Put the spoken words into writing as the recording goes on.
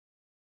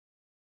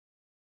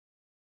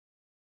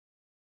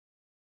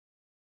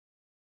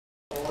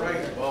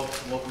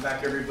Welcome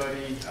back,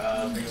 everybody.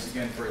 Thanks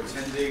again for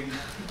attending,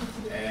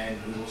 and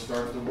we will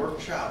start the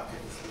workshop.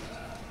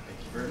 Thank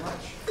you very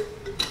much.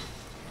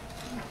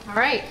 All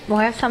right, we'll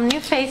have some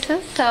new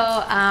faces.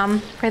 So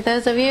for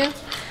those of you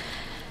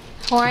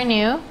who are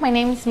new, my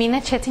name is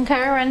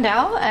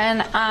Cetinkaya-Rundel,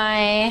 and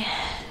I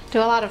do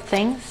a lot of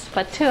things,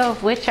 but two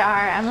of which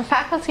are I'm a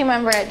faculty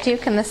member at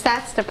Duke in the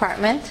stats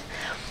department,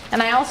 and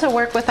I also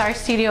work with our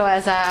studio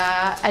as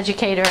an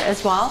educator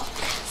as well.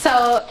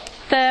 So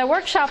the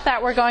workshop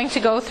that we're going to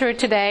go through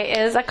today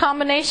is a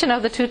combination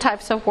of the two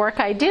types of work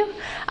I do.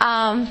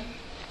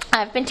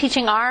 I've been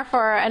teaching R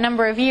for a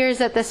number of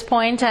years at this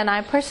point, and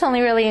I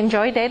personally really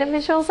enjoy data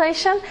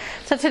visualization.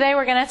 So today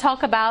we're going to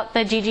talk about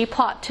the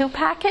ggplot2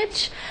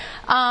 package.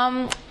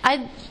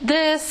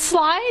 The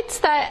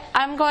slides that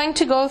I'm going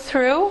to go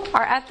through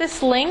are at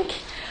this link.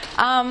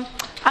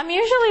 I'm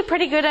usually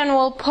pretty good and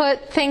will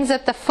put things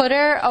at the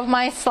footer of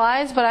my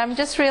slides, but I'm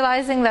just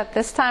realizing that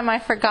this time I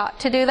forgot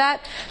to do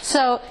that.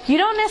 So you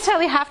don't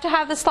necessarily have to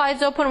have the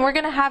slides open. We're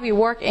going to have you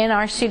work in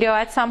our studio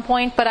at some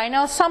point, but I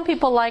know some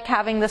people like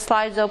having the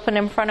slides open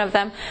in front of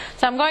them.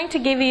 So I'm going to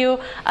give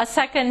you a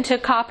second to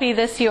copy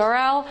this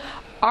URL,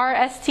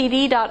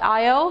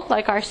 rstd.io,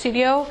 like our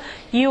studio,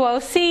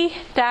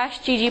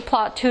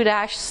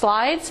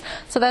 uoc-ggplot2-slides.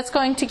 So that's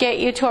going to get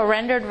you to a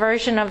rendered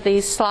version of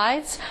these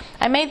slides.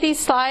 I made these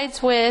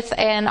slides with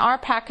an R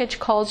package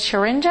called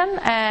Sharingan,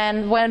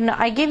 and when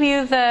I give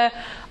you the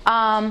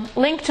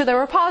link to the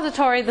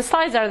repository, the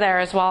slides are there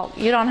as well.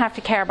 You don't have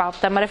to care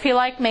about them, but if you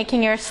like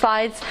making your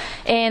slides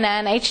in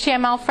an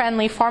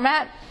HTML-friendly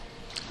format,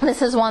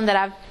 this is one that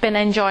I've been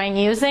enjoying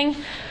using,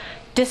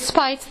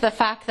 despite the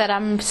fact that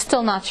I'm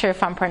still not sure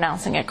if I'm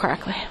pronouncing it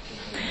correctly.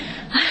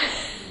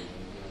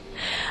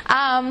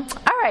 All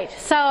right,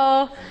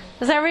 so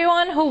does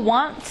everyone who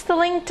wants the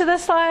link to the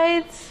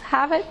slides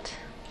have it?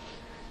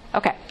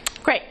 Okay,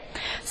 great.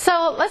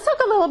 So let's talk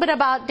a little bit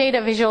about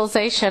data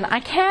visualization. I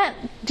can't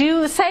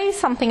say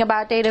something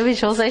about data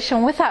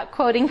visualization without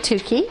quoting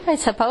Tukey, I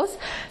suppose.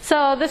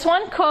 So this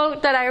one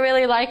quote that I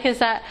really like is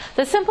that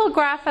the simple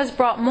graph has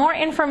brought more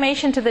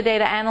information to the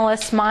data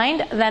analyst's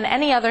mind than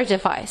any other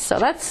device. So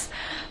that's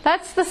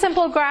the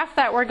simple graph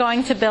that we're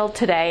going to build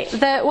today.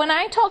 When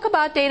I talk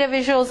about data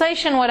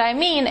visualization, what I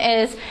mean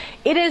is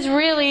it is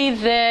really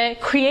the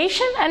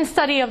creation and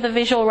study of the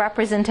visual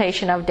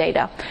representation of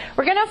data.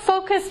 We're going to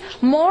focus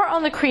more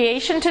on the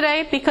creation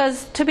today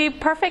because, to be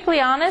perfectly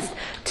honest,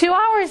 2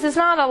 hours is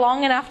not a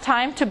long enough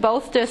time to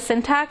both do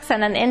syntax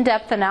and an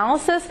in-depth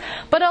analysis.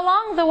 But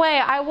along the way,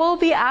 I will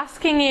be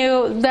asking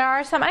you, there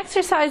are some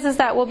exercises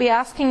that we'll be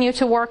asking you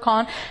to work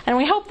on, and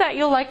we hope that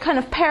you'll kind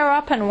of pair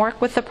up and work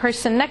with the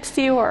person next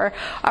to you or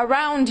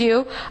around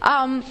you.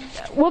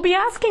 We'll be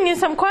asking you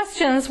some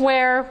questions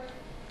where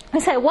I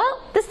say,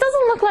 well, this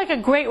doesn't look like a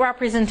great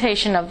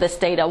representation of this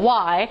data.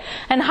 Why?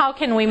 And how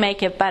can we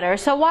make it better?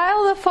 So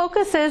while the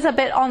focus is a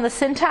bit on the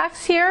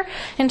syntax here,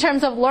 in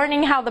terms of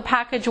learning how the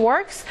package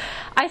works,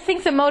 I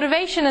think the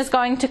motivation is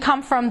going to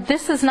come from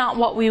this is not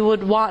what we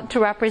would want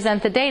to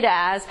represent the data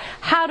as.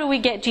 How do we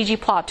get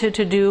ggplot2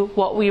 to do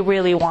what we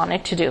really want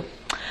it to do?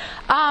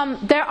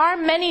 There are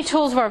many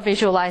tools for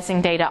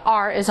visualizing data.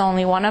 R is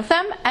only one of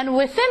them. And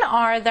within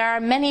R, there are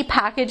many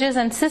packages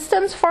and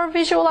systems for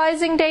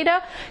visualizing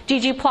data.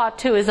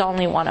 ggplot2 is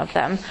only one of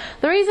them.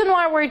 The reason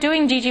why we're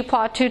doing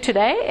ggplot2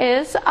 today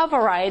is a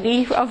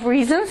variety of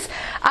reasons.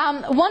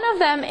 One of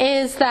them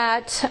is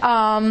that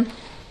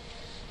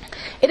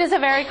it is a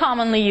very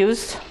commonly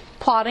used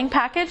plotting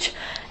package,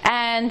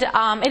 and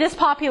it is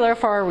popular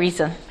for a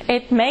reason.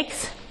 It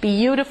makes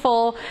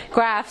beautiful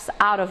graphs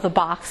out of the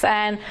box.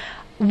 And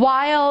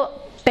while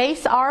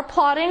base R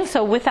plotting,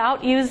 so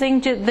without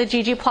using the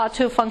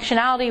ggplot2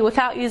 functionality,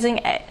 without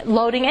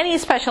loading any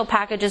special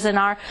packages in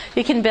R,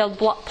 you can build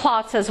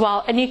plots as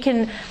well, and you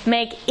can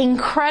make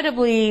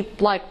incredibly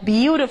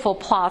beautiful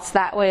plots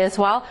that way as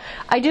well.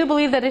 I do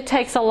believe that it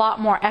takes a lot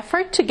more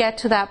effort to get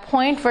to that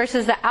point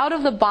versus the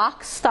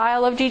out-of-the-box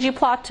style of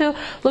ggplot2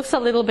 looks a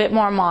little bit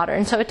more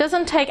modern. So it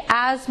doesn't take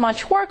as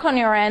much work on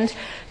your end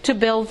to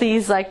build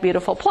these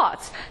beautiful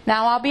plots.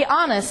 Now I'll be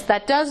honest,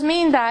 that does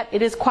mean that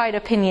it is quite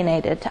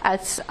opinionated.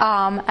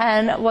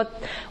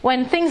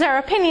 When things are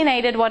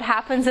opinionated, what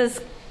happens is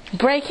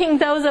breaking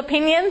those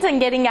opinions and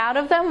getting out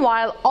of them,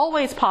 while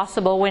always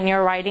possible when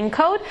you're writing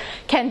code,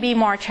 can be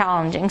more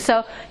challenging.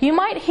 So you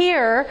might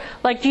hear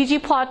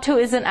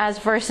ggplot2 isn't as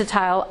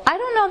versatile. I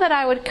don't know that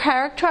I would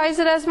characterize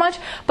it as much,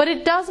 but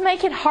it does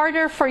make it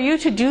harder for you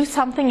to do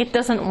something it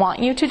doesn't want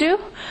you to do,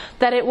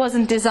 that it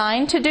wasn't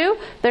designed to do.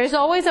 There's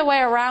always a way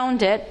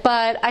around it,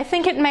 but I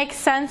think it makes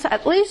sense,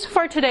 at least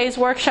for today's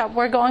workshop,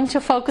 we're going to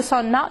focus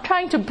on not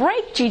trying to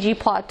break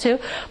ggplot2,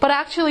 but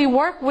actually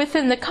work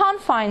within the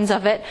confines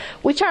of it,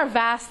 which are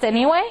vast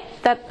anyway.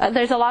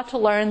 There's a lot to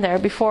learn there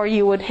before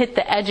you would hit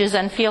the edges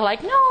and feel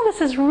like, no,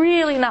 this is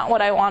really not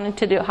what I wanted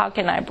to do. How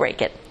can I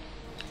break it?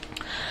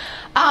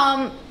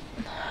 Oh,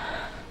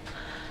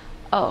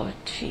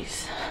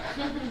 jeez.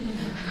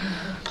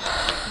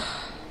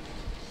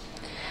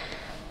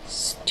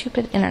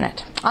 Stupid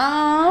internet.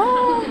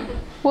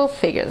 We'll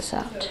figure this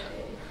out.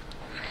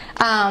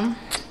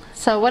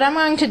 So what I'm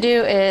going to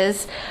do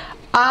is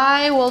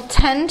I will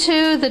tend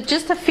to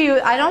just a few.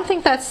 I don't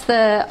think that's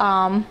the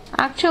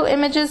actual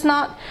images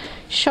not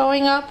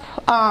showing up.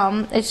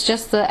 It's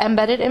just the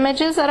embedded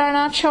images that are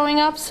not showing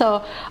up.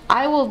 So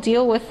I will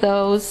deal with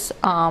those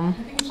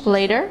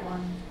later.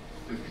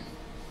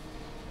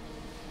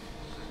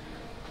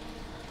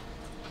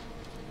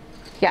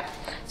 Yeah.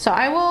 So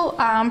I will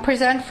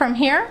present from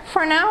here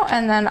for now,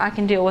 and then I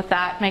can deal with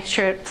that, make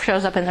sure it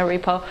shows up in the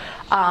repo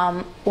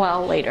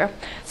well later.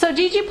 So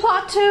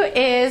ggplot2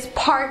 is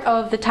part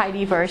of the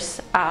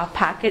tidyverse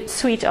package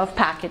suite of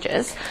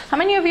packages. How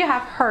many of you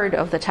have heard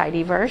of the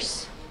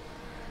tidyverse?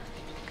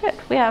 Good,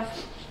 we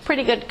have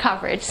pretty good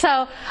coverage.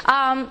 So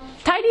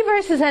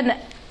tidyverse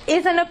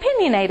is an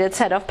opinionated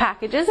set of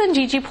packages, and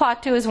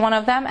ggplot2 is one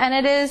of them, and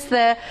it is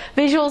the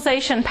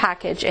visualization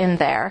package in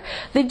there.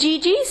 The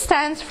GG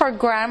stands for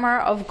Grammar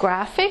of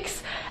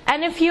Graphics,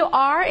 and if you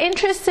are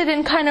interested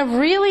in kind of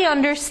really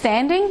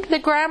understanding the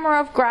grammar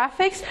of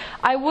graphics,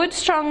 I would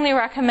strongly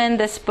recommend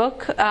this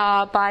book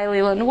by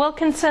Leland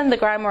Wilkinson, The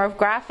Grammar of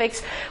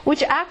Graphics,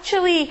 which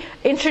actually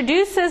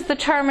introduces the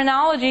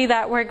terminology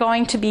that we're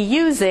going to be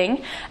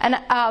using and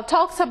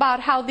talks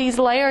about how these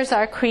layers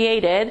are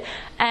created.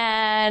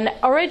 And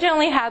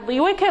originally had Lee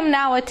Wickham,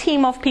 now a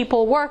team of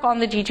people, work on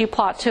the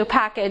ggplot2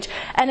 package,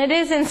 and it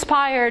is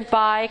inspired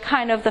by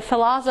kind of the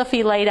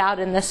philosophy laid out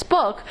in this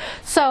book.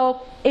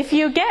 So if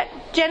you get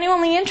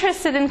genuinely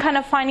interested in kind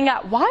of finding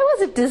out why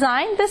was it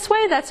designed this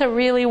way, that's a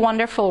really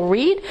wonderful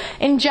read.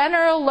 In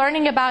general,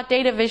 learning about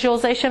data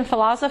visualization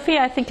philosophy,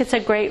 I think it's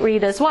a great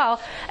read as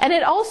well. And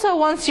it also,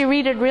 once you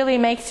read it, really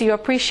makes you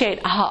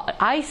appreciate,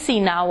 I see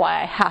now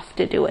why I have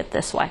to do it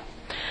this way.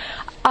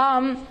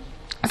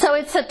 So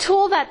it's a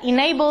tool that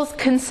enables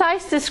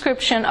concise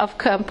description of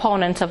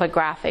components of a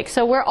graphic.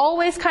 So we're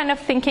always kind of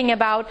thinking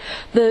about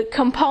the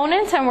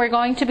components, and we're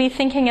going to be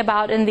thinking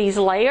about in these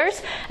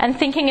layers and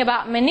thinking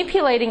about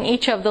manipulating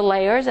each of the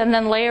layers and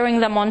then layering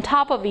them on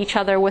top of each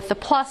other with the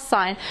plus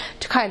sign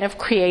to kind of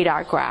create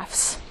our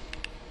graphs.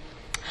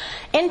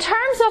 In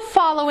terms of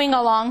following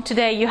along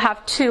today, you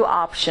have two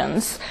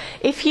options.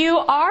 If you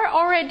are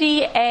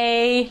already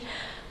a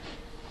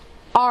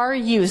R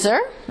user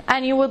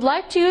and you would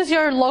like to use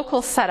your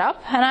local setup,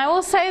 and I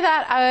will say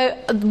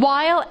that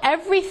while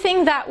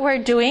everything that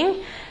we're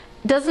doing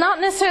does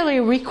not necessarily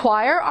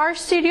require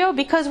RStudio,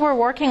 because we're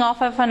working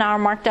off of an R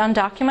Markdown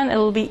document,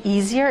 it'll be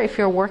easier if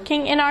you're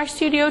working in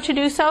RStudio to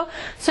do so.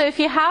 So if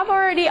you have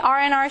already R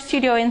and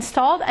RStudio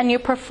installed and you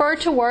prefer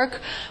to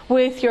work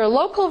with your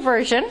local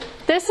version,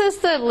 this is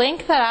the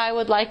link that I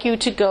would like you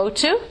to go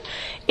to.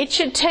 It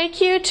should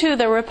take you to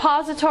the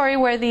repository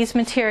where these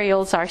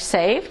materials are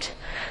saved.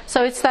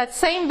 So it's that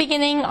same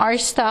beginning,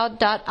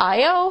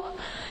 rstyle.io,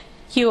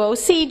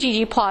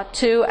 UOC,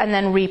 ggplot2, and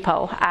then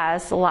repo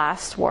as the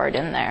last word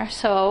in there.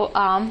 So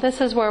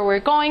this is where we're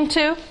going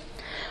to.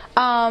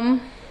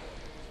 I'm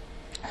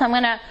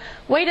going to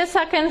wait a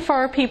second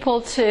for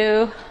people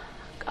to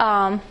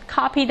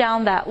copy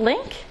down that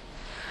link.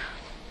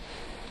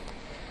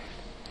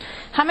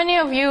 How many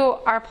of you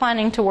are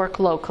planning to work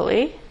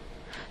locally?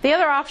 The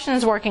other option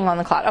is working on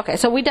the cloud. Okay,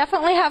 so we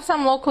definitely have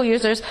some local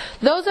users.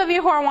 Those of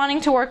you who are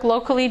wanting to work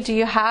locally, do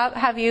you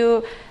have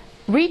you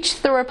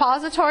reached the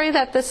repository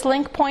that this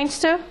link points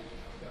to?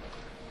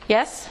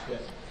 Yes?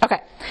 Yes. Okay,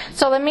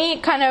 so let me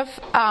kind of,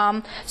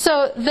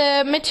 so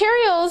the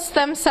materials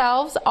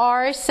themselves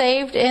are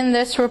saved in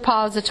this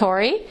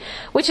repository,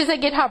 which is a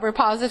GitHub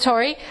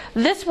repository.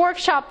 This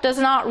workshop does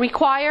not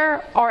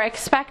require or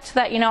expect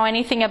that you know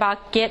anything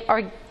about Git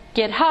or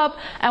GitHub,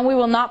 and we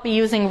will not be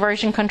using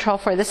version control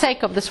for the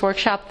sake of this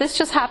workshop. This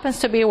just happens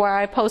to be where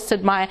I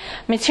posted my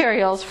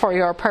materials for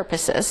your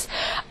purposes.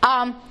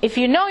 If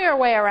you know your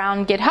way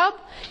around GitHub,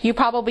 you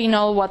probably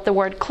know what the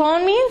word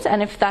clone means,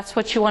 and if that's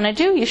what you want to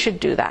do, you should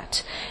do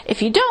that.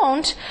 If you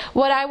don't,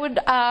 what I would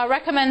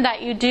recommend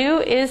that you do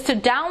is to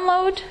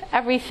download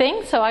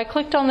everything. So I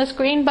clicked on this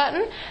green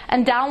button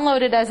and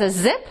download it as a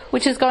zip,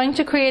 which is going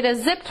to create a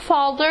zipped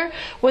folder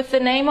with the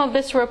name of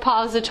this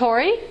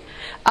repository.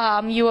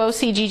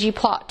 UOC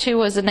ggplot2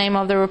 was the name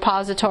of the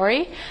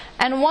repository.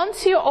 And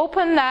once you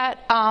open that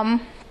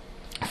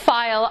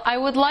file, I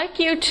would like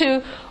you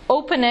to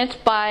open it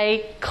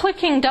by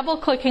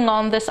double-clicking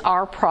on this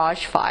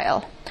rproj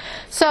file.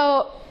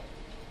 So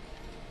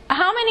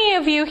how many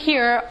of you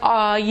here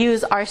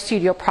use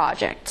RStudio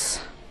projects?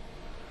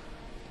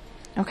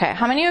 Okay,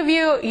 how many of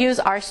you use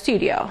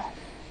RStudio?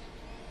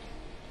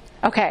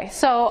 Okay,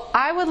 so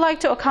I would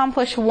like to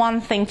accomplish one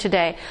thing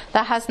today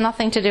that has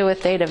nothing to do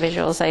with data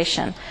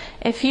visualization.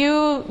 If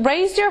you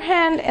raised your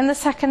hand in the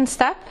second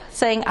step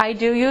saying, I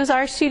do use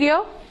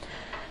RStudio,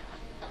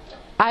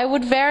 I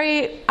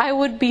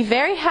would be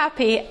very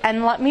happy,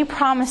 and let me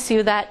promise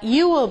you that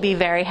you will be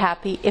very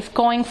happy if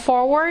going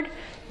forward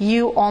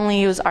you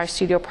only use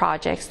RStudio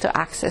projects to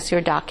access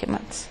your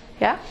documents.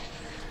 Yeah?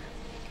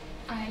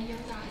 I use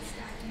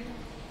RStudio.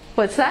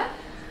 What's that?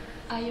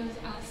 I use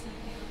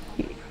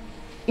RStudio.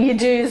 You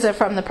do use it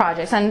from the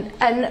projects, and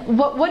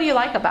what do you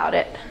like about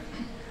it?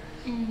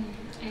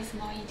 It's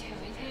more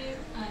intuitive,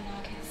 and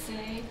I can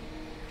see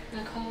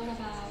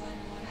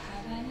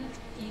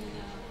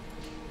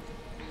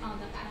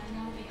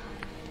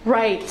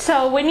Right.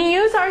 So when you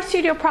use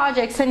RStudio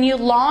projects and you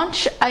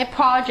launch a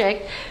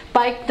project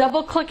by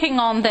double clicking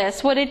on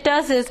this, what it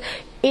does is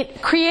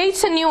it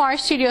creates a new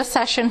RStudio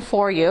session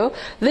for you.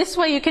 This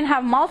way you can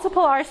have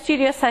multiple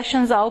RStudio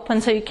sessions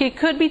open, so you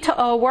could be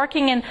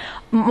working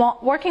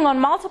on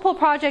multiple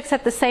projects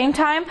at the same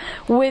time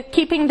with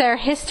keeping their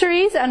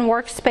histories and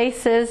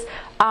workspaces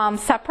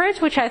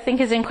separate, which I think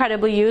is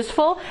incredibly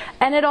useful.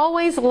 And it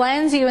always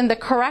lands you in the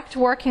correct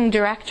working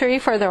directory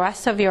for the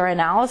rest of your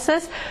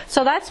analysis.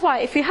 So that's why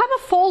if you have a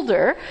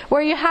folder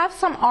where you have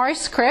some R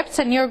scripts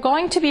and you're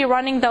going to be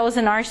running those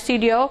in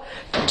RStudio,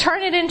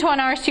 turn it into an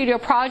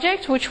RStudio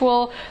project, which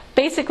will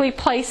basically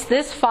place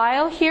this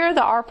file here,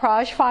 the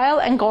rproj file,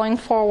 and going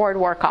forward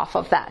work off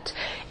of that.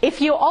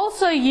 If you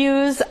also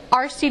use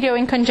RStudio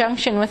in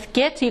conjunction with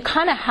Git, you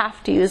kind of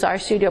have to use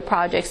RStudio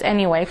projects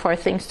anyway for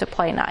things to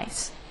play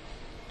nice.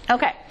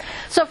 Okay,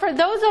 so for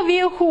those of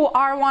you who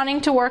are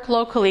wanting to work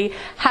locally,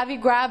 have you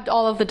grabbed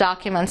all of the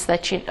documents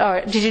that you,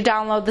 or did you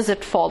download the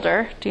zipped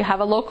folder? Do you have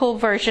a local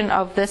version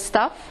of this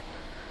stuff?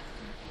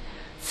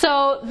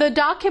 So the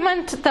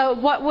document,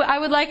 what I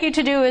would like you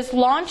to do is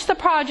launch the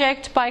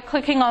project by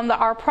clicking on the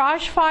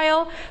rproj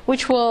file,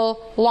 which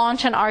will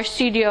launch an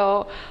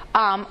RStudio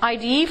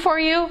IDE for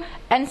you,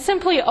 and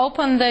simply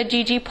open the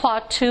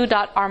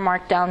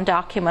ggplot2.rmarkdown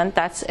document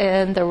that's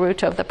in the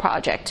root of the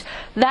project.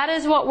 That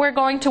is what we're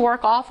going to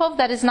work off of.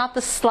 That is not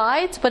the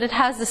slides, but it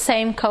has the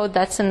same code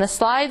that's in the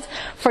slides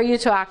for you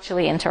to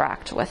actually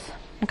interact with.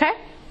 Okay?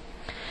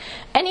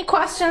 Any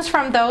questions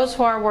from those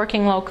who are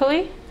working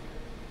locally?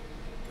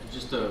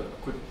 Just a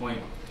quick point.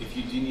 If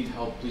you do need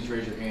help, please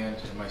raise your hand,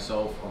 and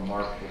myself or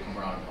Mark will come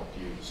around and help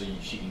you so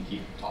she can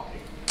keep talking.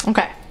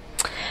 Okay.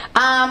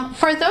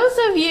 For those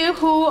of you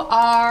who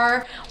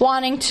are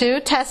wanting to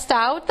test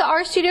out the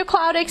RStudio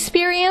Cloud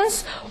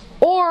experience,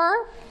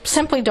 or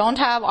simply don't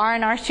have R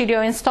and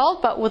RStudio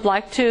installed but would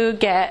like to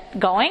get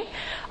going,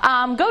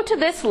 go to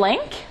this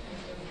link.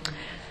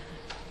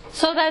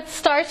 So that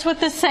starts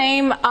with the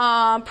same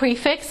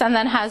prefix and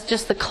then has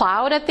just the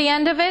cloud at the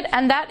end of it,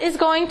 and that is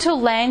going to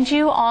land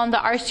you on the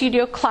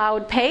RStudio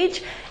Cloud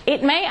page.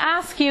 It may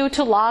ask you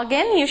to log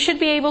in. You should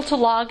be able to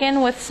log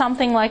in with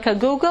something like a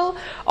Google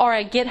or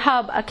a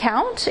GitHub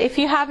account. If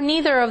you have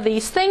neither of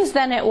these things,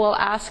 then it will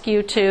ask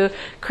you to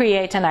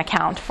create an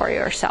account for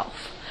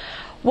yourself.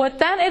 What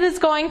then it is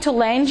going to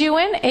land you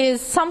in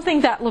is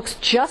something that looks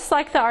just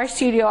like the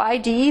RStudio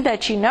IDE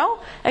that you know,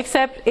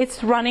 except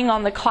it's running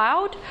on the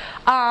cloud.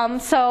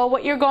 So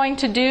what you're going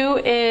to do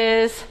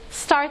is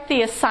start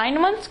the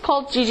assignment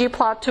called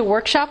ggplot2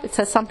 workshop. It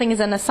says something is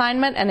an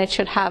assignment, and it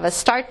should have a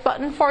start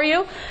button for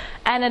you.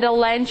 And it'll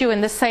land you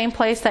in the same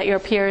place that your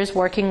peers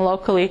working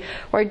locally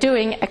were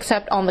doing,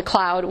 except on the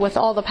cloud with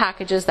all the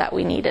packages that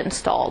we need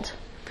installed.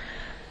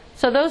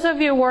 So those of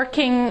you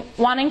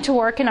wanting to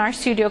work in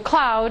RStudio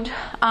Cloud,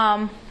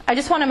 I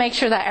just want to make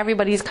sure that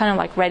everybody's kind of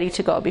like ready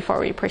to go before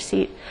we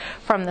proceed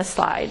from the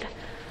slide.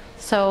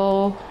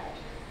 So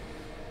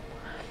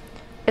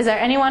is there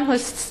anyone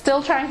who's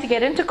still trying to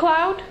get into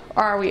Cloud,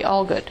 or are we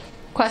all good?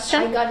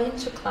 Question? I got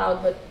into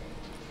Cloud, but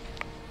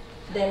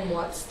then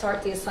what?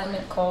 Start the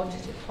assignment called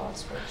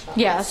ggplot2 workshop.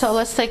 Yeah, so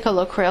let's take a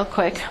look real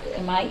quick.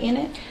 Am I in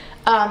it?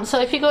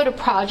 So if you go to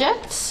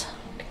projects,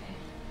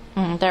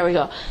 there we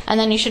go. And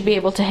then you should be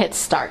able to hit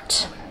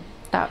start.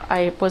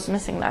 I was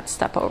missing that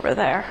step over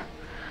there.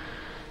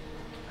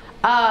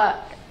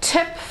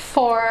 Tip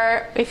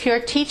for if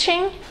you're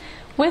teaching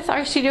with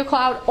RStudio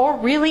Cloud or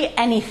really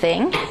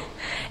anything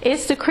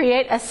is to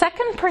create a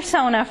second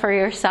persona for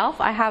yourself.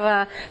 I have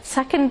a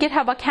second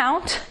GitHub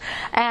account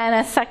and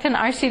a second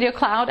RStudio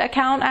Cloud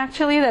account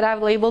actually that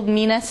I've labeled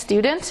Mina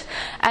Student,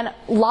 and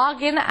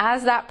log in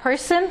as that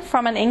person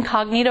from an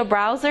incognito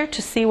browser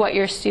to see what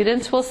your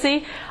students will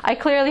see. I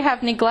clearly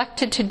have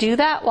neglected to do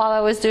that while I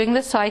was doing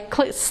this, so I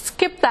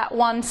skipped that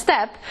one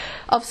step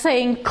of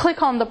saying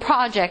click on the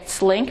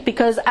projects link,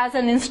 because as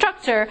an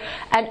instructor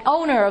and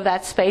owner of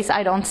that space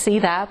I don't see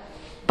that.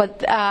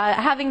 But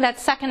having that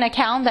second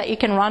account that you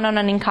can run on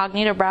an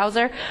incognito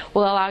browser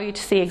will allow you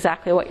to see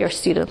exactly what your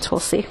students will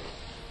see.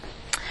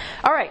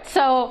 All right,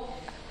 so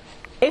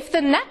if the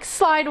next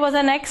slide was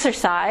an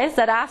exercise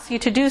that asks you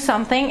to do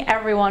something,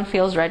 everyone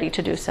feels ready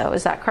to do so.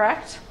 Is that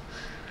correct?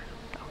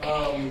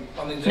 On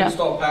these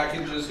install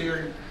packages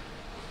here,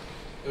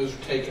 those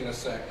are taking a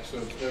sec, so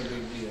it's no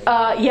big deal.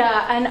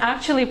 Yeah, and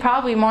actually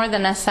probably more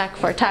than a sec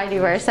for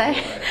tidyverse, eh?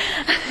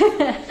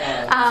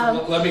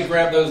 So let me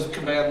grab those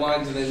command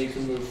lines and then you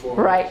can move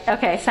forward. Right,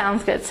 okay,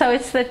 sounds good. So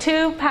it's the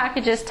two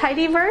packages,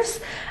 tidyverse,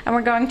 and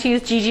we're going to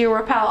use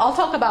ggRepel. I'll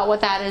talk about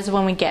what that is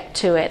when we get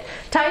to it.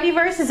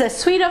 Tidyverse is a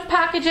suite of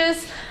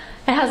packages.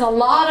 It has a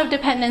lot of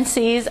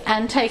dependencies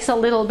and takes a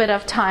little bit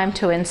of time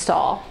to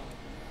install.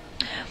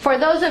 For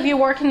those of you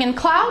working in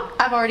cloud,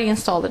 I've already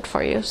installed it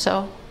for you,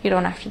 so you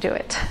don't have to do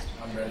it.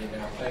 I'm ready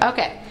now. Thank you.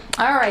 Okay,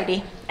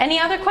 alrighty. Any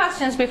other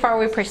questions before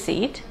we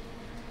proceed?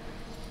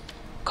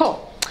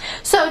 Cool.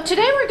 So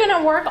today we're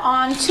going to work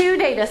on two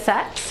data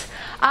sets.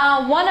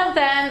 One of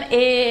them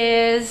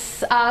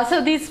is,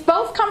 so these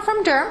both come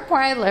from Durham,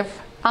 where I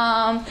live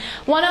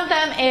One of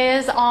them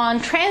is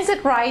on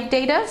transit ride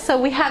data. So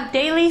we have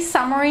daily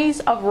summaries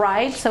of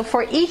rides. So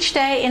for each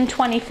day in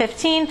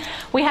 2015,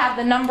 we have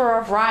the number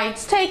of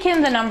rides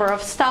taken, the number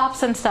of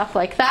stops and stuff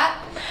like that.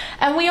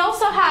 And we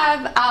also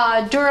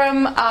have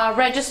Durham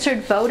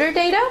registered voter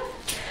data,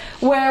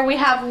 where we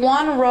have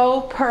 1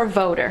 row per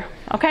voter.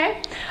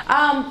 Okay?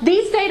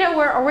 These data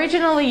were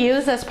originally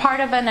used as part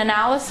of an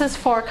analysis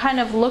for kind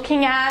of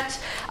looking at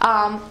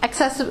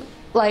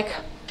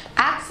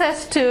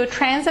access to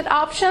transit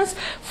options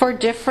for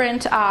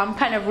different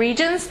kind of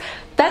regions.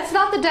 That's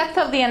not the depth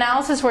of the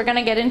analysis we're going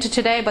to get into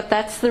today, but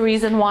that's the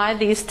reason why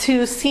these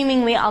two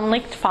seemingly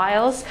unlinked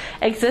files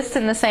exist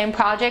in the same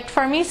project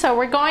for me. So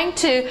we're going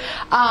to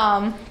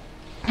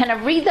kind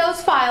of read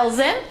those files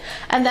in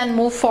and then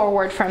move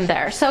forward from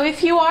there. So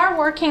if you are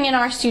working in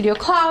RStudio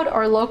Cloud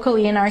or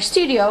locally in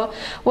RStudio,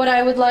 what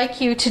I would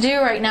like you to do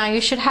right now, you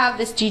should have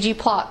this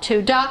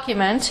ggplot2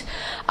 document.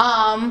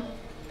 And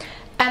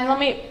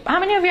how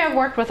many of you have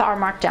worked with R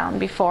Markdown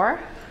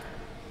before?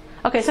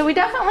 Okay, so we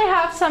definitely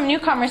have some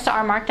newcomers to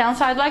R Markdown,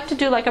 so I'd like to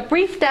do like a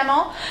brief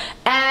demo.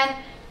 And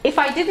if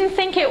I didn't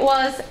think it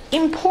was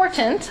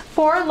important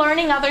for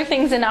learning other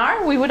things in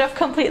R, we would have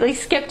completely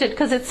skipped it,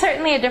 because it's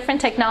certainly a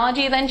different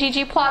technology than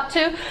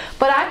ggplot2.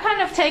 But I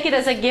kind of take it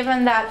as a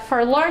given that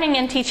for learning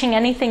and teaching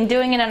anything,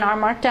 doing it in an R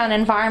Markdown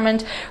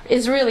environment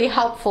is really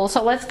helpful.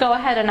 So let's go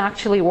ahead and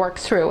actually work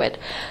through it.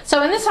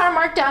 So in this R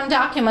Markdown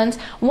document,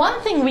 one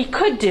thing we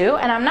could do,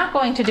 and I'm not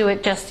going to do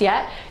it just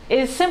yet,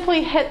 is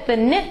simply hit the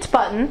knit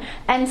button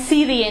and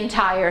see the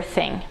entire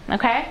thing,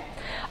 okay?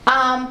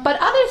 But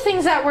other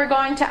things that we're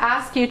going to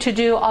ask you to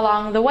do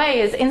along the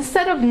way is,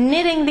 instead of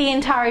knitting the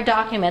entire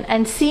document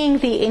and seeing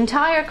the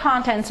entire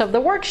contents of the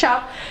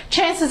workshop,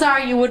 chances are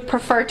you would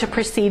prefer to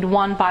proceed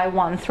one by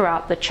one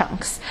throughout the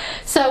chunks.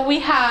 So we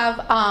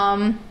have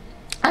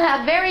I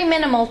have very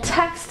minimal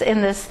text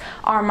in this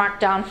R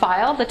Markdown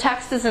file. The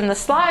text is in the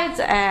slides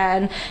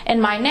and in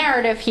my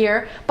narrative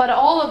here, but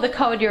all of the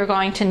code you're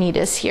going to need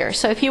is here.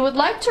 So if you would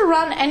like to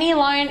run any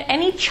line,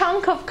 any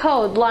chunk of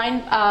code line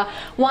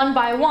one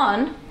by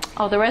one,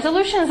 oh, the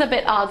resolution is a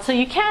bit odd, so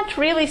you can't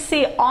really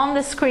see on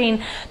the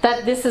screen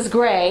that this is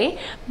gray,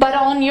 but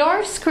on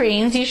your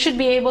screens you should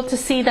be able to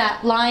see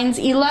that lines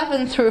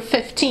 11 through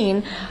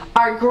 15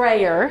 are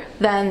grayer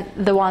than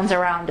the ones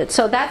around it.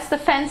 So that's the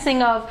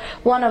fencing of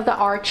one of the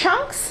R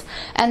chunks,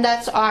 and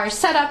that's our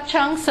setup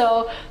chunk.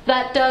 So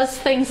that does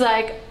things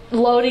like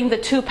loading the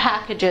 2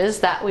 packages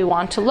that we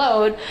want to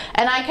load,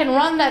 and I can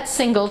run that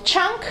single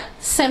chunk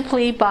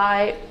simply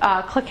by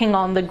clicking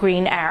on the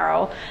green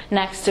arrow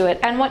next to it.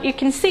 And what you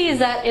can see is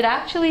that it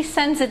actually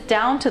sends it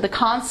down to the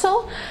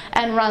console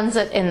and runs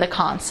it in the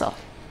console.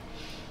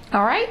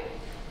 All right?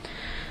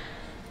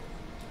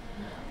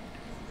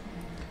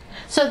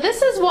 So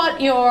this is what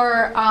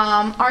your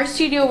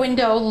RStudio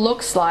window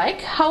looks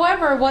like.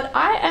 However, what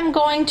I am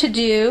going to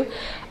do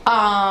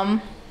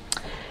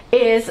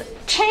is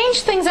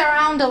change things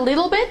around a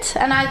little bit,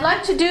 and I'd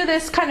like to do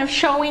this kind of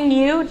showing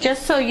you,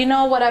 just so you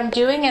know what I'm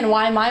doing and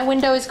why my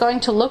window is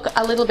going to look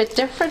a little bit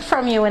different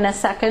from you in a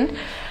second.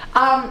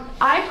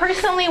 I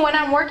personally, when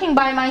I'm working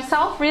by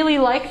myself, really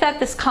like that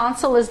this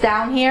console is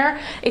down here.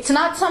 It's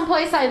not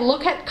someplace I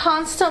look at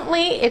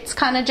constantly, it's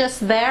kind of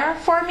just there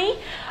for me.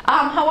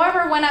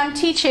 However, when I'm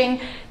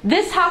teaching,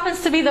 this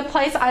happens to be the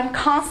place I'm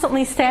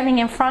constantly standing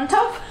in front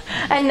of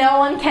and no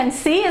one can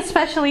see,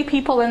 especially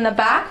people in the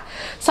back.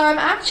 So I'm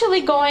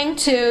actually going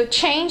to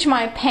change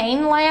my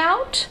pane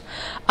layout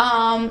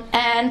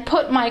and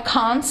put my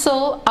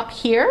console up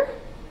here.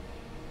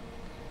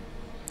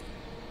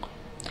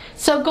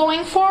 So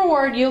going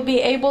forward, you'll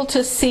be able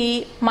to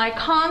see my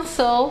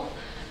console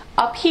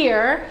up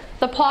here.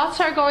 The plots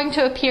are going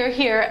to appear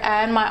here,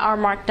 and my R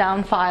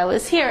Markdown file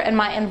is here, and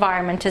my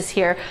environment is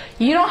here.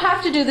 You don't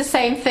have to do the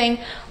same thing.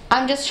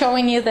 I'm just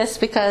showing you this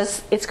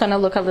because it's going to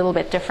look a little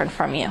bit different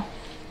from you.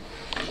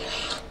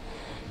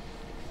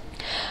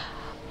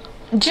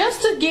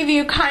 Just to give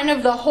you kind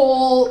of the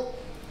whole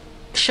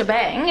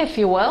shebang, if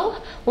you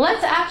will,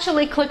 let's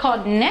actually click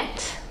on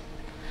Knit.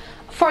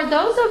 For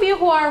those of you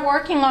who are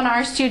working on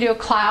RStudio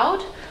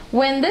Cloud,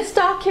 when this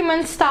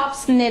document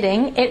stops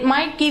knitting, it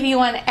might give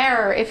you an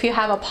error if you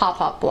have a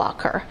pop-up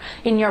blocker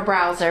in your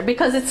browser,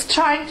 because it's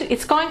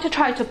going to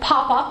try to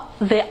pop up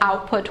the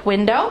output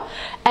window.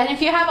 And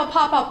if you have a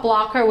pop-up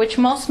blocker, which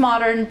most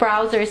modern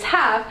browsers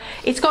have,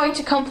 it's going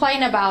to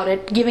complain about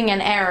it giving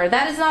an error.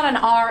 That is not an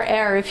R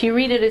error. If you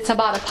read it, it's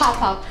about a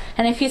pop-up.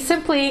 And if you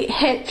simply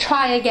hit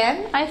try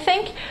again, I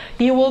think,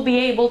 you will be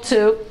able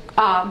to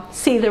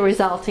see the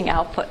resulting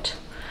output.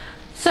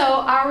 So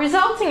our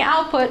resulting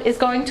output is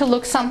going to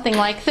look something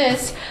like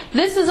this.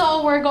 This is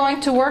all we're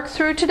going to work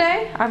through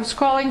today. I'm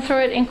scrolling through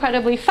it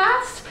incredibly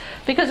fast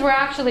because we're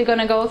actually going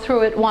to go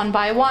through it one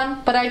by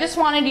one. But I just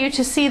wanted you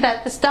to see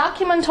that this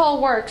document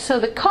all works. So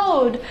the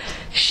code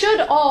should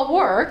all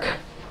work.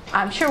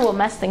 I'm sure we'll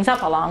mess things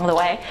up along the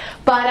way,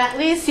 but at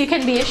least you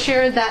can be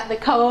assured that the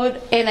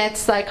code in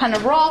its like kind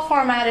of raw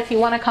format, if you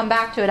want to come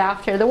back to it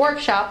after the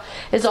workshop,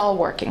 is all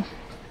working.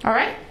 All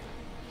right?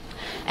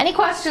 Any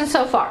questions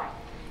so far?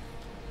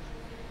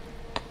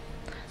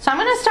 So I'm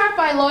going to start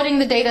by loading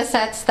the data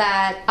sets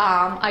that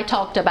I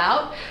talked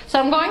about. So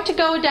I'm going to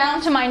go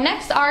down to my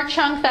next R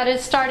chunk that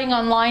is starting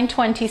on line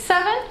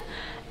 27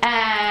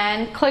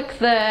 and click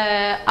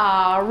the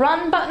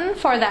run button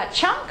for that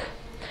chunk.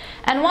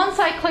 And once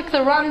I click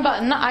the run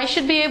button, I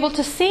should be able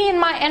to see in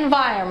my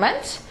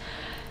environment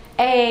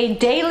a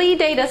daily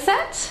data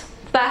set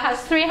that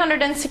has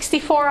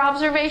 364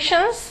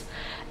 observations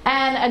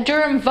and a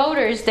Durham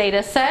voters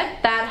data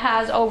set that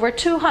has over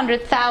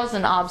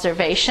 200,000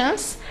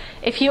 observations.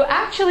 If you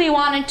actually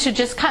wanted to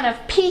just kind of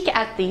peek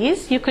at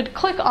these, you could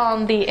click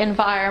on the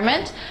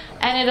environment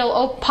and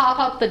it'll pop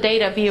up the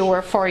data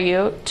viewer for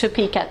you to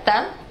peek at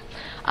them.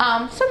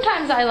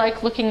 Sometimes I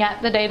like looking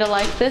at the data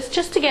like this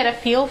just to get a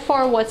feel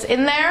for what's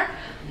in there,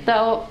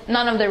 though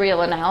none of the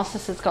real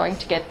analysis is going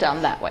to get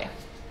done that way.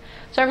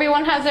 So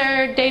everyone has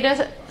their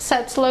data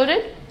sets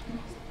loaded?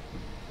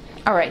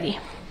 Alrighty.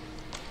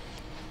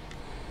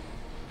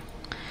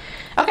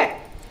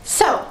 Okay,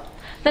 so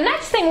the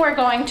next thing we're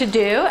going to do,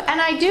 and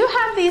I do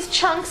have these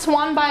chunks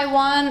one by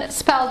one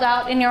spelled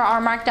out in your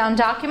R Markdown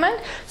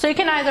document, so you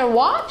can either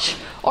watch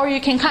or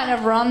you can kind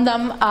of run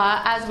them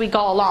as we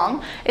go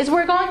along, is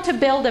we're going to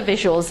build a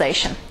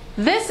visualization.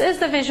 This is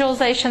the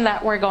visualization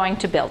that we're going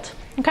to build,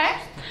 okay?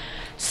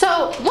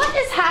 So what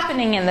is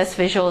happening in this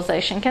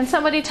visualization? Can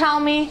somebody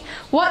tell me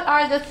what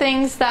are the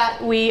things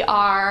that we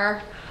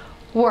are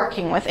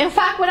working with? In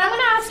fact, what I'm going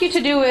to ask you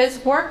to do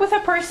is work with a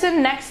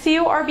person next to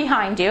you or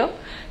behind you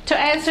to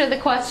answer the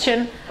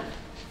question,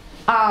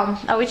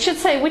 it should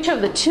say which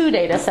of the two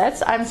data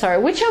sets,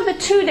 which of the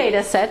two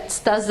data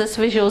sets does this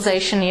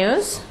visualization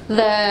use?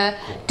 The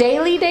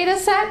daily data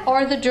set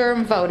or the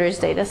Durham voters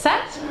data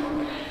set?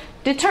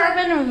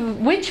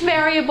 Determine which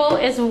variable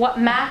is what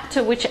mapped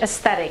to which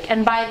aesthetic.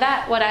 And by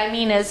that, what I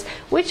mean is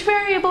which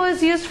variable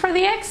is used for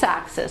the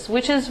x-axis,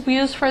 which is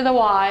used for the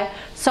y,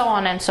 so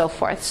on and so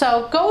forth.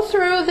 So go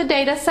through the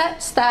data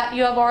sets that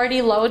you have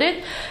already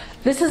loaded.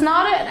 This is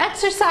not an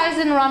exercise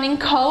in running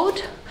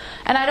code,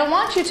 and I don't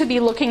want you to be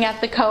looking at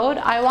the code.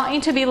 I want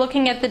you to be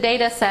looking at the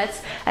data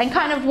sets and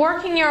kind of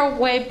working your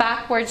way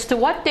backwards to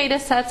what data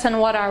sets and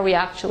what are we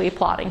actually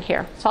plotting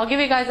here. So I'll give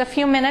you guys a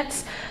few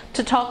minutes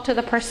to talk to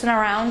the person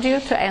around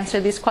you to answer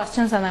these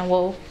questions, and then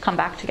we'll come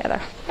back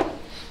together.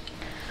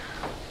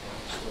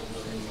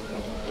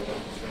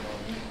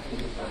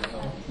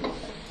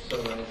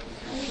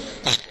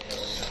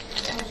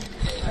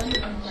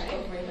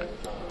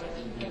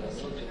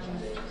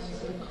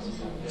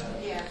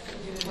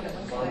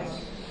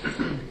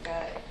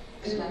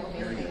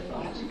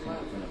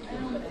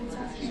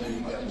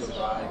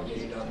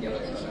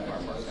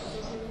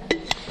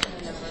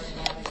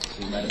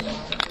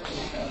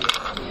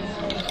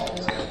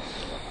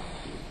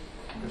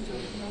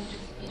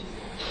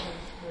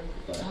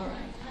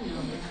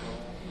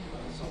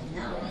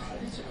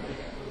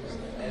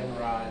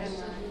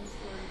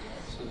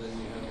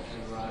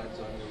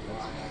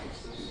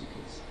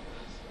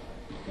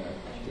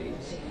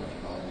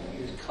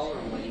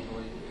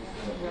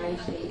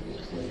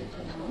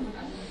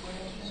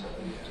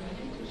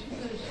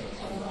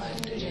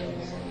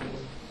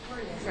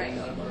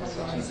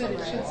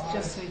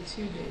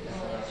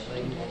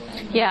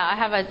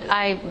 Yeah,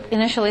 I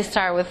initially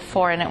started with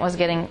 4 and it was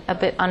getting a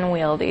bit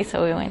unwieldy,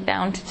 so we went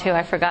down to 2.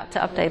 I forgot to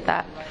update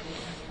that.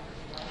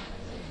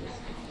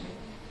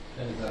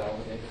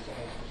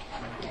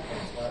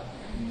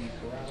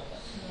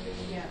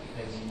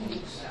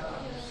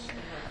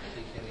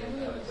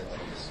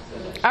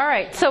 All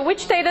right, so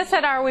which data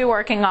set are we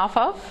working off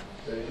of?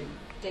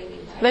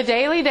 The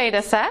daily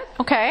data set,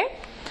 okay.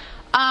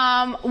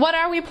 What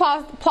are we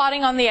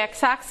plotting on the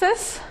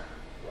x-axis?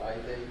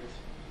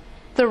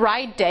 The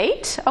right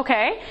date,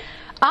 okay.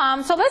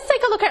 So let's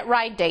take a look at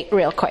right date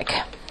real quick.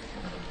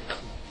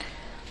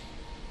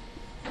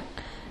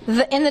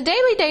 In the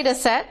daily data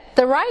set,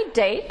 the right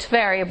date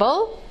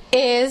variable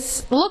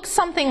looks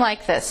something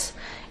like this.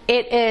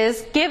 It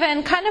is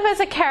given kind of as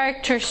a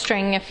character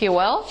string, if you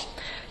will.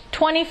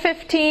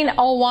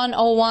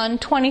 2015-01-01,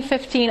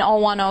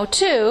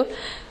 2015-01-02.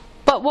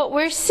 But what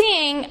we're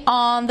seeing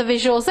on the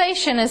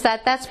visualization is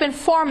that that's been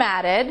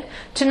formatted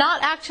to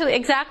not actually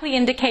exactly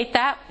indicate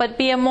that, but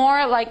be a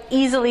more like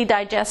easily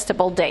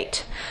digestible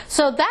date.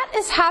 So that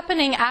is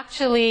happening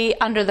actually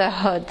under the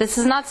hood. This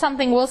is not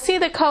something, we'll see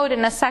the code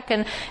in a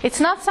second. It's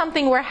not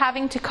something we're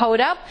having to code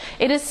up.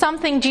 It is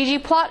something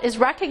ggplot is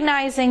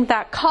recognizing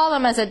that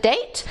column as a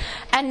date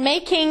and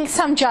making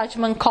some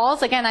judgment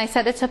calls. Again, I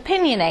said it's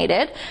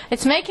opinionated.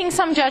 It's making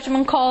some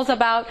judgment calls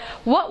about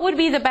what would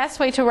be the best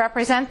way to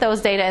represent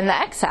those data in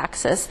the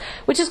x-axis,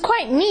 which is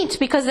quite neat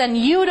because then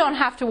you don't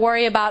have to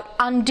worry about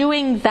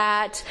undoing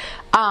that,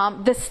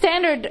 the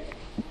standard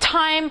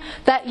time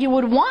that you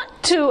would want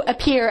to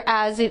appear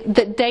as,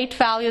 the date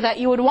value that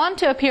you would want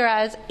to appear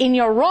as in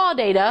your raw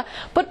data,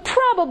 but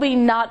probably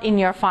not in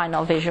your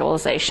final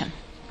visualization.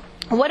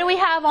 What do we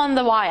have on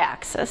the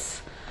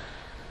y-axis?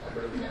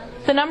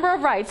 The number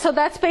of writes. So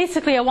that's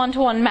basically a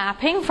one-to-one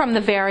mapping from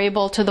the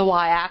variable to the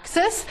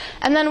y-axis.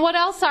 And then what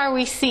else are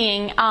we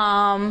seeing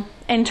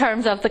in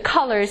terms of the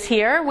colors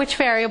here? Which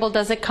variable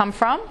does it come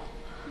from?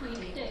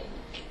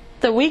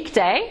 the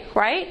weekday,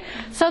 right?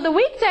 So the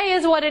weekday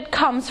is what it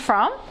comes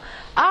from.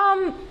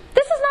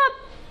 This is not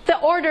the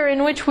order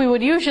in which we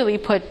would usually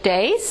put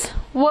days.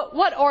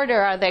 What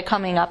order are they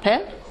coming up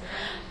in?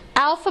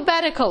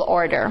 Alphabetical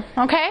order,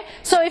 okay?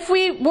 So if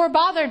we were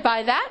bothered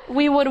by that,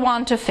 we would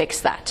want to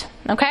fix that,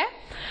 okay?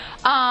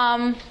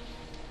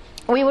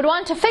 We would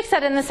want to fix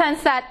that in the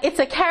sense that it's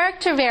a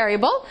character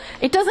variable.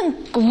 It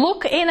doesn't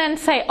look in and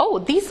say, oh,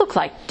 these look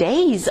like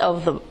days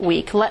of the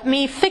week. Let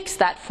me fix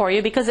that for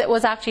you, because it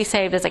was actually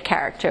saved as a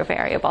character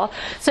variable.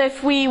 So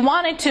if we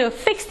wanted to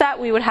fix that,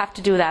 we would have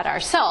to do that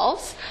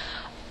ourselves.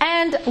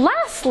 And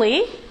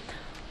lastly,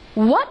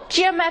 what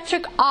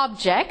geometric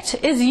object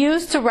is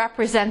used to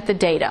represent the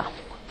data?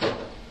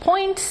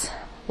 Points,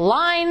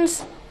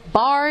 lines,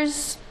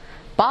 bars,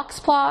 box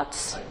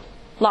plots,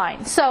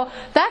 lines. So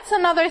that's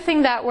another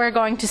thing that we're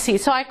going to see.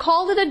 So I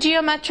called it a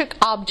geometric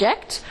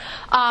object.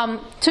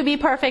 To be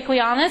perfectly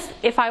honest,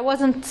 if I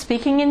wasn't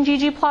speaking in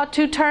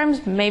ggplot2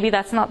 terms, maybe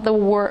that's not the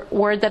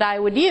word that I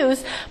would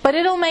use, but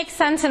it'll make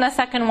sense in a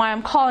second why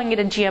I'm calling it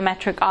a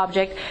geometric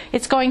object.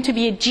 It's going to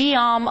be a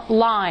geom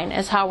line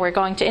is how we're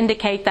going to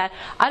indicate that.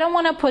 I don't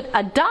want to put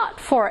a dot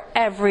for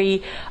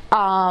every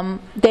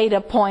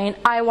data point.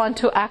 I want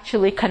to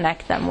actually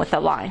connect them with a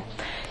line.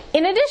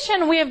 In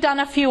addition, we have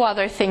done a few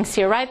other things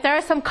here, right? There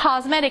are some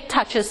cosmetic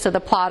touches to the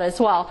plot as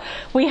well.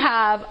 We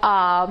have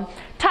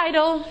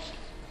title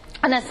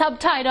and a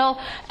subtitle,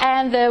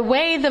 and the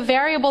way the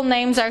variable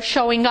names are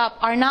showing up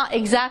are not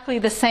exactly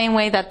the same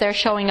way that they're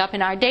showing up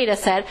in our data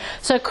set.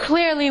 So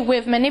clearly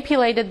we've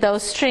manipulated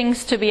those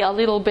strings to be a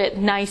little bit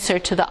nicer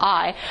to the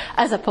eye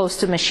as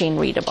opposed to machine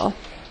readable.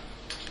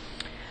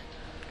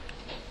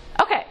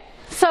 Okay,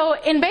 so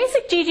in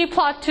basic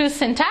ggplot2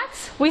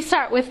 syntax, we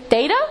start with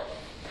data.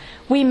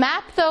 We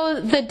map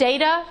the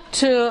data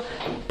to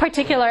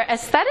particular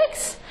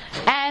aesthetics,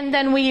 and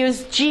then we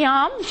use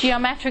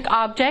geometric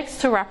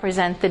objects, to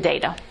represent the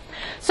data.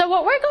 So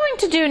what we're going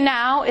to do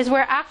now is we're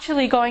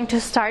actually going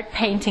to start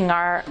painting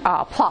our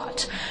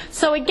plot.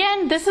 So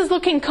again, this is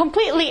looking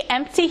completely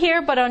empty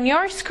here, but on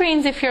your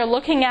screens, if you're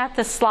looking at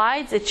the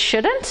slides, it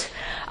shouldn't.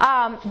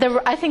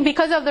 I think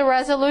because of the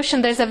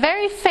resolution, there's a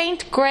very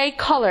faint gray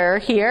color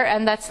here,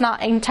 and that's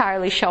not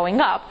entirely showing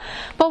up.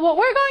 But what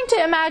we're going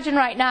to imagine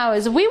right now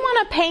is we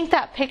want to paint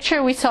that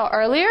picture we saw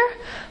earlier.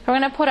 We're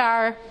going to put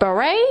our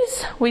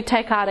berets, we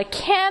take out a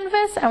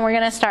canvas, and we're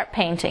going to start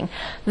painting.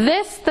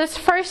 This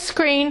first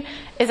screen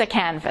is a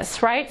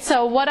canvas, right?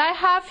 So what I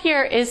have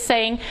here is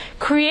saying,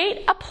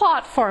 create a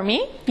plot for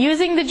me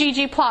using the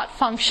ggplot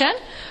function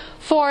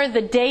for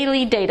the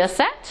daily data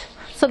set.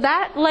 So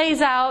that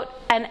lays out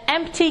an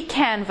empty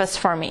canvas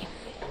for me.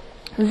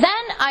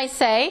 Then I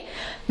say,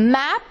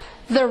 map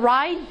the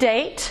ride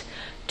date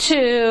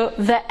to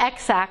the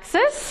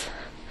x-axis,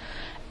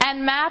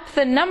 and map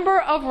the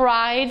number of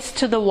rides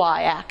to the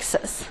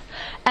y-axis.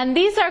 And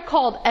these are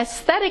called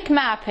aesthetic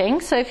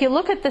mapping. So if you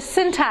look at the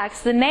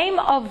syntax, the name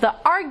of the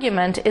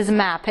argument is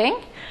mapping,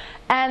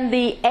 and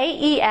the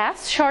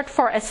AES, short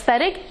for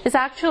aesthetic, is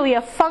actually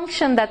a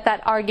function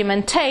that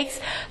argument takes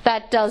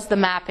that does the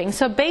mapping.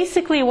 So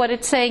basically what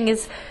it's saying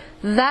is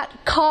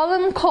that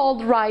column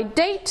called ride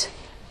date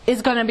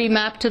is going to be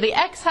mapped to the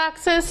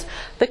x-axis.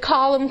 The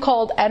column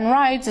called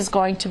nrides is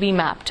going to be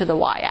mapped to the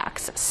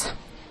y-axis.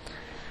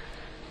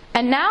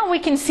 And now we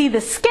can see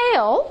the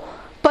scale,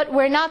 but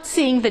we're not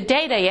seeing the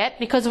data yet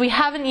because we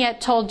haven't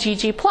yet told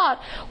ggplot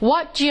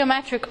what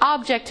geometric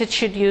object it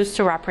should use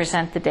to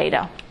represent the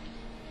data.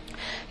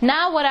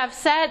 Now what I've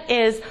said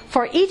is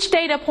for each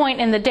data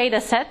point in the data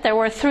set, there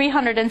were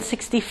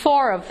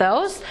 364 of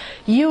those,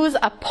 use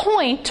a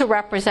point to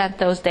represent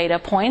those data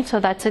points, so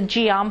that's a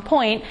geom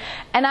point,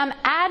 and I'm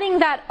adding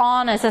that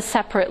on as a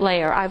separate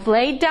layer. I've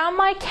laid down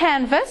my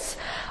canvas,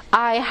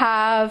 I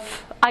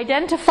have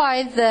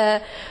identified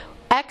the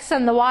x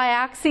and the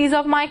y-axes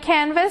of my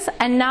canvas,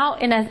 and now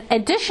in an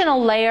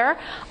additional layer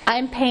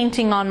I'm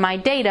painting on my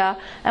data.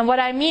 And what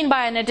I mean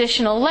by an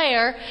additional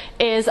layer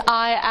is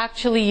I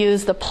actually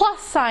use the plus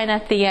sign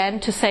at the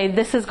end to say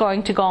this is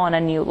going to go on a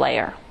new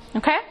layer.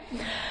 Okay?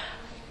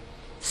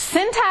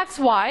 Syntax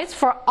wise,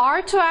 for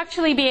R to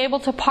actually be able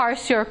to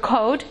parse your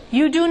code,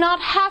 you do not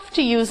have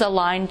to use a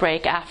line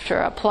break after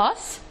a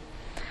plus.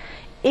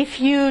 If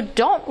you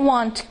don't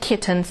want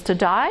kittens to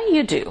die,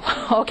 you do.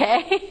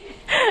 Okay?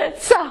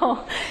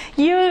 So,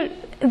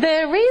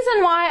 the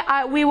reason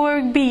why we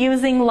will be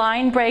using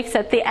line breaks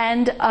at the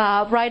end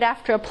right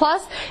after a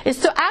plus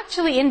is to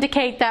actually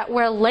indicate that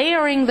we're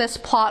layering this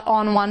plot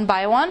on one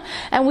by one,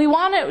 and we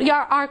want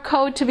our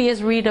code to be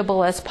as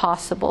readable as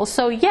possible.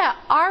 So yeah,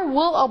 R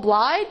will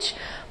oblige,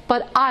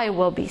 but I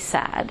will be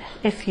sad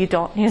if you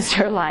don't use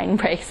your line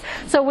breaks.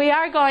 So we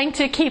are going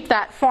to keep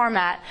that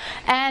format.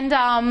 And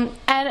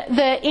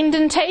the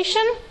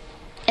indentation,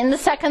 In the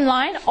second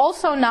line,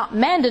 also not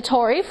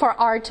mandatory for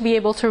R to be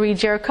able to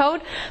read your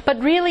code,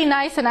 but really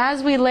nice, and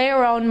as we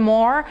layer on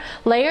more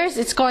layers,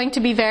 it's going to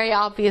be very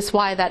obvious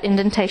why that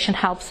indentation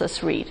helps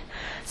us read.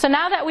 So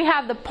now that we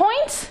have the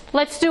points,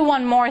 let's do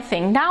one more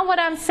thing. Now what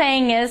I'm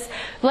saying is,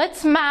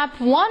 let's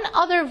map one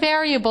other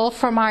variable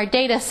from our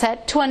data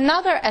set to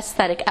another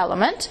aesthetic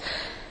element.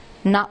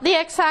 Not the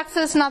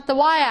x-axis, not the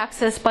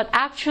y-axis, but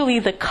actually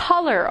the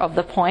color of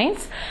the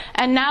points.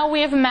 And now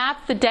we have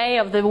mapped the day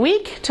of the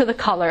week to the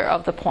color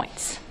of the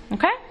points.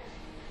 Okay?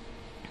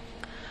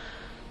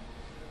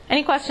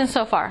 Any questions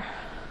so far?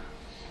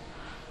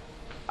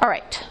 All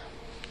right.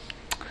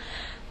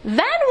 Then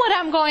what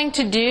I'm going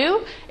to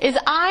do is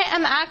I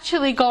am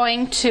actually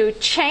going to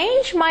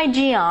change my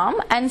geom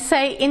and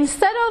say,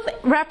 instead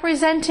of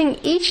representing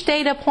each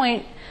data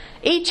point,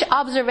 each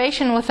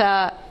observation with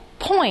a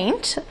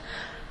point,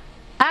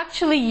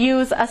 actually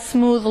use a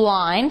smooth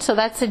line. So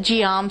that's a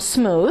geom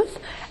smooth,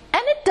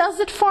 and it does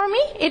it for me.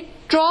 It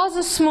draws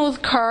a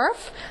smooth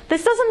curve.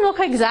 This doesn't look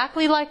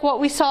exactly like what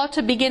we saw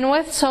to begin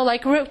with, so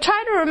like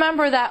try to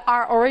remember that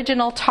our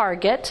original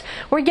target,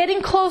 we're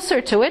getting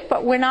closer to it,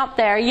 but we're not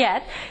there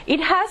yet. It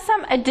has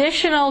some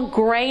additional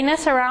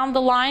grayness around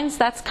the lines.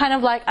 That's kind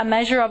of like a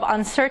measure of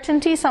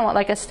uncertainty, somewhat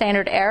like a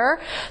standard error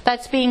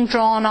that's being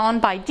drawn on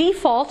by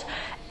default,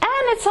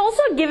 and it's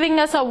also giving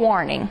us a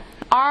warning.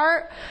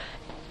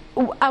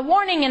 A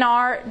warning in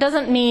R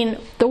doesn't mean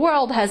the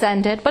world has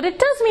ended, but it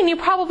does mean you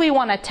probably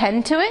want to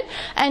tend to it.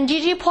 And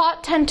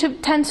ggplot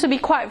tends to be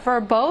quite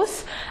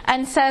verbose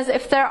and says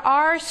if there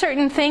are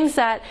certain things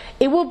that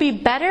it will be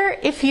better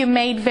if you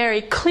made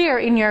very clear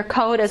in your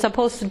code as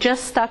opposed to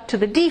just stuck to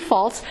the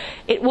defaults,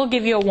 it will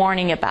give you a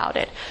warning about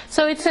it.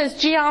 So it says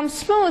geom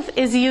smooth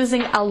is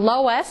using a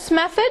low s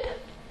method.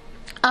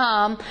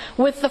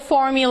 With the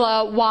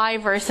formula y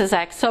versus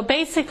x. So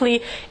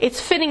basically,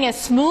 it's fitting a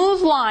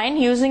smooth line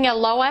using a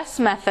low s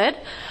method,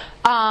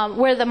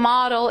 where the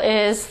model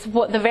is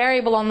the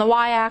variable on the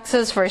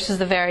y-axis versus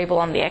the variable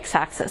on the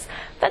x-axis.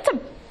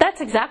 That's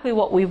exactly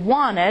what we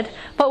wanted,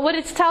 but what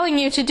it's telling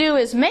you to do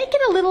is make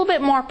it a little bit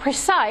more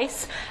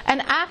precise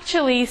and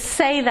actually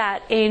say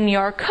that in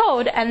your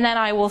code, and then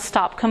I will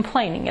stop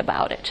complaining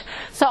about it.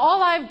 So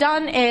all I've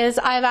done is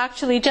I've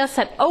actually just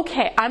said,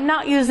 okay, I'm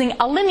not using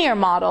a linear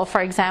model,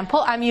 for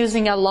example, I'm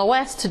using a low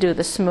s to do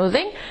the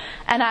smoothing,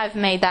 and I've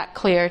made that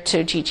clear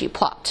to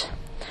ggplot.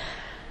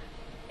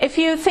 If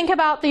you think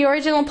about the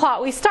original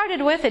plot we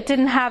started with, it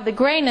didn't have the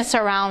grayness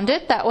around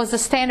it. That was a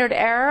standard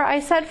error, I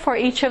said, for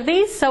each of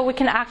these. So we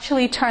can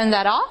actually turn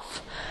that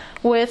off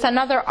with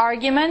another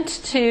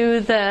argument to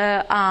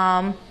the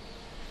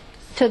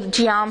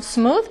geom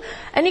smooth.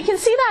 And you can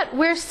see that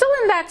we're still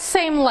in that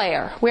same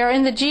layer. We're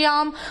in the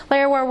geom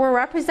layer where we're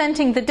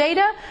representing the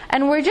data,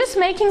 and we're just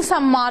making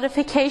some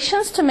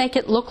modifications to make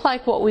it look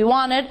like what we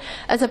wanted,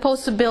 as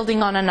opposed to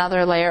building on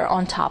another layer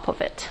on top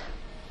of it.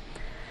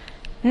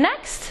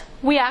 Next,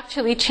 we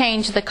actually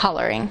change the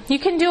coloring. You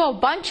can do a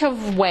bunch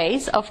of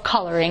ways of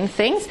coloring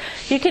things.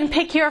 You can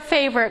pick your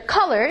favorite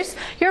colors.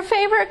 Your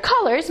favorite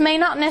colors may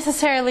not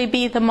necessarily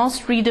be the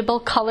most readable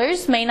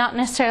colors, may not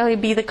necessarily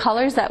be the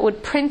colors that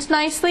would print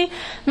nicely,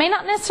 may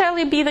not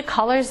necessarily be the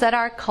colors that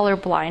are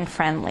colorblind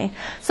friendly.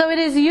 So it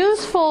is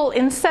useful,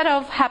 instead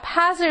of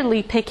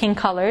haphazardly picking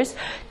colors,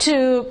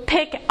 to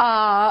pick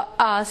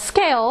a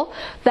scale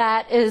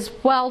that is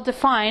well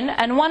defined.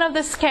 And one of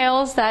the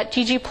scales that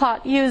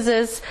ggplot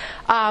uses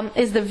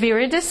is the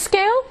Viridis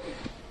scale.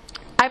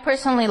 I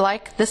personally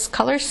like this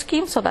color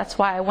scheme, so that's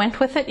why I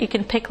went with it. You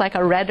can pick like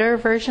a redder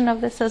version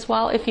of this as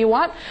well if you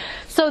want.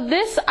 So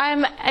this,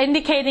 I'm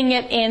indicating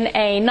it in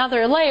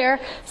another layer,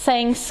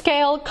 saying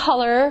scale,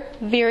 color,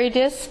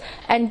 Viridis,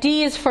 and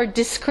D is for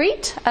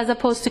discrete as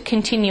opposed to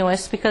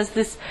continuous, because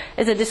this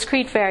is a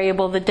discrete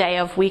variable, the day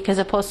of week, as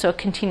opposed to a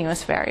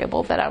continuous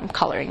variable that I'm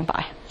coloring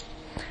by.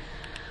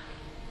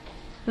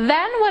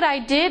 Then what I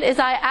did is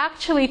I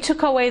actually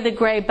took away the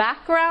gray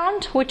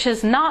background, which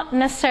is not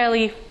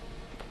necessarily,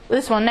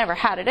 this one never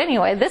had it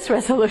anyway, this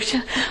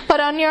resolution, but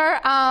on your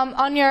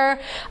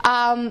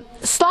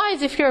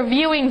slides, if you're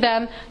viewing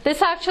them,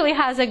 this actually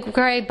has a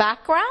gray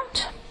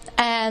background,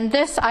 and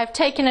this, I've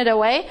taken it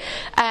away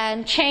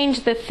and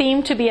changed the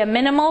theme to be a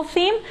minimal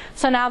theme,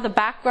 so now the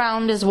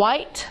background is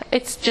white.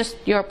 It's just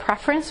your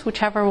preference,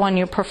 whichever one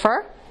you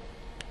prefer.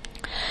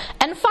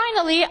 And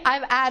finally,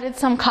 I've added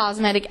some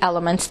cosmetic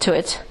elements to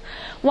it.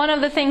 One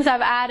of the things I've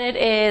added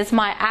is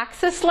my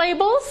axis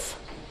labels.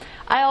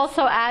 I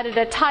also added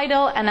a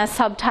title and a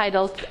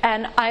subtitle,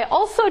 and I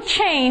also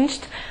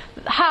changed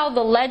how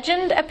the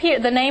legend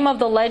appeared, the name of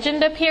the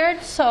legend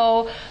appeared.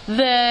 So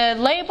the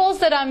labels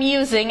that I'm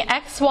using,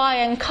 X, Y,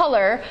 and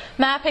color,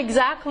 map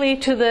exactly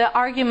to the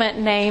argument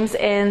names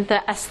in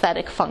the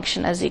aesthetic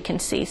function, as you can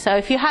see. So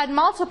if you had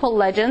multiple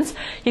legends,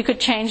 you could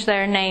change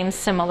their names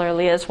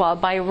similarly as well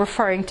by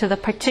referring to the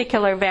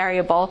particular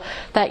variable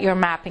that you're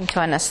mapping to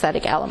an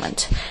aesthetic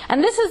element.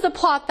 And this is the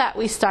plot that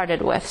we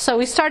started with. So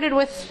we started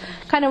with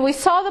we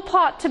saw the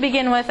plot to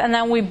begin with, and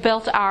then we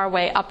built our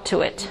way up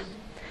to it.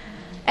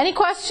 Any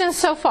questions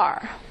so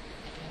far?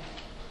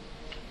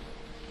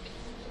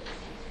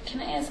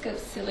 Can I ask a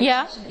silly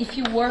Yeah. question?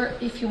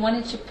 If you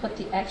wanted to put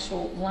the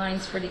actual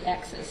lines for the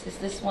axis, is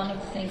this one of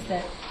the things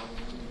that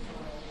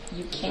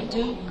you can't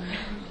do?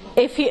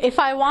 If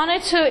I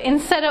wanted to,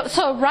 instead of,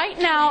 so right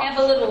now, I have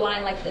a little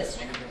line like this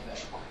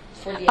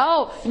for the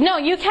oh, no,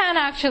 you can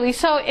actually.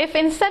 So if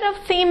instead of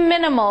theme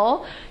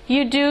minimal,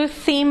 you do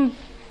theme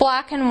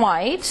black and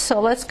white.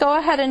 So let's go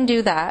ahead and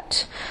do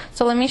that.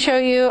 So let me show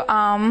you.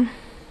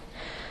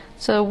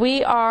 So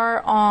we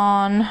are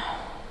on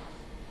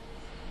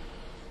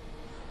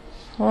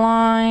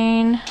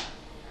line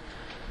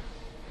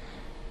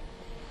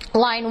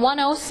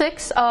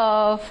 106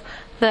 of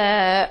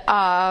the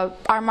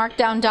our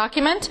markdown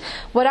document.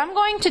 What I'm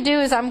going to do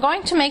is I'm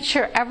going to make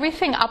sure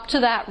everything up to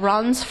that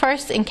runs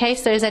first in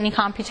case there's any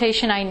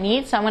computation I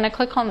need. So I'm going to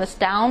click on this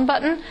down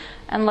button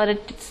and let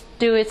it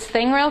do its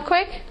thing real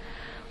quick.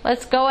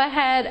 Let's go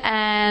ahead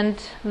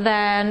and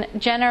then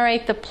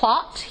generate the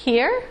plot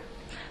here.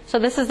 So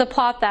this is the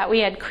plot that we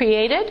had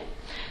created.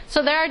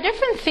 So there are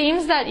different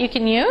themes that you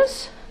can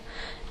use,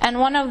 and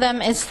one of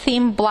them is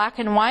theme black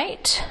and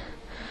white.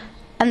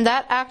 And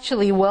that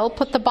actually will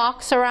put the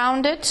box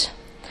around it.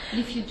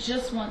 If you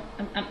just want,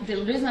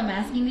 the reason I'm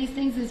asking these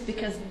things is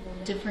because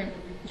different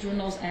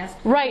journals ask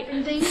Right.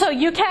 different things. So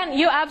you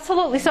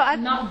absolutely. So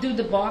Not do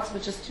the box,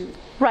 but just do.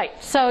 right.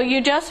 So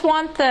you just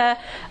want the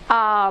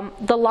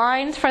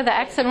lines for the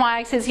X and Y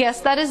axis. Yes,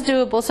 that is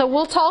doable. So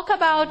we'll talk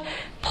about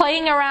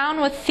playing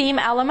around with theme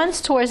elements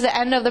towards the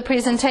end of the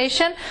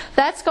presentation.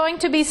 That's going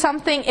to be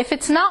something, if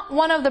it's not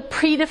one of the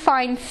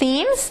predefined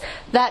themes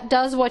that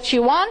does what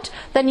you want,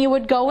 then you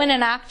would go in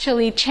and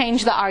actually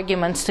change the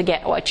arguments to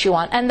get what you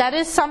want. And that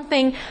is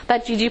something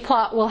that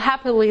ggplot will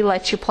happily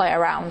let you play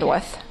around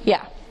with.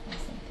 Yeah.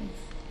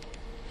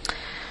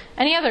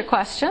 Any other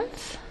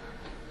questions?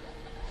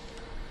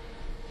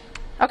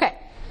 Okay.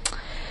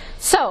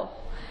 So,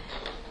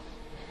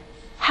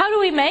 how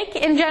do we make,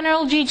 in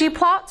general,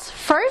 ggplots?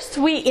 First,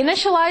 we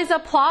initialize a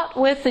plot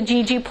with the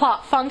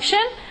ggplot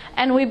function,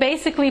 and we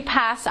basically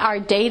pass our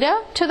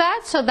data to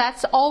that. So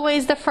that's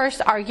always the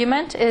first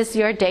argument, is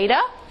your data.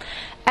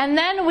 And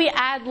then we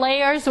add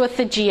layers with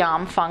the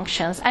geom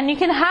functions. And you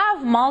can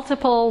have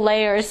multiple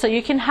layers. So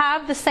you can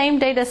have the same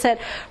data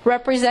set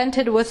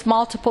represented with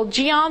multiple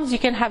geoms. You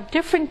can have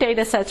different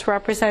data sets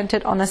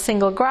represented on a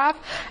single graph.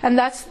 And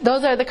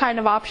those are the kind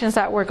of options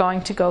that we're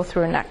going to go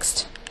through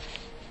next.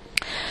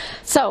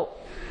 So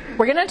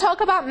we're going to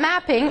talk about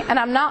mapping, and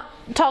I'm not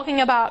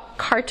talking about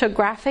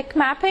cartographic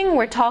mapping.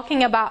 We're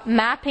talking about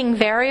mapping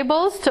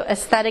variables to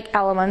aesthetic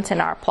elements in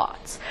our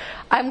plots.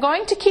 I'm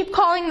going to keep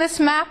calling this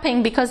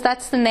mapping because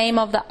that's the name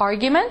of the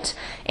argument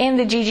in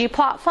the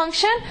ggplot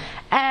function.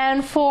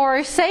 And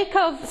for sake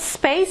of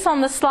space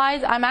on the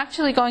slides, I'm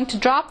actually going to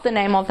drop the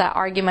name of that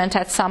argument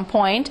at some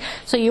point.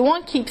 So you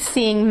won't keep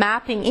seeing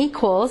mapping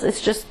equals. It's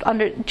just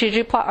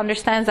ggplot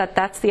understands that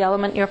that's the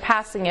element you're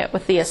passing it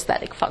with the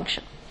aesthetic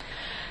function.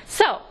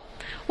 So,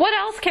 what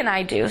else can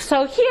I do?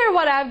 So here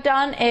what I've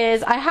done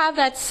is I have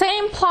that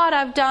same plot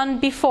I've done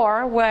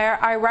before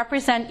where I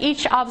represent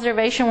each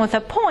observation with a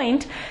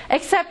point,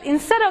 except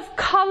instead of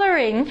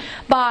coloring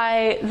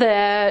by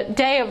the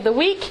day of the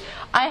week,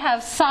 I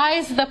have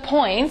sized the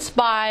points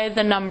by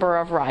the number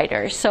of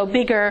riders. So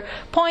bigger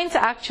points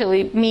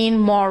actually mean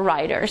more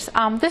riders.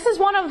 This is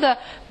one of the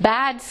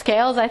bad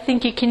scales I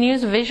think you can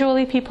use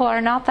visually. People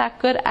are not that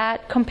good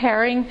at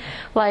comparing,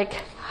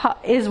 like,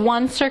 is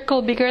one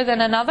circle bigger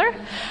than another?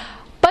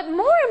 But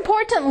more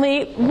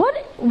importantly,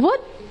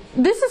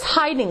 this is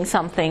hiding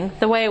something,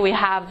 the way we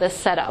have this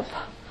set up.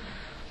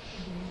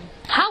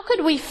 How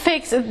could we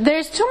fix,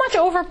 there's too much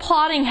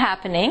overplotting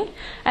happening,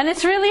 and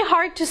it's really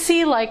hard to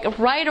see, like,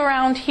 right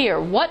around here.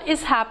 What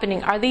is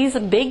happening? Are these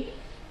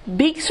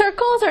big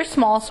circles or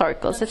small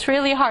circles? It's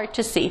really hard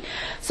to see.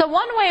 So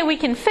one way we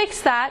can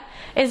fix that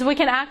is we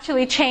can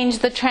actually change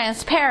the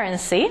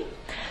transparency.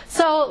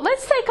 So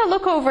let's take a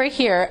look over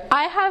here.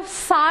 I have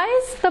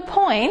sized the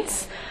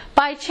points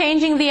by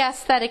changing the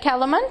aesthetic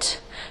element,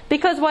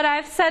 because what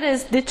I've said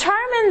is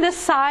determine the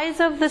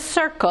size of the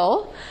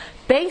circle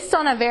based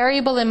on a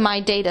variable in my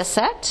data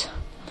set.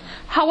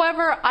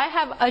 However, I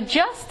have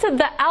adjusted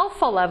the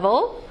alpha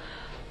level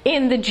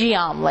in the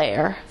geom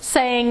layer,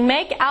 saying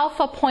make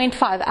alpha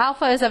 0.5.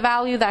 Alpha is a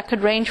value that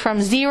could range from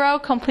 0,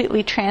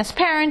 completely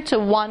transparent, to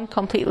 1,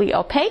 completely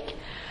opaque.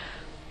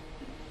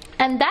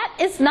 And that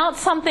is not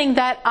something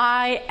that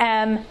I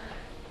am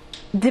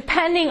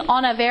depending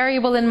on a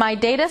variable in my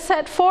data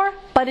set for,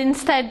 but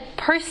instead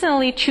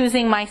personally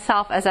choosing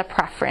myself as a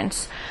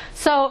preference.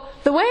 So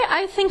the way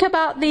I think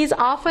about these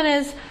often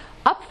is,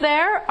 up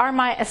there are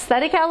my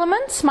aesthetic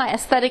elements, my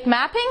aesthetic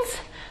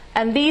mappings,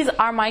 and these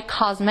are my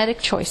cosmetic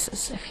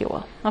choices, if you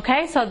will.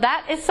 Okay, so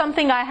that is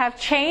something I have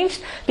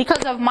changed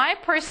because of my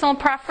personal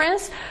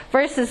preference,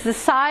 versus the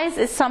size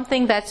is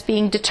something that's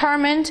being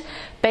determined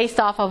based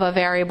off of a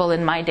variable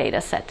in my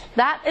data set.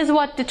 That is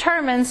what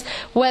determines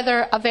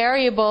whether a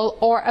variable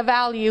or a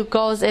value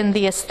goes in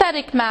the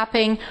aesthetic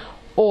mapping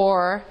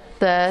or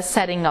the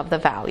setting of the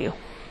value.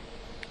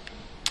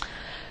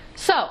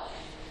 So,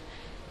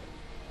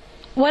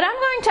 what I'm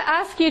going to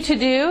ask you to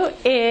do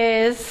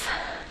is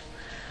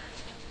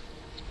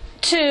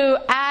to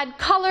add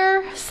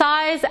color,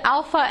 size,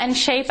 alpha, and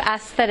shape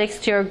aesthetics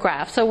to your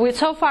graph.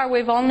 So far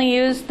we've only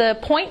used the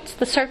points,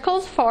 the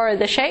circles, for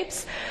the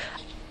shapes.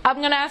 I'm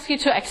going to ask you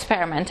to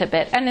experiment a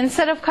bit. And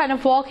instead of kind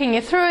of walking you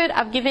through it,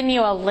 I've given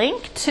you a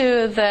link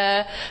to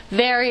the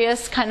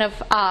various kind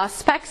of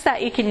specs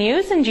that you can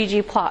use in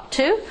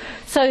ggplot2.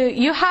 So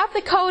you have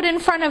the code in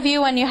front of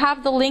you and you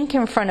have the link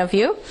in front of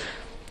you.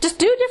 Just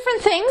do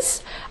different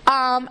things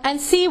and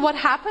see what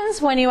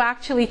happens when you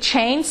actually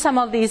change some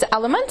of these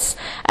elements.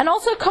 And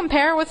also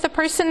compare with the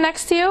person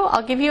next to you.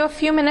 I'll give you a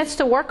few minutes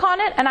to work on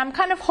it. And I'm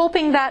kind of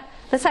hoping that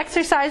this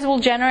exercise will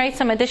generate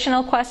some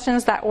additional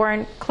questions that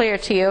weren't clear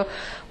to you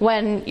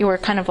when you were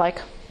kind of like,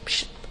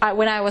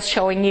 when I was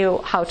showing you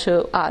how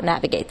to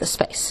navigate the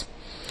space.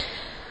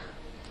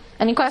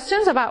 Any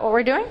questions about what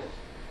we're doing?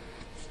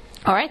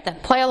 All right, then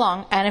play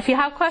along. And if you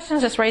have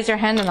questions, just raise your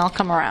hand and I'll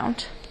come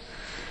around.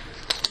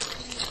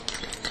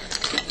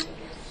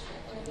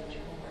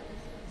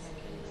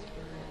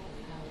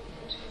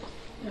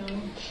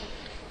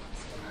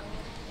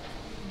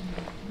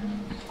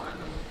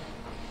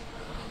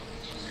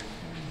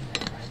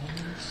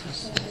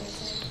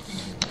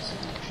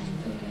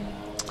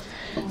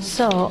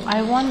 So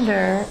I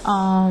wonder,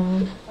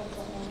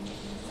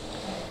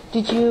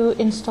 did you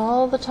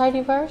install the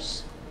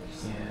tidyverse?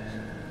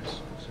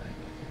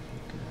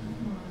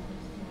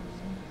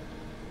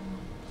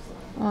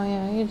 Oh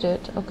yeah, you did.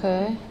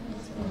 Okay.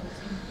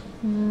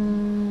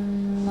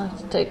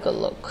 Let's take a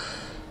look.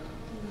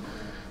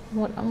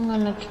 What I'm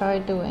gonna try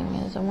doing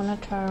is I'm gonna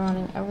try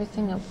running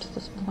everything up to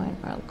this point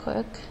real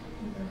quick.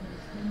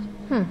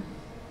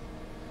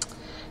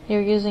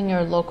 You're using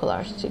your local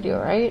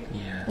RStudio, right?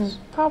 Yes. It's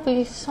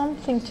probably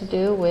something to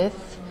do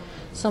with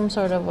some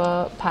sort of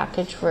a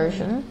package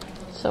version.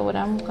 So what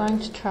I'm going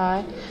to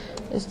try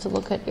is to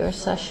look at your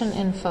session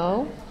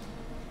info.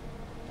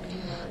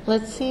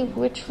 Let's see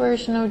which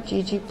version of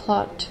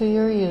ggplot2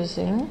 you're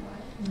using.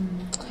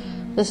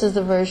 This is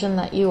the version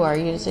that you are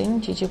using,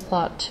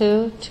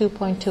 ggplot2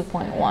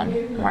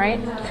 2.2.1,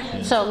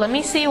 right? So let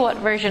me see what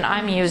version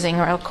I'm using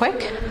real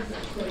quick.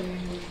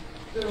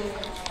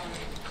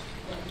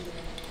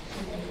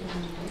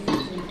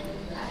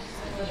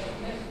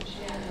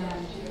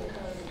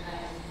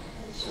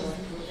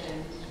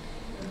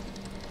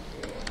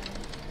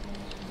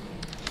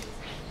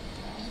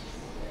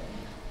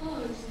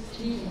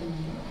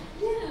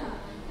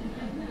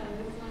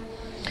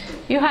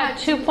 You had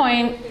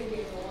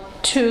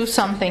 2.2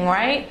 something,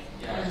 right?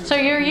 So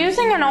you're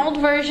using an old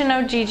version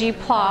of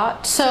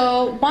ggplot.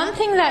 So one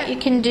thing that you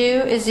can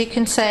do is you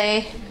can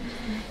say,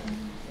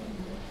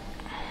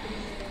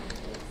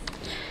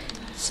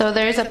 so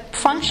there's a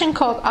function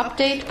called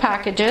update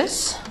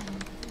packages.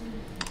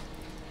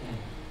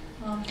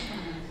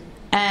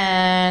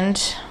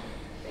 And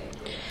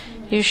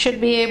you should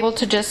be able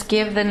to just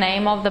give the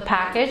name of the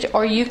package,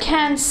 or you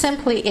can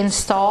simply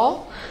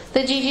install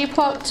the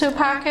ggplot2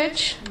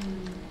 package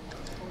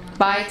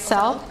by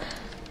itself,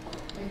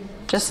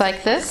 just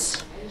like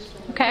this,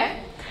 okay?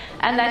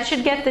 And that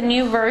should get the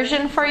new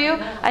version for you.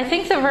 I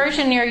think the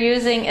version you're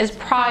using is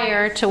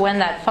prior to when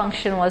that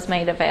function was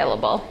made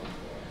available.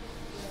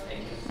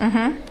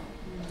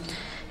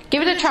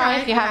 Give it a try.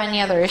 If you have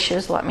any other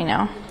issues, let me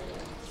know.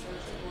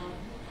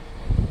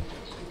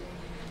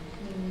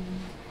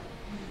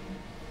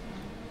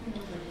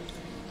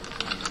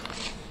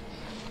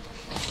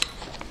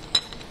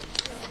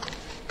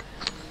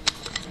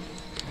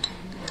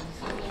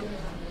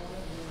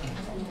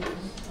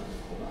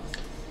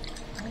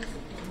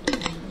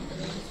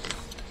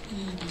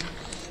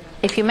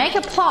 If you make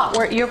a plot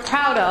where you're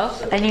proud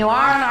of and you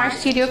are on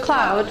RStudio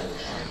Cloud,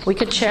 we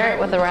could share it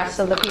with the rest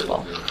of the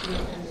people.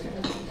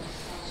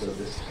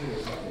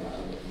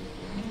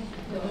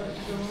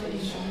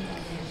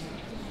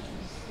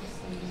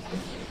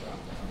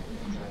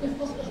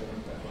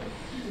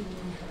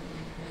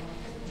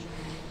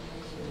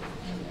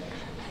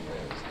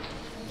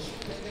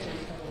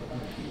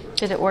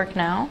 Did it work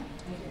now?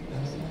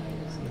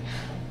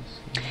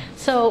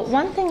 So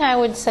one thing I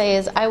would say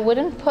is I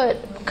wouldn't put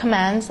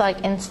commands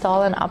like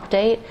install and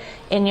update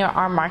in your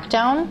R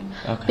Markdown,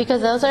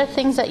 because those are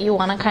things that you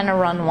want to kind of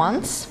run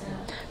once,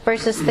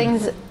 versus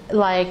things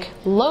like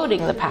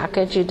loading the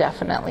package you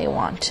definitely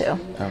want to.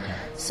 Okay.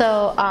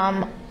 So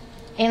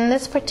in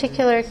this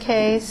particular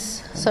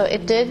case, so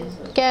it did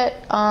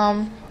get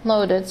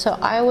loaded, so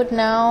I would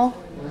now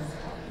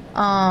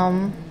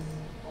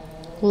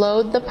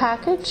load the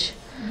package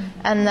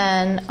and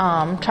then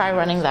try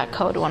running that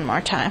code one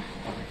more time.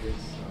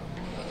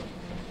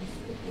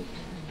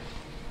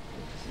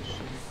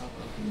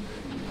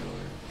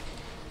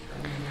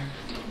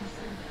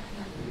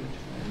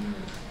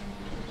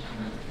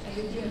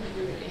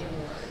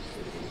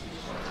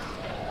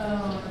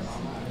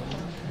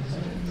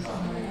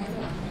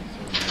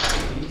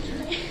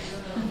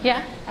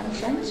 Yeah. I'm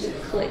trying to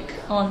click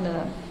on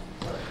the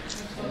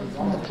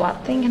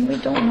plot thing, and we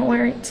don't know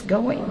where it's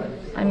going.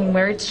 I mean,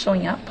 where it's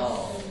showing up.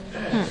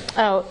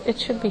 Oh, it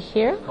should be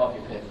here.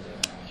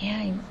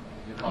 Yeah,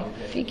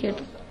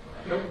 Figured.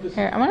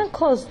 Here, I'm going to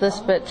close this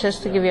bit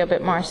just to give you a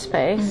bit more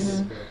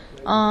space.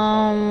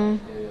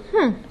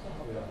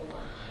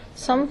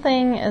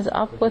 Something is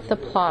up with the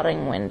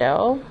plotting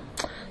window.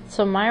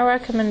 So my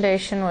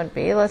recommendation would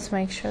be, let's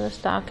make sure this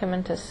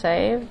document is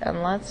saved,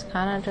 and let's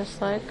kind of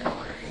just like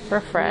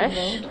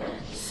refresh,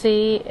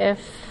 see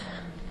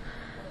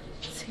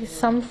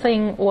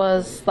something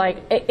was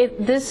like,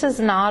 this is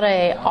not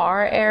a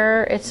R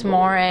error, it's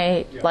more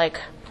a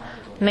like,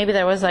 maybe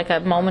there was like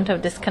a moment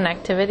of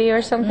disconnectivity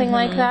or something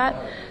like that.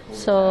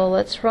 So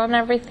let's run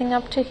everything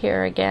up to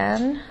here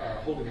again.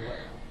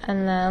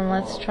 And then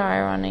let's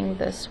try running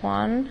this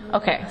one.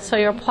 Okay, so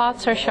your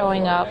plots are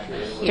showing up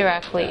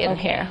directly in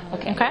here.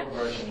 Okay.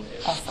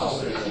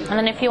 And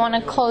then if you want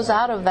to close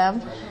out of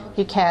them,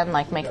 you can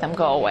like make them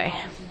go away.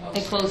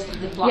 They closed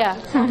the block. Yeah.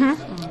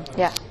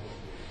 Yeah.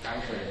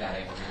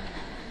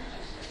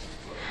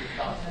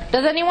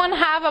 Does anyone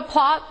have a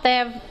plot they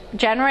have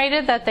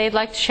generated that they'd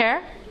like to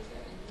share?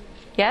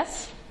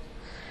 Yes?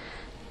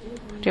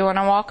 Do you want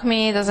to walk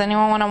me? Does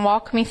anyone want to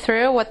walk me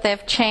through what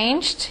they've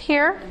changed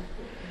here?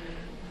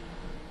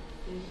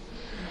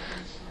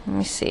 Let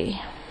me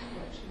see.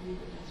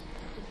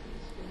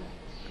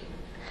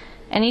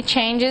 Any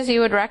changes you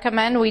would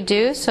recommend we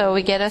do so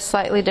we get a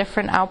slightly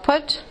different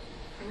output?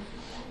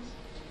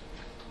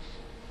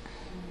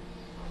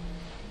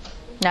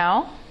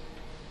 No?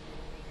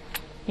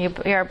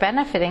 You're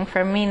benefiting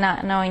from me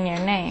not knowing your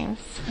names.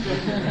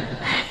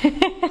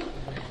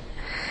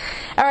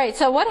 All right,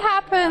 so what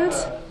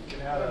happens?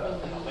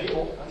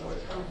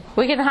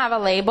 We can have a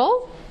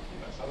label.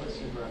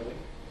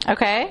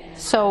 Okay,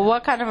 so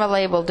what kind of a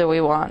label do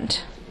we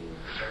want?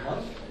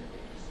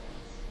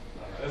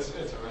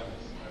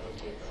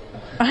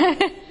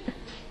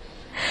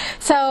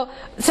 So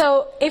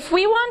if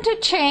we want to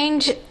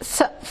change,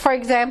 for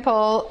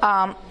example,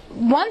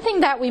 one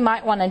thing that we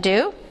might want to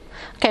do,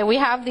 okay, we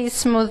have these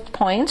smooth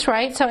points,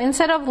 right? So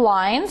instead of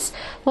lines,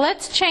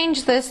 let's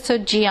change this to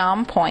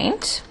geom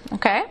point,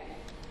 okay?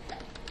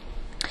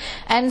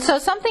 And so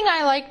something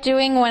I like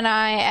doing when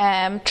I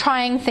am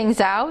trying things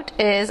out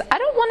is I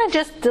don't want to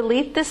just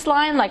delete this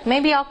line, like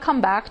maybe I'll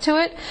come back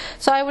to it.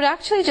 So I would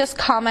actually just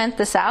comment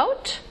this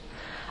out.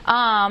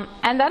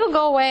 And that'll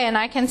go away and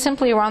I can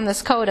simply run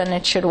this code and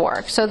it should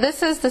work. So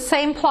this is the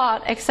same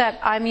plot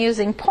except I'm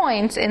using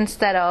points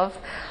instead of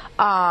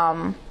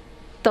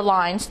the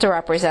lines to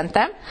represent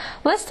them.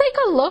 Let's take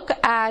a look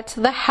at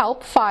the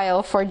help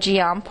file for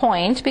geom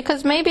point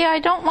because maybe I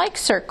don't like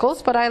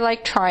circles but I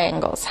like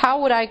triangles.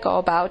 How would I go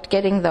about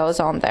getting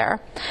those on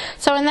there?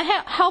 So in the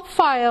help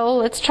file,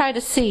 let's try to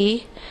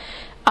see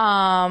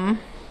what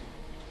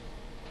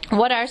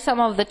are some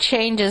of the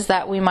changes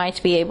that we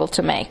might be able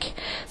to make.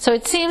 So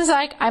it seems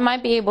like I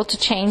might be able to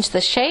change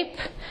the shape,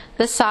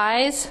 the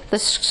size, the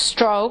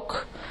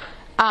stroke,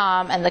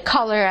 and the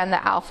color and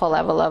the alpha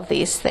level of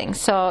these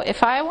things. So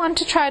if I want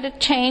to try to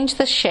change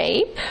the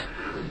shape,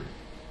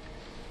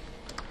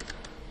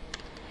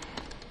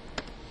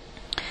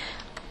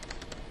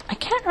 I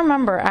can't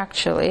remember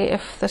actually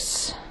if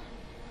this,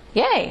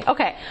 yay,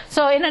 okay.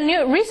 So in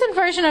a recent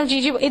version of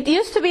GG, it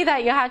used to be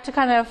that you had to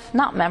kind of,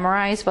 not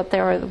memorize, but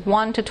there were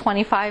 1 to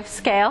 25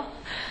 scale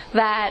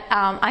that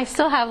I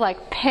still have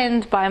like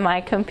pinned by my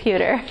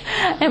computer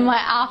in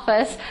my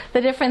office,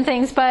 the different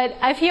things. But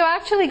if you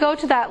actually go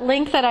to that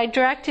link that I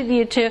directed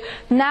you to,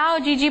 now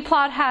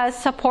ggplot has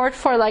support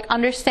for like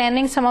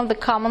understanding some of the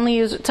commonly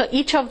used, so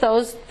each of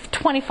those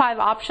 25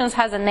 options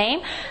has a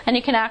name and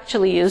you can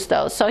actually use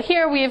those. So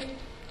here we've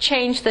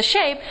changed the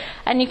shape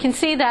and you can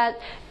see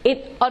that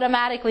it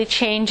automatically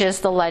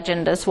changes the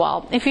legend as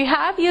well. If you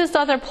have used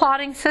other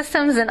plotting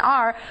systems in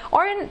R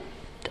or in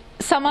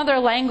some other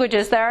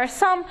languages, there are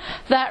some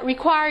that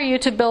require you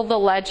to build the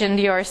legend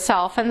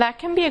yourself, and that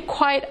can be a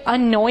quite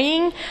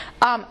annoying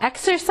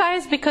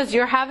exercise because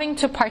you're having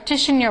to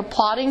partition your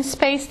plotting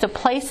space to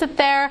place it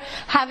there,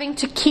 having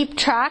to keep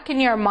track in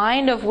your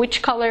mind of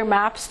which color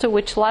maps to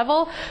which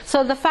level.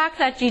 So the fact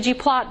that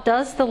ggplot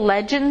does the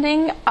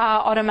legending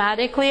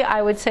automatically,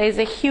 I would say, is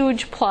a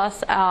huge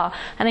plus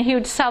and a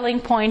huge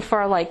selling point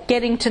for like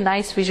getting to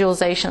nice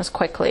visualizations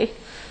quickly.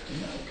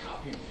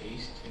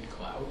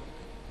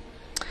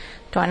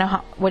 Do I know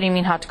how, what do you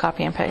mean how to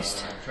copy and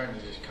paste? I'm trying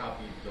to just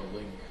copy the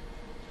link.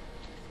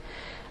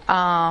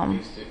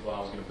 Paste it, well, I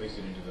was going to paste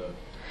it into the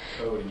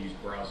code and use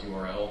browse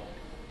URL,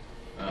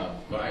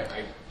 but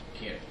I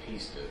can't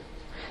paste it.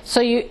 So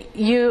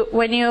you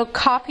when you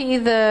copy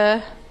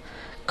the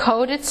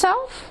code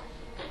itself?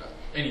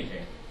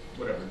 Anything,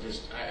 whatever.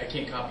 Just I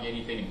can't copy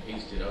anything and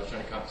paste it. I was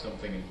trying to copy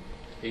something and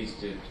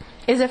paste it.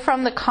 Is it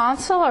from the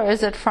console or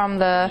is it from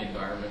the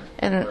environment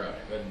in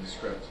the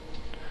script?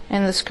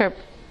 In the script.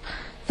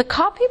 The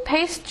copy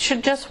paste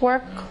should just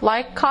work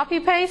like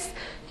copy paste.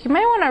 You may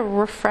want to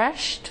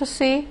refresh to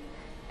see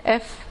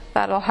if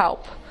that'll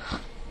help.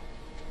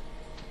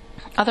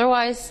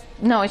 Otherwise,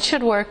 no, it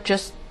should work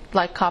just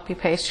like copy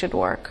paste should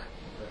work.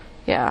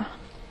 Yeah.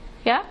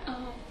 Yeah?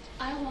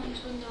 I want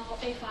to know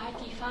if I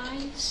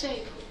define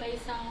shape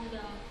based on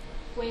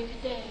the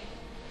weekday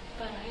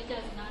but it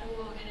does not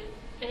work.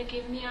 It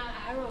gives me an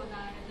error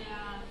that there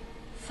are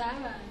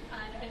 7,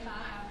 and if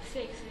I have 6,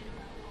 it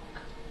will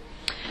work.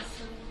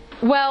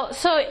 So, Well,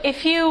 so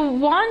if you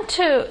want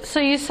to, so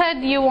you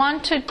said you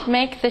want to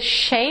make the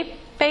shape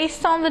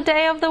based on the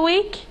day of the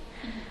week?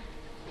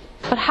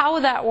 But how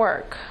would that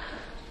work?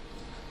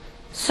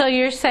 So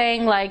you're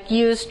saying like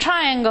use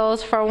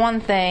triangles for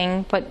one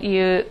thing, but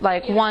you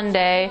like one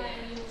day.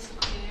 I use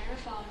square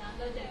for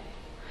another day.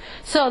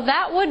 So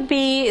that would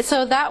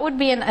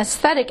be an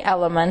aesthetic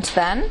element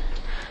then.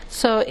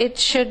 So it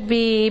should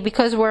be,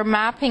 because we're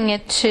mapping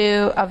it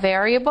to a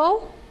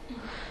variable.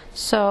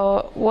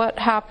 So what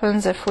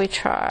happens if we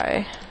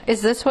try?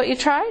 Is this what you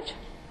tried?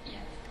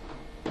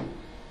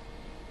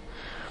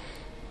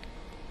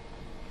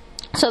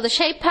 So the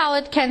shape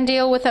palette can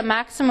deal with a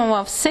maximum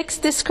of 6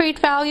 discrete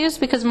values.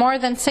 Because more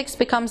than 6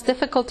 becomes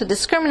difficult to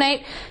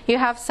discriminate, you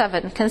have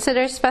 7.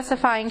 Consider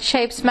specifying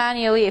shapes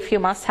manually if you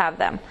must have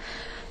them.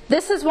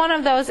 This is one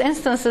of those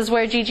instances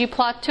where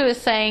ggplot2 is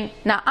saying,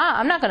 nah,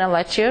 I'm not going to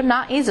let you,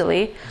 not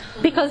easily,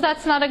 because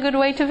that's not a good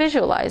way to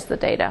visualize the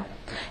data.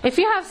 If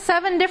you have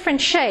 7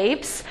 different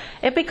shapes,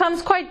 it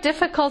becomes quite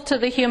difficult to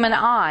the human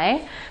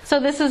eye. So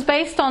this is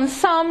based on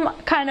some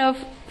kind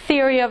of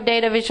theory of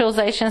data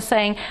visualization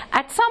saying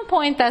at some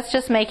point that's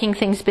just making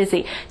things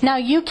busy. Now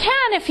you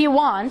can, if you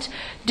want,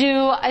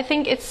 do, I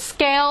think it's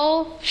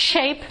scale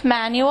shape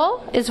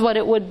manual is what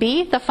it would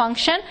be, the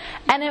function,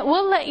 and it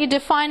will let you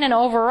define and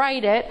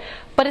override it,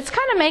 but it's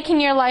kind of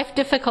making your life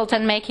difficult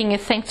and making you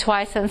think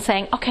twice and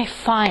saying, okay,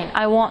 fine,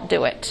 I won't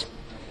do it.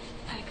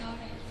 I got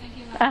it. Thank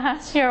you very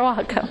much. You're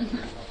welcome.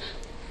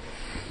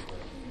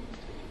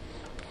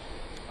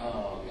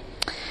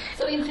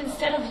 So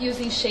instead of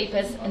using shape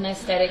as an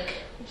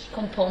aesthetic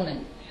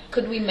component,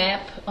 could we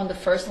map on the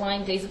first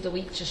line, days of the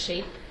week, to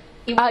shape?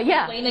 It would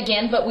Yeah. explain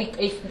again, but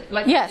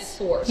like Yes. this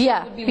 4. So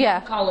Yeah, it would be yeah.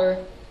 one color,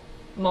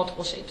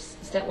 multiple shapes.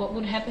 Is that what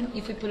would happen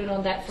if we put it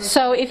on that first?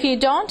 So if you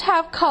don't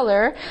have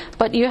color,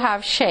 but you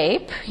have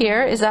shape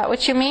here, is that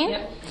what you mean?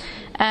 Yep.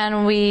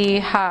 And we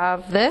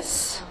have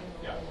this.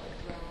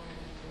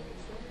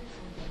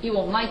 You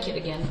won't like it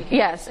again. Because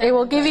Yes, it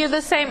will give you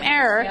the same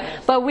error,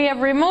 but we have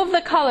removed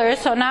the color,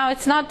 so now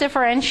it's not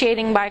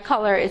differentiating by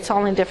color, it's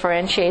only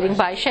differentiating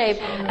by shape.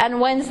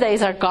 And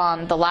Wednesdays are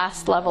gone. The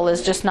last level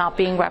is just not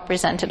being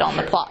represented on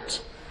the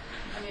plot.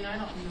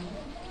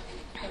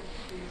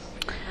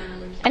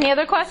 Any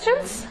other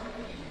questions?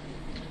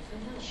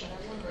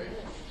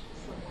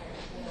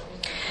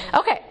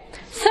 Okay,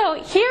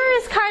 so here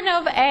is kind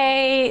of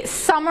a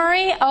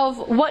summary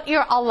of what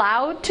you're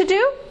allowed to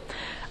do.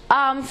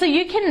 So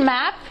you can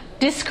map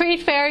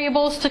discrete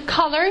variables to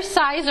color,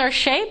 size, or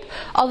shape.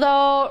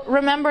 Although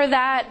remember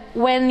that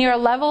when your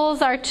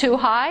levels are too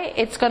high,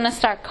 it's going to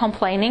start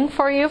complaining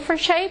for you for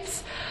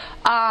shapes.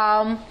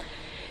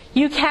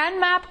 You can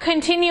map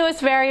continuous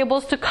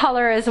variables to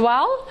color as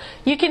well.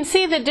 You can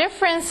see the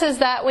difference is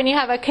that when you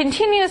have a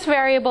continuous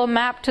variable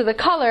mapped to the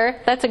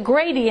color, that's a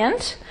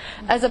gradient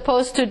as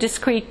opposed to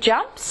discrete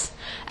jumps.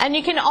 And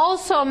you can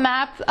also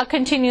map a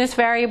continuous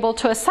variable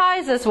to a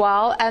size as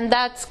well, and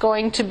that's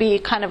going to be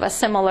kind of a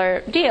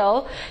similar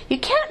deal. You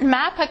can't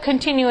map a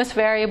continuous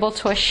variable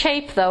to a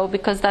shape though,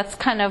 because that's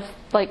kind of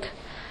like,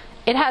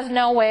 it has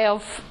no way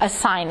of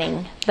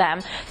assigning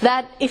them.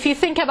 That, if you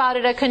think about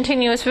it, a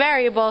continuous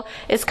variable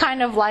is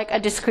kind of like a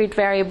discrete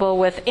variable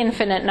with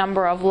infinite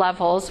number of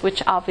levels,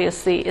 which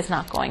obviously is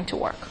not going to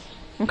work.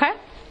 Okay?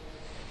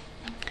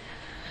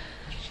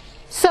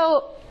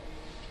 So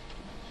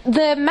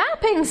the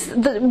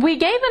mappings, we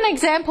gave an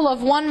example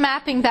of one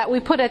mapping that we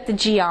put at the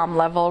geom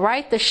level,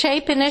 right? The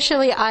shape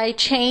initially, I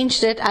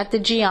changed it at the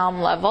geom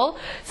level.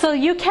 So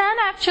you can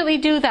actually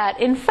do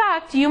that. In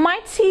fact, you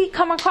might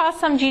come across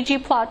some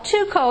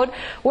ggplot2 code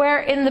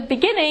where in the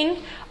beginning,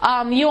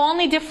 you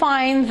only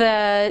define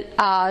the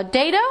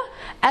data,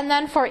 and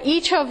then for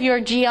each of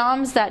your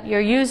geoms that you're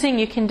using,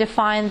 you can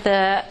define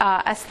the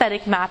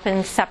aesthetic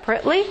mapping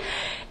separately.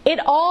 It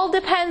all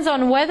depends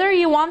on whether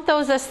you want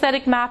those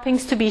aesthetic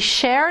mappings to be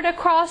shared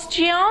across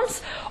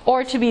geoms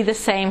or to be the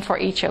same for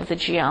each of the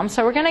geoms.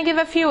 So we're going to give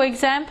a few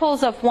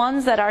examples of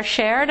ones that are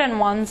shared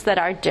and ones that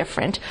are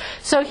different.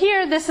 So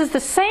here, this is the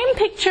same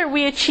picture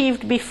we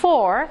achieved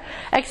before,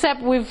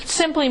 except we've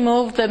simply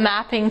moved the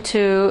mapping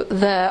to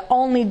the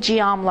only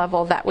geom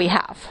level that we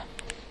have.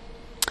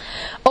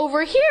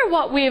 Over here,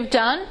 what we've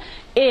done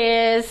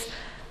is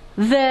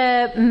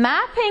the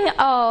mapping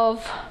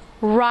of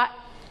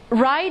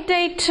ride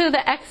date to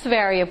the x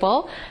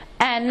variable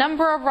and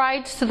number of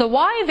rides to the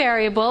y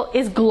variable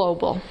is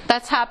global.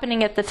 That's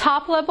happening at the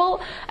top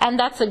level, and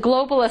that's a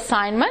global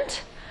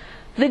assignment.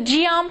 The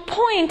geom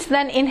point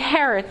then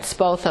inherits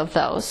both of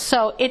those.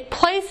 So it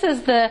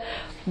places the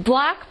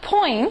black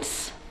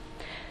points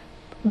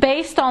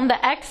based on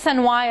the x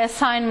and y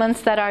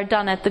assignments that are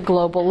done at the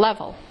global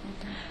level.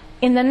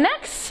 In the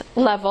next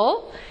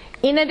level,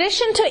 In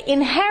addition to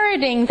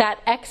inheriting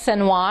that x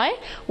and y,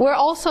 we're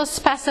also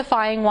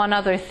specifying one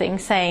other thing,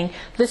 saying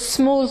the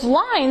smooth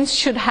lines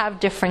should have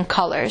different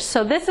colors.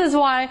 So this is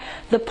why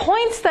the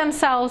points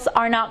themselves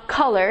are not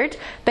colored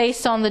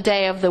based on the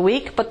day of the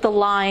week, but the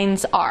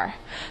lines are.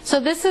 So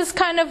this is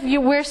kind of,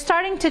 we're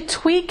starting to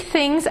tweak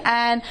things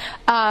and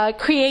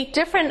create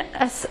different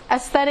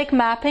aesthetic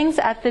mappings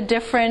at the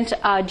different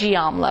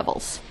geom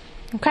levels.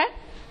 Okay?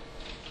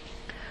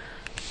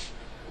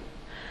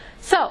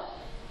 So,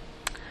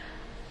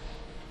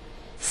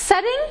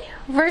 setting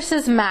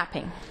versus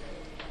mapping.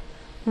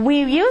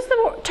 We use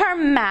the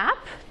term map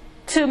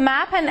to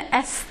map an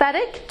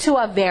aesthetic to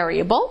a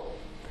variable,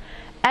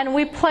 and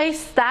we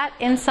place that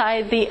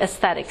inside the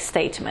aesthetic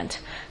statement.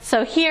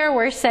 So here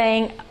we're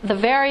saying the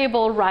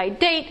variable ride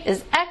date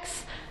is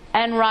X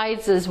and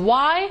rides is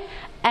Y,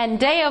 and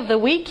day of the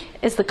week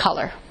is the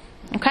color.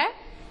 Okay?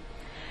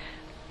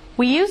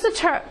 We use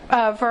the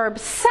verb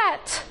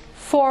set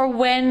for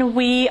when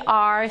we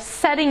are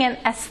setting an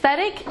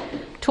aesthetic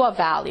to a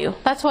value.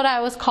 That's what I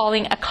was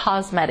calling a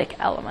cosmetic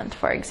element,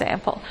 for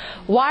example.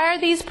 Why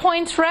are these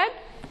points red?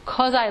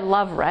 Because I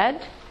love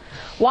red.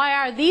 Why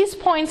are these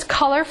points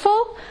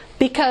colorful?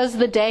 Because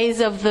the days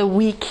of the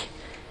week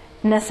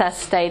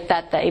necessitate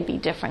that they be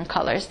different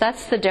colors.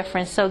 That's the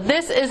difference. So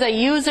this is a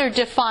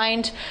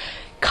user-defined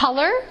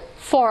color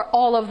for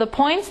all of the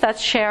points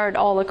that's shared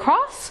all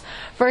across,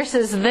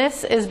 versus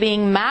this is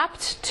being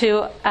mapped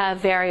to a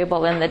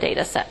variable in the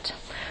data set.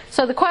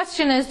 So the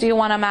question is, do you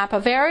want to map a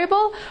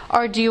variable,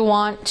 or do you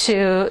want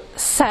to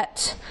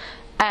set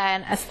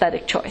an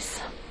aesthetic choice?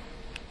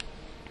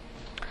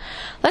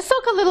 Let's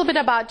talk a little bit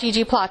about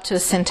ggplot2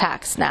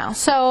 syntax now.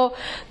 So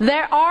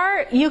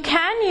you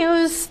can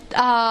use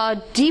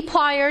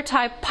dplyr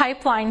type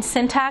pipeline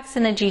syntax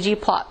in a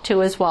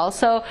ggplot2 as well.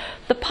 So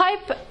the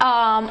pipe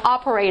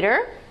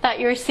operator that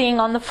you're seeing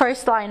on the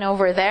first line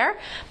over there,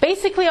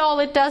 basically all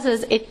it does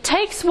is it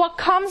takes what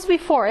comes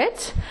before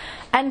it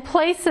and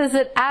places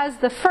it as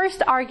the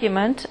first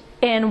argument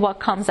in what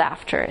comes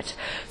after it.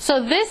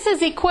 So this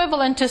is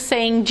equivalent to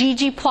saying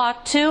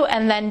ggplot2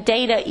 and then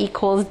data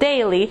equals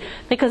daily,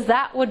 because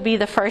that would be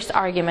the first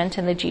argument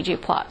in the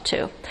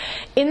ggplot2.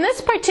 In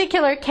this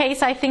particular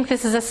case, I think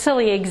this is a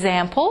silly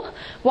example.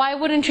 Why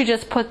wouldn't you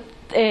just put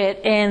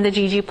it in the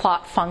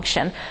ggplot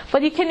function?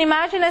 But you can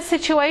imagine a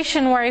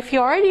situation where if you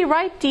already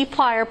write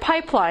dplyr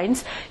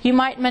pipelines, you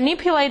might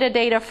manipulate a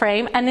data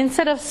frame, and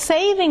instead of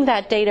saving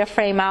that data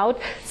frame out,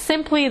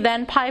 simply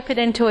then pipe it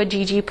into a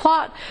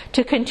ggplot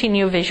to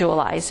continue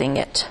visualizing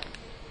it.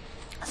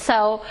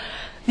 So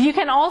you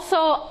can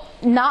also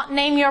not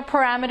name your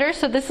parameters.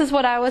 So this is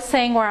what I was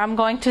saying, where I'm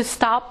going to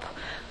stop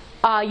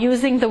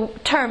using the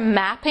term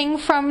mapping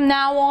from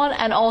now on,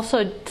 and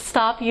also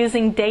stop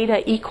using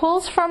data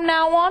equals from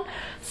now on,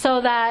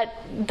 so that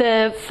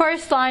the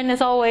first line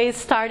is always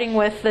starting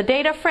with the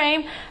data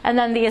frame and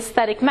then the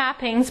aesthetic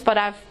mappings, but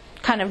I've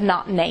kind of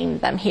not named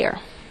them here.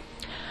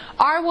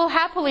 R will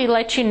happily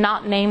let you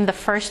not name the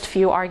first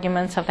few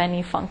arguments of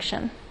any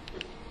function.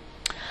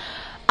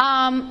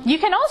 You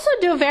can also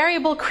do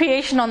variable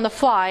creation on the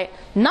fly.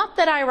 Not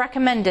that I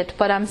recommend it,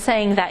 but I'm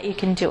saying that you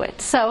can do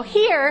it. So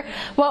here,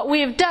 what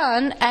we've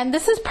done, and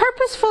this is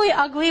purposefully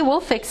ugly, we'll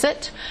fix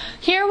it.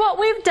 Here what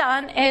we've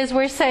done is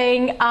we're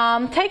saying,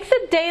 take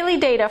the daily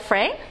data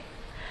frame,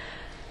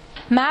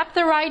 map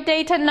the ride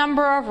date and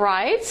number of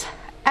rides,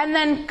 and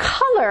then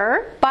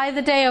color by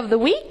the day of the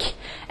week,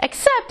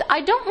 except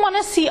I don't want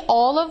to see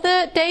all of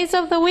the days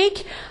of the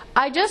week.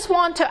 I just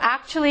want to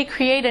actually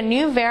create a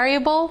new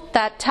variable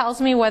that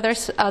tells me whether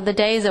the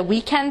day is a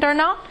weekend or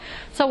not.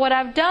 So what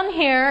I've done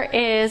here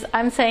is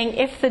I'm saying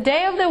if the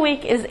day of the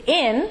week is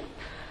in,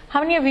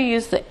 how many of you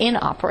use the in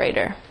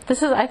operator?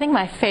 This is, I think,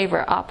 my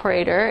favorite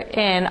operator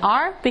in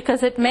R,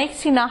 because it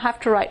makes you not have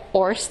to write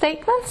or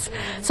statements.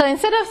 So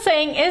instead of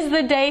saying is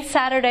the day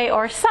Saturday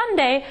or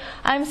Sunday,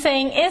 I'm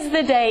saying is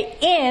the day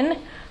in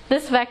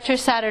this vector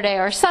Saturday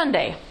or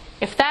Sunday.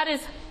 If that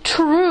is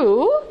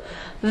true,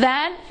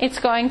 then it's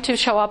going to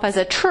show up as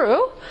a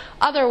true.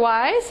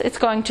 Otherwise, it's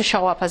going to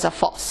show up as a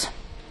false.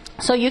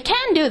 So you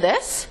can do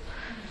this.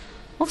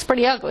 Looks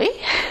pretty ugly.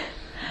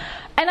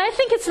 And I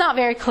think it's not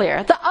very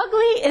clear. The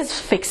ugly is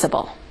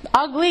fixable.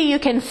 Ugly you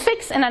can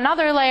fix in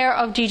another layer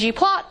of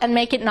ggplot and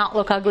make it not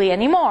look ugly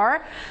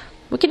anymore.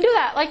 We can do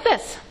that like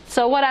this.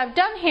 So what I've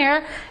done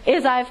here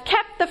is I've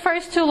kept the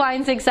first two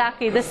lines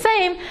exactly the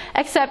same,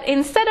 except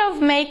instead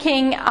of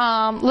making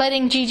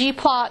letting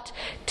ggplot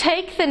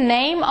take the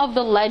name of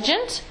the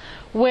legend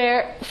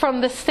where from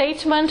the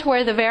statement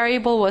where the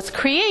variable was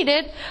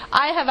created,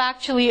 I have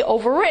actually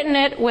overwritten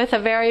it with a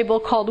variable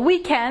called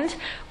weekend,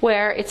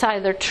 where it's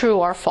either true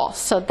or false.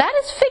 So that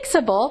is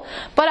fixable,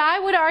 but I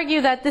would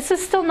argue that this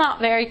is still not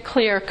very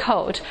clear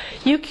code.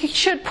 You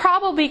should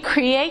probably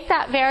create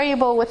that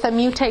variable with a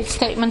mutate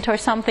statement or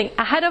something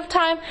ahead of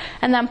time,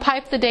 and then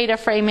pipe the data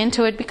frame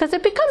into it, because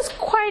it becomes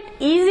quite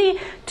easy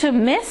to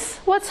miss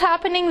what's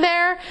happening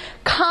there.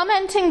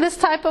 Commenting this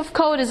type of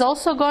code is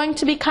also going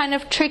to be kind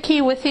of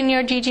tricky within your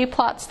your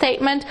ggplot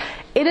statement.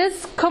 It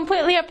is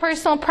completely a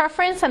personal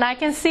preference, and I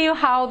can see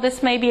how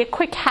this may be a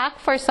quick hack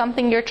for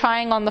something you're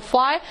trying on the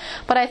fly,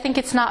 but I think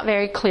it's not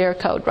very clear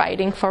code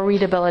writing for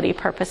readability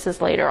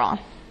purposes later on.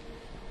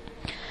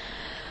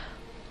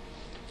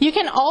 You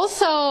can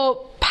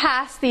also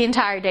pass the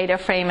entire data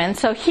frame in.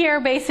 So here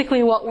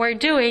basically what we're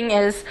doing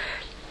is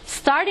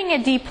starting a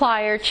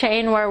dplyr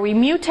chain where we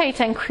mutate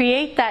and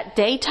create that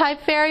day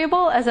type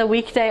variable as a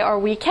weekday or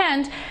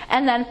weekend,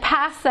 and then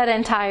pass that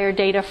entire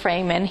data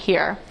frame in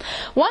here.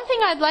 One thing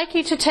I'd like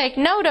you to take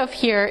note of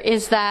here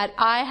is that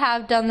I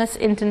have done this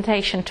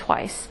indentation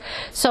twice.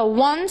 So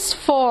once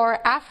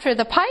for after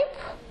the pipe,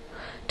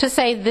 to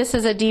say this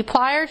is a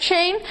dplyr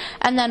chain,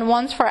 and then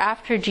once for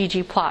after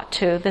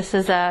ggplot2. This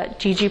is a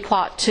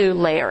ggplot2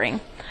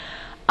 layering.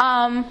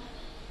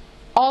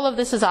 All of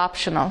this is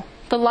optional.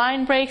 The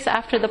line breaks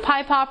after the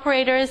pipe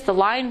operators, the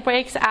line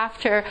breaks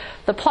after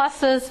the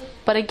pluses,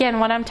 but again,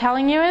 what I'm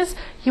telling you is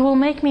you will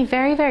make me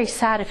very, very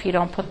sad if you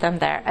don't put them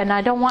there, and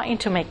I don't want you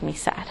to make me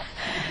sad.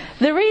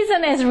 The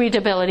reason is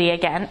readability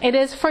again. It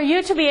is for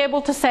you to be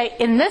able to say,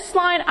 in this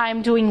line,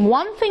 I'm doing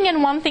one thing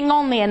and one thing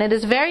only, and it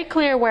is very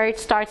clear where it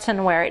starts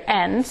and where it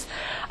ends.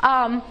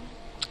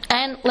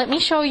 And let me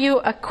show you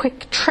a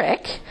quick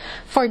trick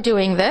for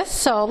doing this.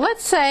 So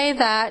let's say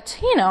that,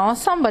 you know,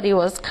 somebody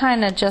was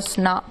kind of just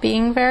not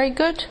being very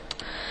good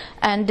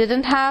and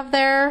didn't have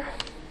their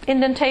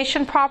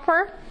indentation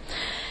proper.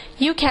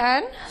 You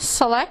can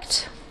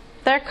select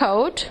their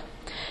code.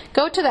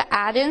 Go to the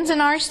add-ins in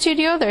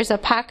RStudio. There's a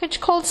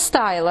package called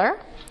Styler,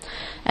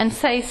 and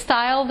say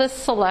style this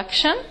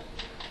selection,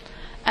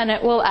 and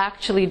it will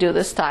actually do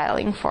the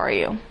styling for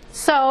you.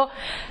 So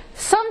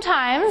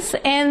sometimes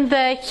in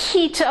the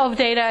heat of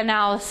data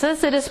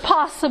analysis, it is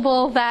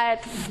possible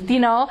that, you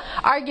know,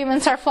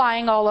 arguments are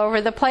flying all over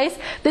the place.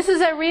 This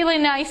is a really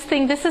nice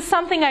thing. This is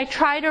something I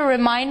try to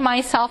remind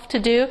myself to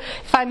do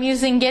if I'm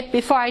using Git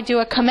before I do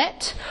a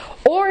commit,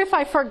 or if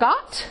I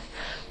forgot.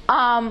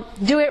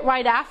 Do it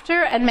right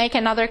after and make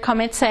another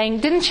commit saying,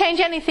 didn't change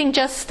anything,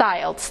 just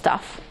styled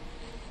stuff.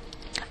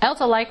 I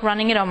also like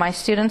running it on my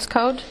students'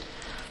 code,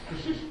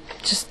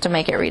 just to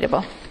make it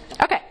readable.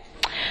 Okay,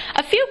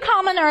 a few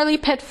common early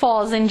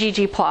pitfalls in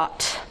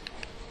ggplot.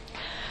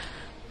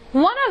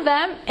 One of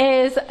them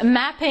is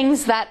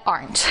mappings that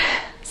aren't.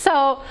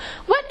 So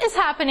what is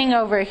happening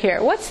over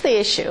here? What's the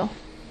issue?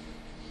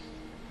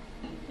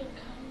 The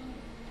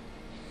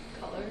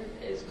color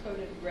is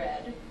coded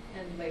red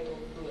and labeled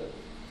blue.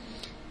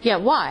 Yeah,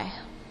 why?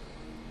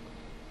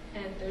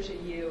 And there's a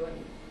U,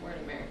 and we're in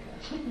America.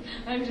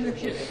 I'm just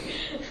kidding.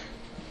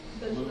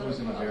 Blue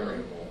isn't a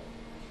variable.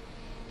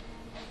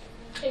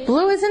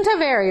 Blue isn't a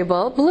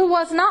variable. Blue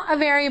was not a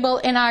variable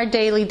in our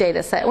daily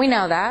data set. We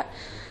know that.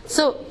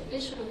 So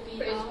It should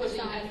be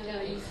outside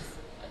of if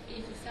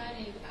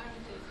static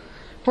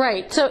arithmetic.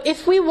 right. So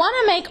if we want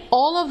to make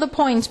all of the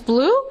points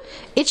blue,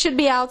 it should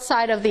be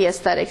outside of the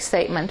aesthetic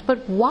statement.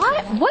 But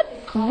why?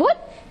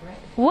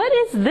 What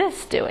is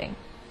this doing?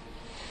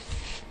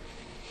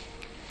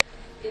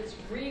 It's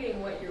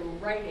reading what you're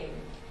writing,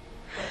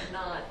 but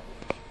not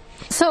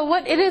So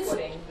what it is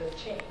putting the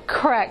change.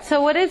 correct.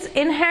 So what it's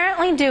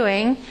inherently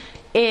doing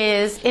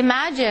is,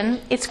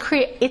 imagine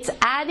it's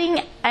adding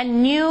a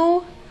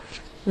new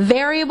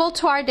variable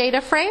to our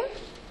data frame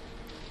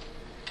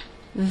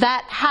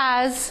that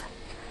has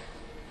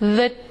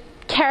the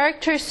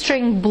character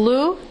string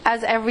blue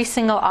as every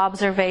single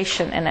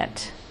observation in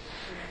it.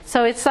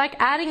 So it's like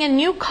adding a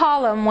new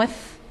column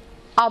with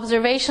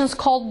observations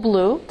called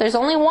blue. There's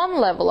only one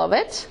level of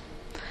it,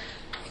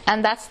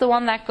 and that's the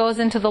one that goes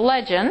into the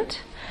legend.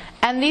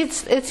 And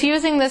it's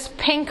using this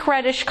pink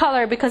reddish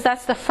color because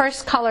that's the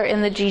first color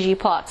in the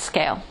ggplot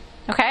scale.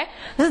 Okay?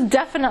 This is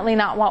definitely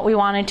not what we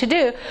wanted to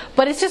do,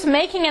 but it's just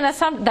making an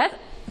assumption, that's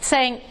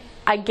saying,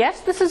 I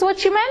guess this is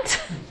what you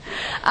meant,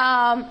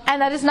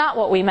 and that is not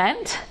what we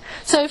meant.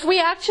 So if we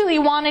actually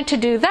wanted to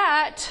do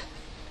that,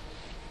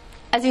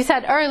 as you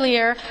said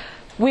earlier,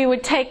 we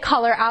would take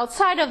color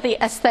outside of the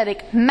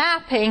aesthetic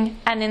mapping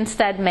and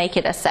instead make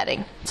it a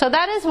setting. So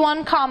that is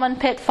one common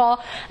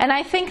pitfall, and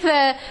I think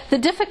the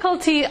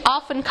difficulty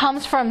often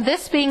comes from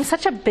this being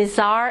such a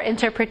bizarre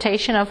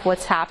interpretation of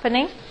what's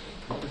happening.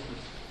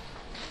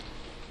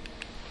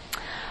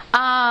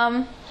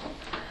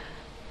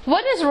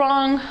 What is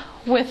wrong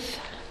with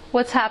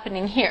what's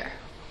happening here?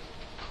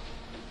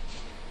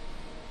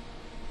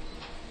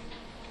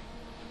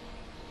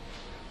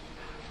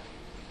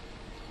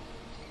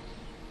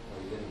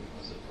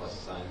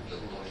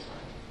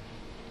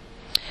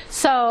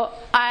 So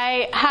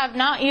I have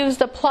not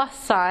used a plus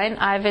sign.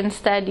 I've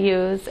instead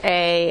used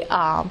a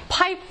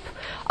pipe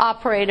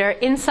operator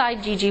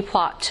inside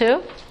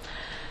ggplot2.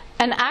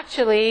 And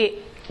actually,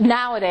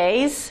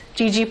 nowadays,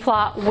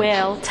 ggplot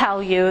will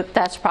tell you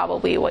that's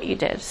probably what you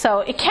did. So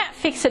it can't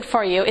fix it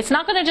for you. It's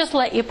not going to just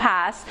let you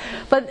pass.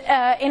 But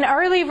in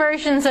early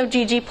versions of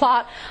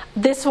ggplot,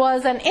 this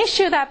was an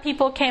issue that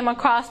people came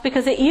across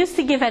because it used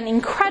to give an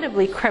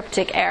incredibly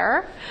cryptic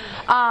error.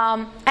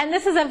 And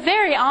this is a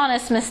very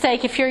honest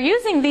mistake. If you're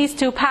using these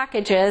two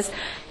packages,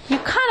 you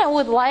kind of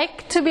would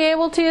like to be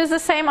able to use the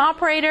same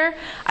operator.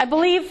 I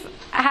believe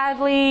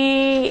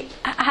Hadley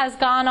has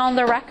gone on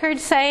the record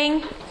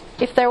saying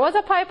if there was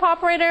a pipe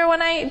operator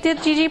when I did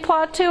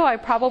ggplot2, I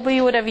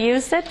probably would have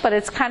used it, but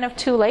it's kind of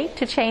too late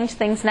to change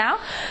things now.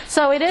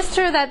 So it is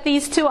true that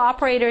these two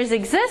operators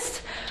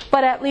exist,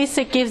 but at least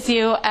it gives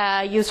you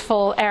a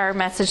useful error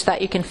message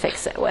that you can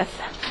fix it with.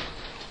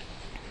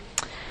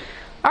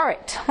 All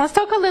right, let's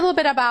talk a little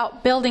bit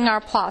about building our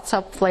plots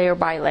up layer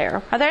by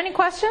layer. Are there any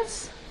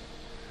questions?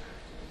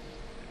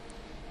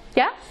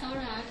 Yeah? Sorry,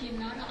 I did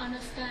not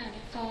understand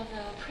for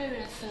the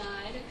previous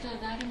slide. So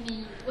that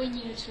means we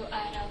need to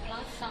add a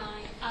plus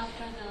sign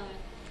after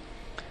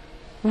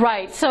the...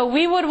 Right, so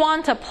we would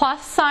want a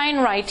plus sign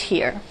right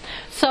here.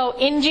 So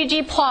in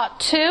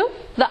ggplot2,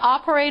 the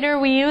operator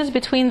we use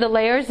between the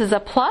layers is a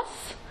plus,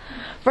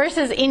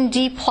 versus in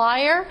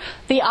dplyr,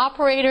 the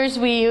operators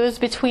we use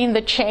between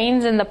the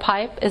chains in the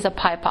pipe is a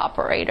pipe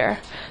operator.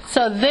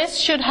 So this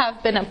should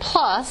have been a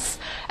plus,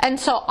 and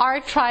so R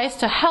tries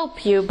to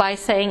help you by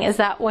saying, is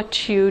that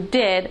what you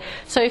did?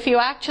 So if you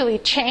actually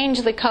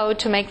change the code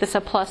to make this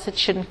a plus, it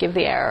shouldn't give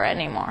the error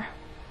anymore.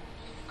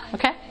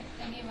 Okay?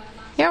 Thank you very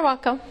much. You're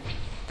welcome.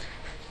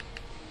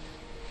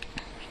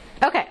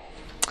 Okay.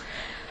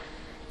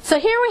 So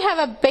here we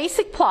have a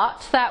basic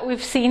plot that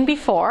we've seen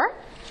before.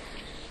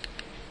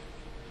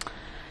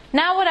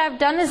 Now what I've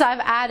done is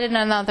I've added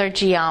another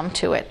geom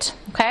to it.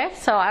 Okay,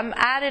 so I've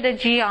added a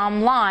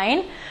geom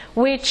line,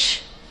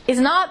 which is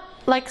not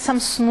like some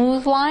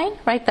smooth line,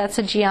 right? That's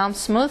a geom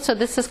smooth. So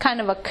this is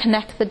kind of a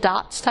connect the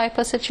dots type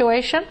of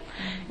situation,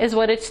 is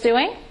what it's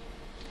doing.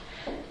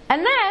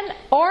 And then,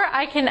 or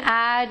I can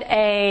add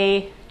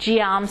a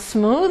geom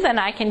smooth, and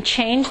I can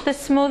change the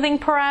smoothing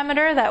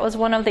parameter. That was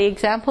one of the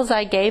examples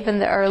I gave in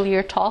the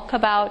earlier talk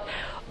about.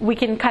 We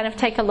can kind of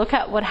take a look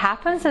at what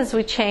happens as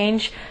we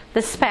change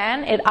the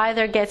span. It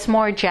either gets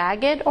more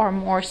jagged or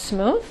more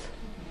smooth.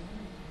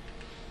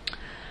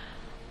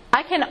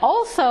 I can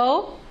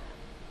also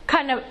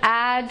kind of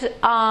add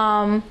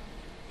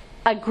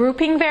a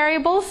grouping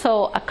variable,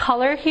 so a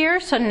color here.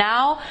 So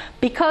now,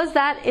 because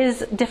that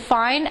is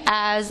defined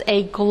as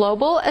a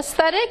global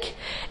aesthetic,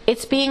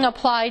 it's being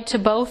applied to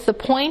both the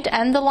point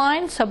and the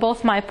line. So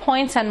both my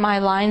points and my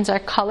lines are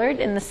colored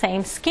in the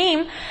same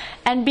scheme.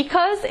 And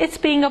because it's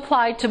being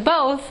applied to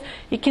both,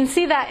 you can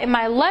see that in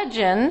my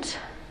legend,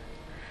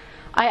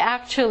 I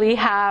actually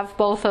have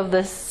both of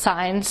the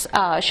signs,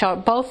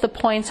 both the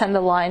points and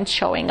the lines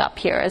showing up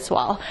here as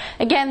well.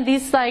 Again,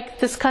 this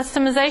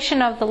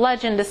customization of the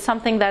legend is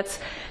something that's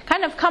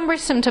kind of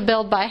cumbersome to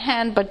build by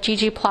hand, but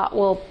ggplot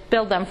will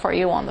build them for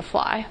you on the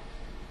fly.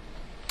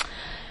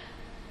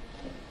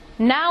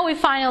 Now we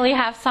finally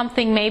have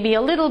something maybe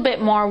a little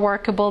bit more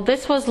workable.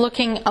 This was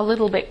looking a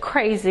little bit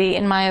crazy,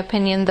 in my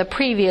opinion, the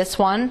previous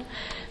one.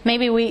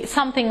 Maybe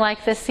something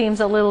like this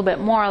seems a little bit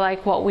more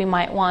like what we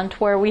might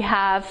want, where we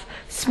have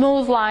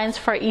smooth lines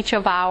for each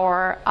of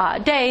our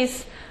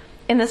days.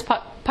 In this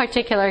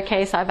particular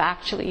case, I've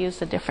actually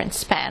used a different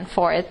span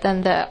for it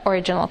than the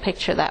original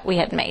picture that we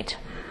had made.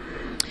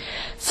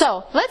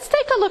 So let's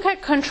take a look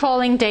at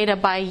controlling data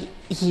by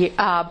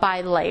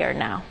layer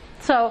now.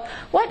 So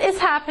what is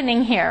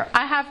happening here?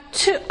 I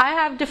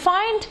have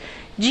defined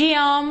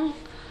geom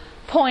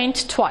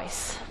point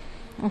twice.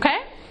 Okay?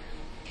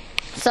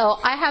 So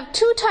I have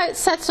two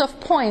sets of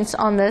points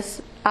on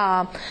this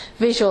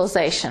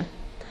visualization.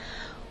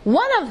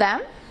 One of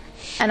them,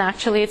 and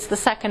actually it's the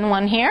second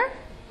one here,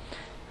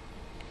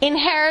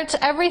 inherits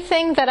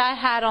everything that I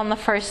had on the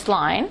first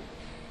line.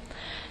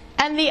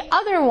 And the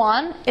other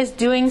one is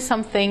doing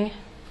something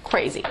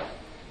crazy.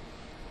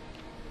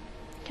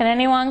 Can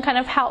anyone kind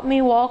of help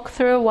me walk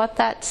through what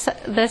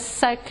this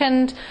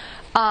second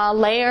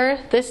layer,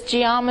 this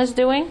geom, is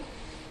doing?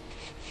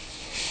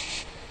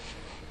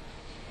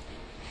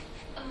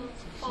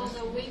 For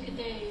the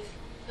weekdays,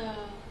 the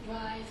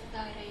rise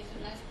that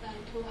is less than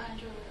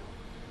 200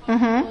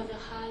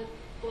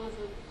 was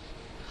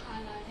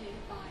highlighted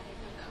by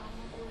the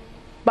color gray.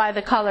 By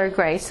the color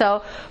gray.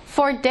 So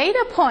for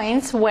data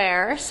points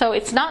where, so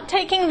it's not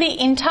taking the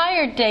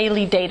entire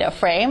daily data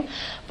frame,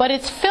 but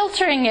it's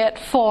filtering it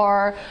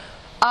for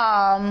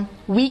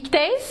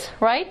weekdays,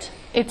 right?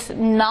 It's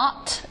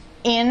not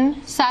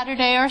in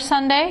Saturday or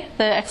Sunday.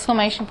 The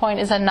exclamation point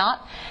is a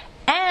not.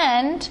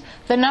 And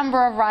the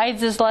number of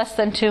rides is less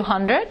than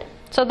 200.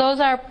 So those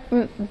are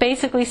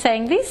basically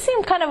saying these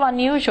seem kind of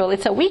unusual.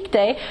 It's a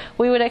weekday.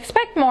 We would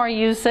expect more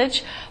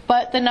usage,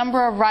 but the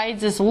number of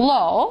rides is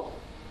low.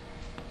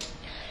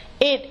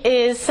 It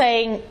is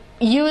saying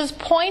use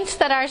points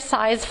that are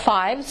size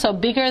 5, so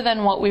bigger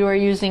than what we were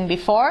using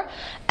before,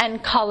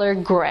 and color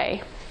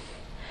gray.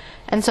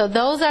 And so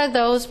those are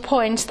those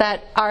points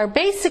that are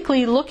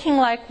basically looking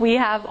like we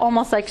have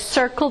almost like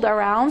circled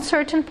around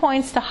certain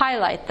points to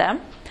highlight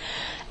them.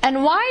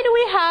 And why do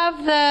we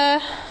have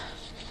the,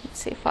 let's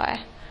see if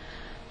I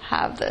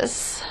have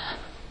this.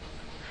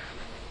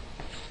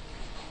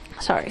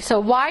 Sorry, so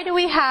why do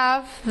we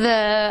have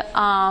the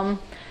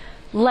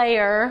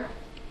layer,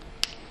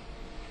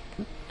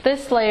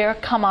 this layer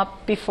come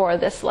up before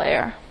this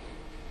layer?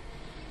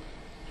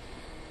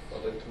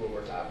 the two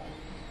over top,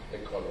 the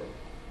color.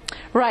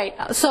 Right,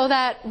 so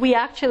that we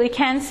actually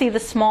can see the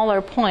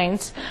smaller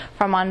points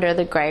from under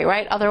the gray,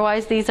 right?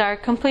 Otherwise, these are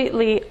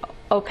completely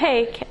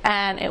opaque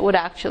and it would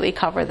actually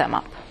cover them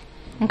up.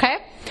 Okay?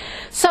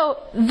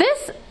 So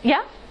this,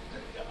 yeah?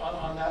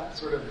 On that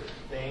sort of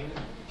vein,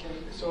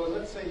 so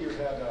let's say you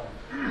had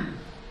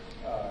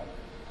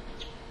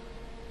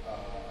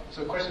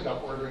so a question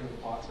about ordering the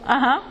plots.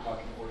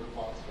 Talking order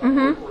plots,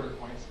 order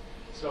points.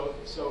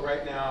 So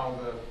right now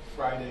the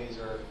Fridays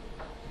are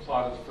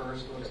plotted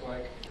first, looks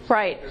like.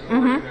 Right. There's an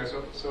order there.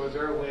 So is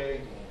there a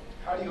way,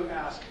 how do you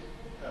ask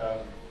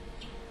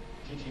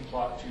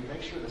ggplot to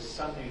make sure the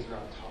Sundays are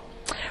on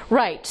top?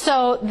 Right.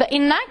 So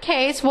in that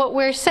case, what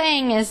we're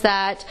saying is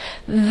that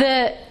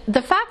the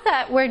fact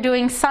that we're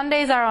doing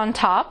Sundays are on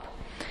top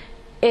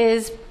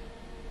is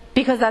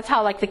because that's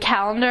how like the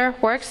calendar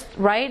works,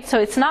 right? So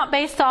it's not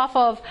based off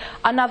of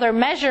another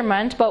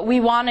measurement, but we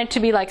want it to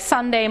be like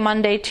Sunday,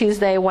 Monday,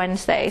 Tuesday,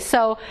 Wednesday.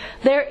 So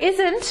there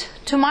isn't,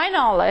 to my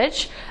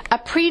knowledge, a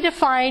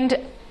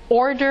predefined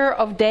order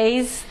of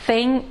days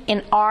thing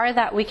in R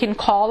that we can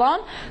call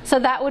on. So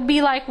that would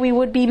be like we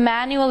would be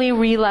manually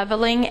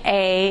re-leveling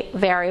a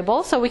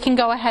variable. So we can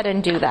go ahead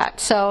and do that.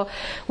 So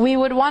we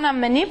would want to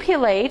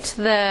manipulate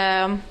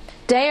the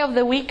day of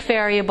the week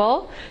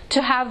variable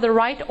to have the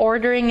right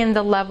ordering in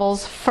the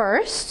levels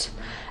first,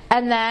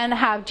 and then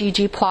have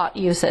ggplot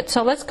use it.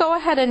 So let's go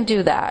ahead and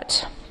do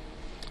that.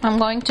 I'm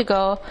going to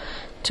go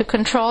to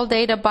control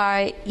data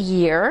by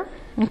year,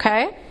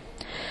 okay?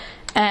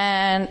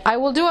 And I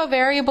will do a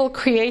variable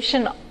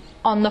creation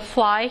on the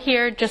fly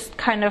here, just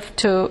kind of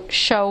to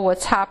show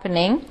what's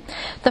happening.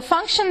 The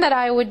function that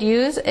I would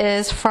use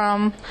is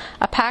from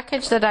a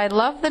package that I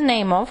love the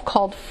name of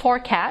called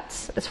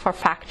forcats. It's for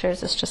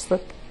factors. It's just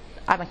that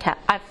I'm a cat.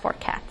 I have 4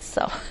 cats,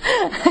 so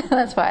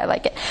that's why I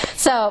like it.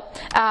 So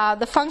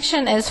the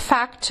function is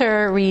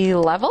factor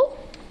relevel,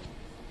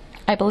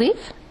 I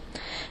believe.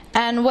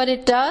 And what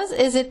it does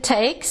is it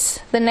takes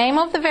the name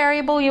of the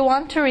variable you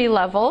want to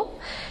relevel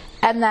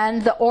and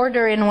then the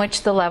order in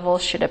which the level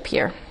should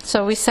appear.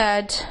 So we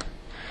said,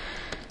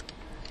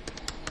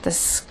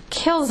 this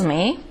kills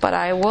me, but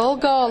I will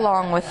go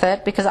along with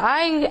it because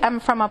I am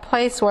from a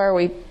place where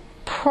we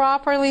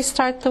properly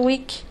start the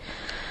week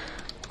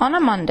on a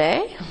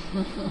Monday.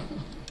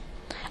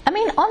 I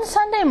mean, on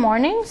Sunday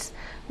mornings,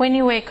 when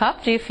you wake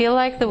up, do you feel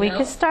like the week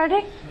is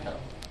starting? No.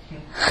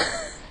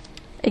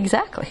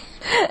 Exactly.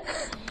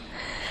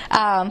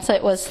 So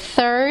it was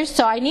Thursday.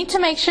 So I need to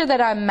make sure that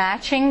I'm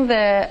matching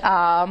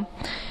the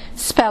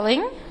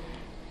spelling.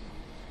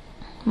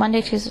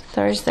 Monday, Tuesday,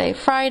 Thursday,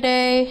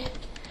 Friday,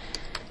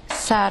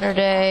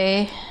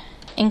 Saturday,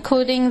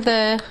 including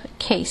the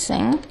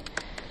casing,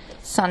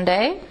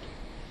 Sunday.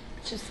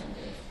 Just Sunday.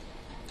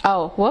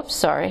 Oh, whoops,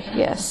 sorry.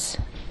 Yes.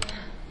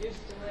 You're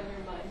still in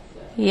your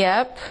mindset.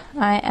 Yep,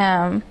 I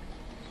am.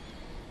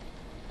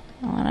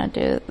 I'm going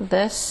to do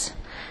this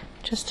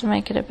just to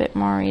make it a bit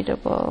more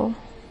readable.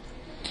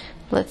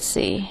 Let's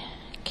see.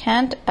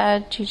 Can't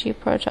add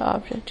ggplot to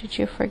object. Did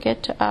you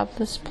forget to add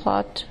this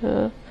plot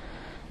to...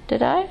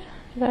 Did I?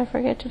 Did I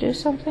forget to do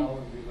something?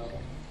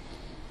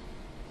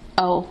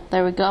 Oh,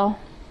 there we go.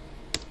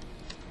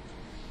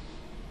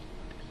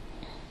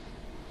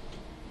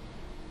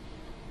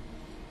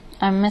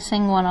 I'm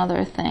missing one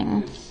other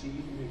thing.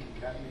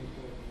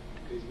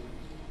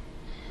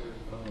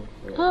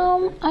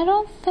 I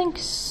don't think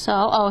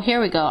so. Oh,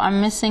 here we go. I'm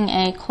missing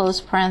a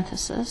close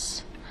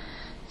parenthesis.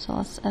 So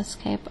let's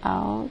escape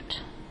out.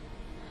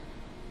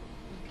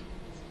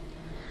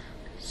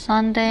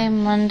 Sunday,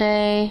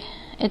 Monday.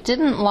 It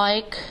didn't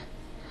like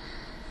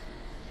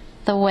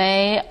the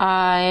way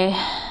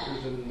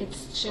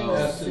It's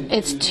Tuesday.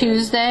 It's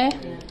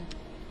Tuesday?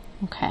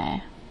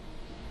 Okay.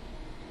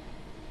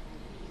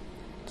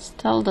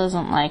 Still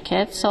doesn't like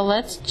it. So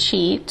let's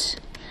cheat.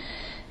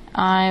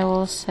 I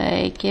will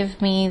say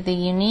give me the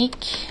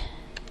unique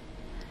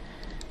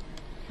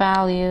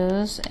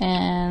values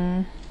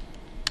in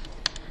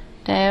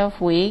day of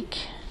week.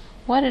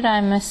 What did I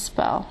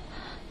misspell?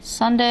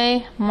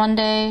 Sunday,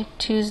 Monday,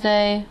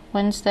 Tuesday,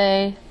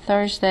 Wednesday,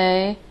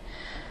 Thursday,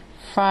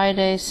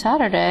 Friday,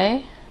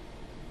 Saturday.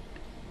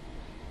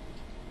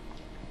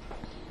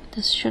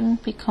 This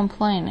shouldn't be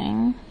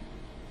complaining.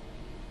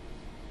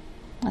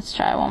 Let's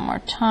try one more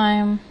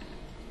time.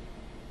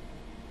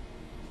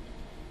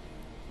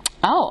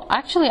 Oh,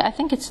 actually, I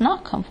think it's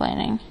not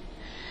complaining.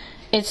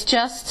 It's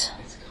just,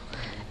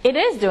 it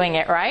is doing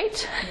it,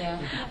 right? Yeah.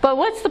 But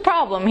what's the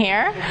problem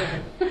here?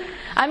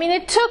 I mean,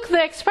 it took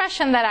the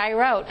expression that I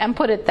wrote and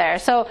put it there.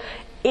 So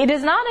it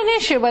is not an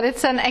issue, but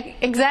it's an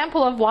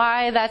example of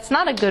why that's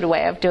not a good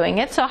way of doing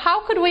it. So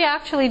how could we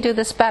actually do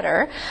this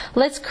better?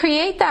 Let's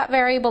create that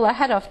variable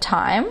ahead of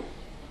time.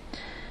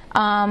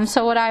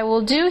 So what I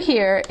will do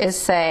here is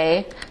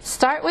say,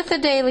 start with the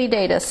daily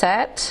data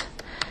set,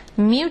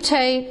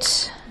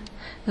 mutate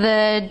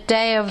the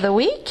day of the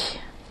week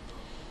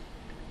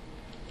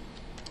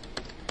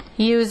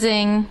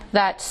using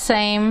that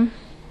same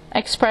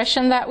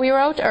expression that we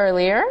wrote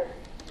earlier.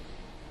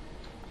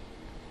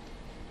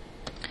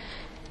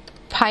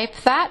 pipe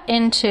that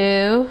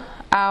into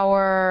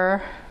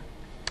our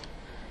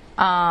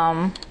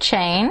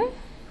chain.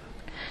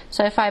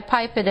 So if I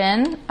pipe it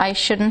in, I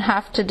shouldn't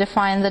have to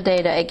define the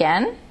data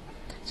again.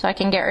 So I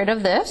can get rid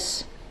of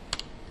this.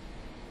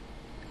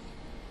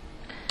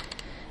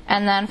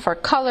 And then for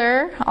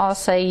color, I'll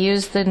say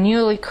use the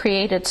newly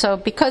created. So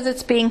because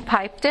it's being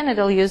piped in,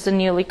 it'll use the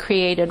newly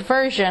created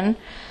version.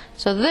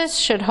 So this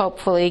should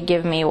hopefully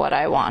give me what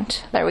I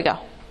want. There we go.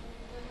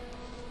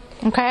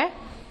 Okay?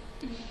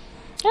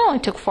 It only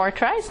took 4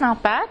 tries,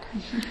 not bad.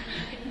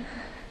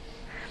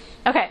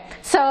 Okay,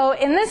 so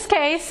in this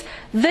case,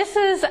 this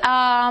is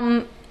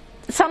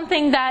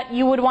something that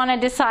you would want to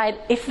decide.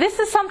 If this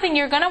is something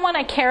you're going to want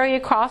to carry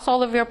across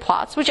all of your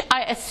plots, which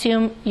I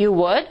assume you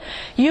would,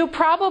 you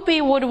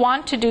probably would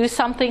want to do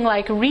something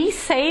like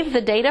resave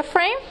the data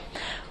frame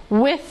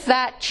with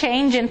that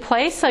change in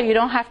place, so you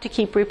don't have to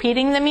keep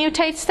repeating the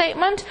mutate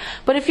statement.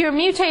 But if you're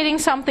mutating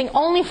something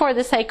only for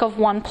the sake of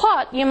one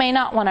plot, you may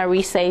not want to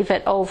resave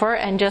it over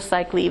and just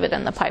like leave it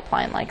in the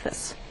pipeline like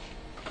this.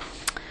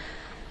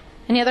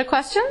 Any other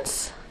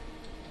questions?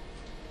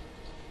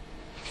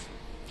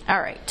 All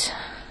right.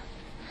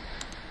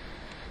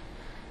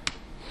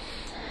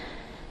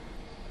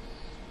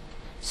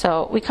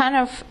 So we kind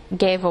of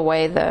gave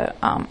away the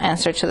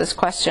answer to this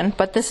question,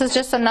 but this is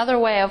just another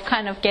way of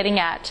kind of getting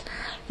at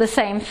the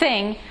same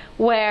thing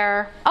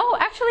where, oh,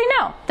 actually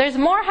no, there's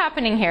more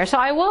happening here. So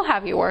I will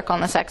have you work on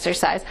this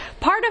exercise.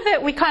 Part of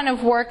it we kind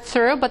of worked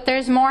through, but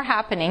there's more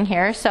happening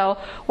here. So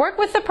work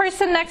with the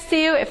person next to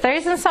you. If there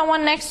isn't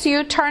someone next to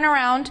you, turn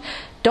around.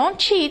 Don't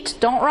cheat,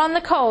 don't run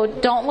the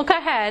code, don't look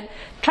ahead.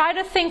 Try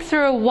to think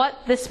through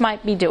what this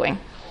might be doing,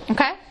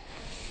 okay?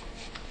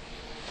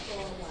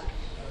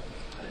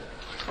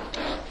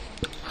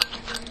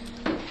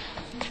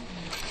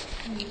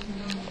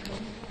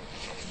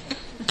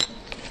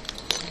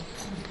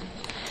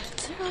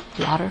 Is there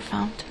a water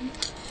fountain?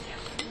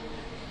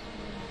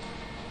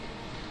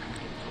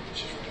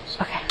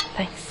 Okay,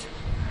 thanks.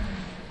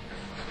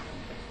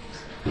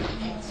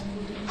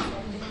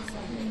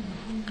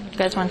 You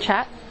guys want to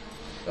chat?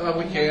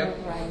 We can.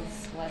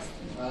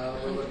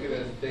 We're looking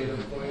at data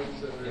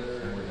points that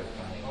are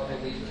on the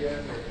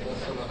weekend or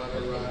less than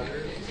 100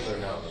 riders.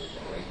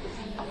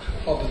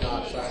 On the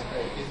not side.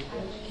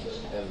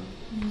 And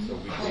so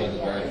we change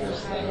the very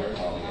first thing we're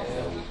calling it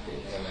a weekday.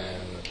 And then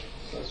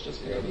let's just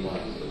go to the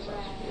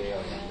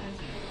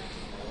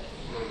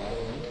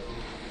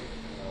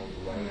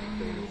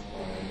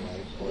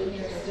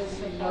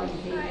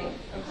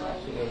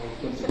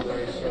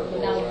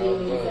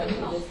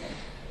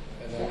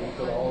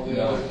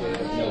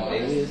No,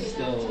 daily is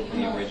still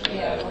the original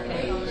data.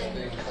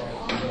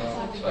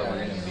 But we're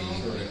going to be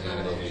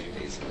examining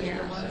days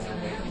later.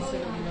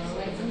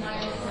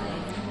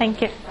 Thank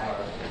you.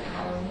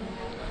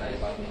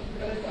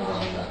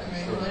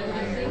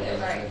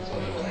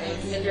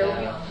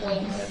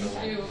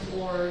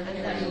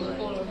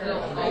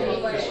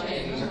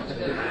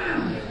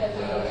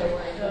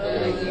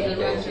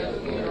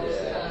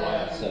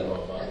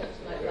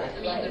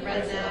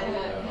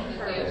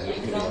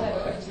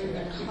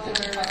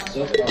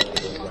 So far,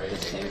 the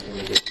same thing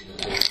we did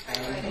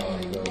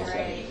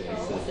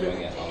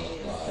doing it on the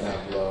fly,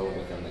 and flow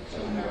within the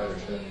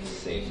code,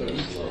 safe and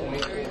slow.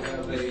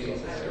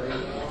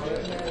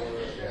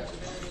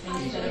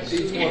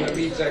 Each one that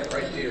meets that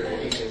criteria.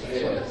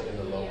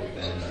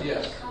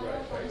 Yes.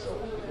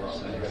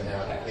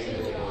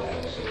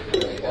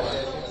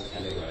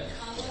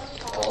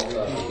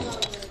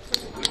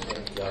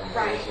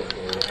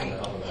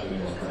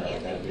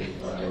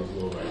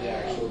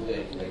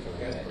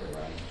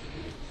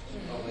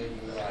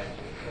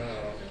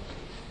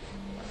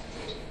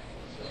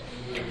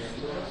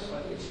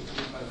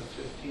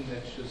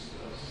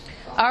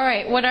 All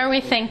right, what are we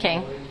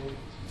thinking?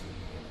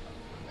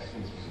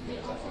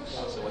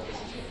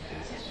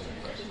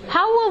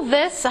 How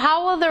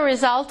will the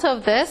result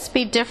of this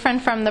be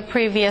different from the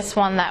previous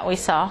one that we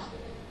saw?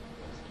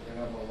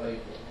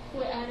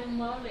 We're adding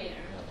more layer,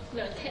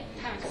 the text.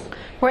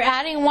 We're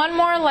adding one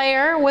more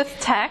layer with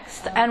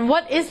text, and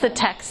what is the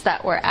text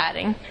that we're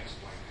adding?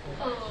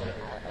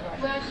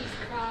 We're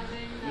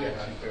describing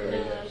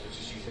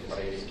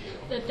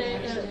the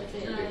data,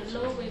 the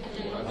low week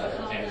data.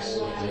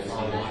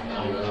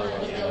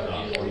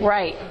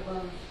 Right.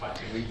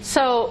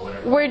 So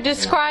we're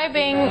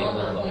describing,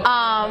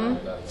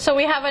 so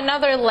we have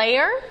another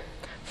layer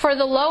for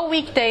the low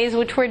weekdays,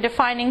 which we're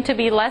defining to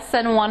be less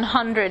than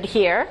 100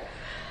 here.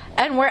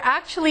 And we're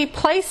actually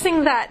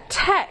placing that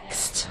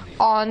text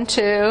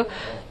onto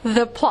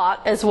the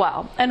plot as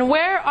well. And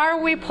where are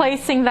we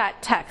placing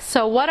that text?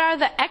 So what are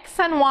the x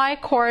and y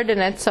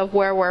coordinates of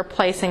where we're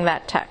placing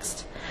that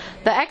text?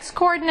 The x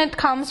coordinate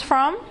comes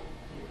from,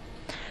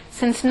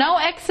 since no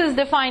x is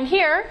defined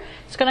here,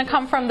 it's going to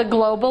come from the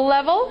global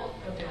level.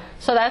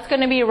 So that's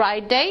going to be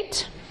write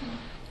date.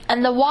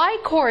 And the y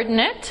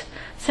coordinate,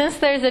 since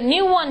there's a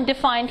new one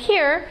defined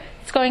here,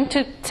 it's going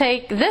to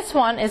take, this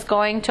one is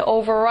going to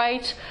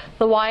overwrite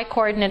the y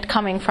coordinate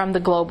coming from the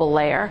global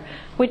layer,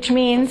 which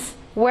means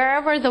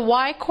wherever the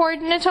y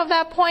coordinate of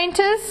that point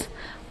is,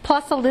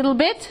 plus a little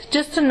bit,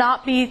 just to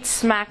not be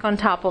smack on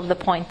top of the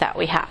point that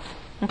we have.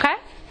 Okay?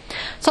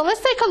 So let's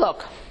take a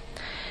look.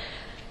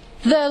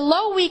 The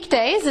low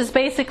weekdays is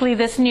basically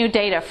this new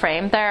data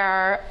frame. There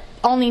are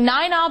only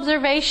 9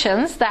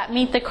 observations that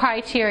meet the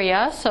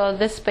criteria. So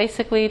this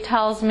basically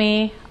tells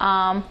me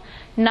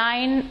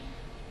 9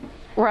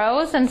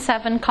 rows and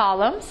 7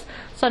 columns.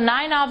 So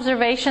 9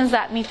 observations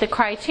that meet the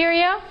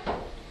criteria.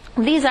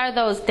 These are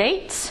those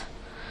dates.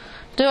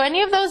 Do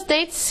any of those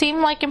dates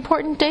seem like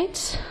important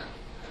dates?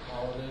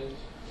 Holidays.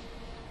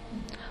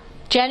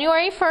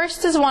 January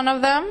 1st is one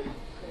of them.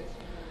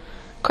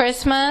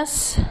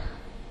 Christmas.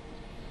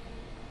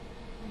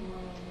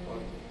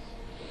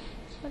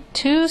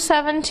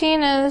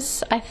 2/17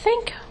 is, I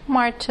think,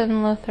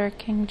 Martin Luther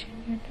King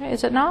Jr.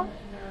 Is it not?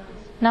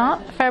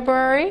 Not?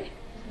 February?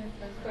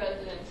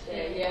 President's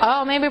Day, yeah.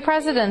 Oh, maybe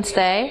President's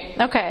Day.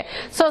 Okay.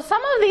 So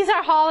some of these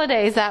are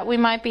holidays that we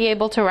might be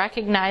able to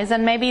recognize,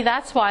 and maybe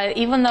that's why,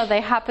 even though they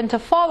happen to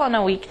fall on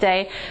a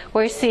weekday,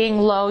 we're seeing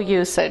low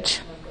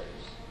usage.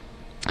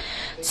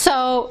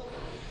 So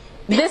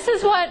this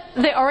is what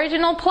the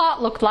original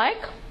plot looked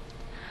like.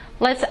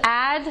 Let's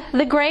add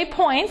the gray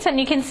points, and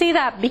you can see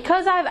that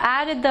because I've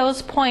added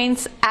those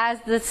points as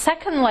the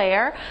second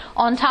layer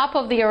on top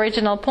of the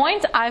original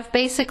points, I've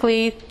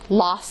basically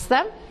lost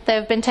them.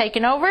 They've been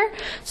taken over.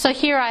 So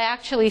here I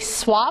actually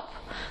swap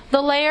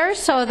the layers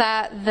so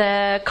that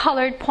the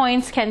colored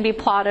points can be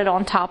plotted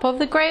on top of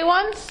the gray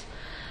ones.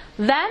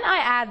 Then I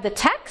add the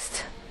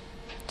text.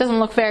 Doesn't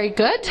look very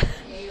good.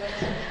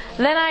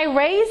 Then I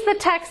raise the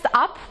text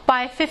up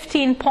by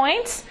 15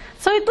 points.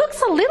 So it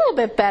looks a little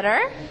bit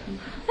better.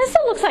 This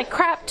still looks like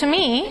crap to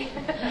me.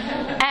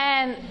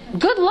 And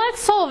good luck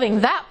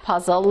solving that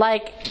puzzle.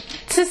 Like,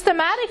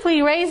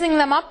 systematically raising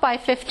them up by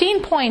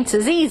 15 points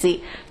is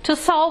easy. To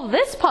solve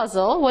this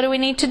puzzle, what do we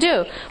need to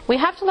do? We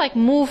have to like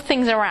move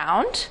things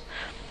around.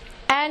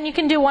 And you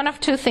can do one of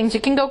two things.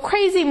 You can go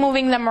crazy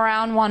moving them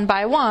around one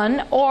by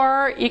one,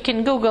 or you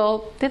can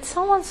Google, did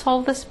someone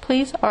solve this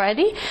please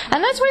already?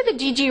 And that's where the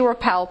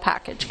ggRepel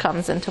package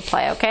comes into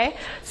play, okay?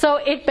 So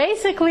it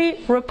basically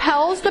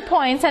repels the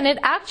points, and it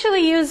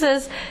actually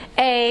uses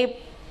a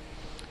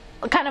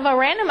kind of a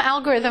random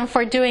algorithm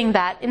for doing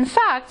that. In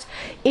fact,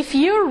 if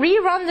you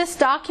rerun this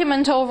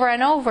document over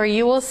and over,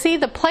 you will see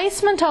the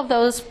placement of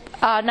those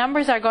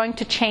numbers are going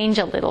to change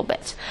a little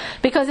bit,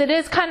 because it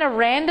is kind of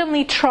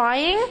randomly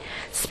trying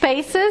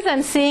spaces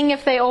and seeing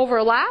if they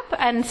overlap,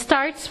 and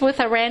starts with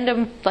a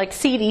random like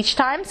seed each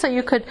time. So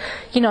you could,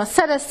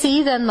 set a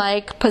seed and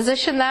like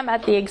position them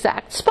at the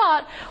exact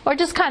spot, or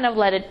just kind of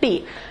let it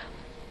be.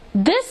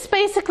 This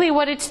basically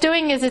what it's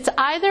doing is it's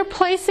either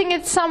placing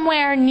it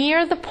somewhere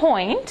near the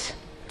point.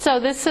 So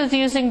this is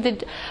using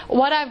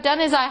what I've done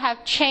is I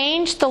have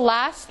changed the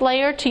last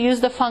layer to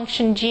use the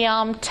function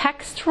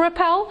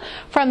geom_text_repel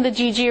from the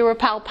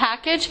ggRepel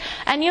package.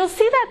 And you'll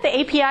see that the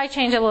API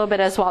changed a little bit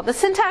as well. The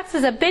syntax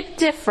is a bit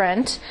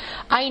different.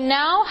 I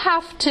now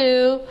have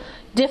to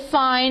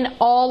define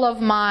all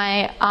of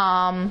my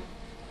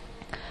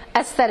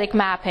aesthetic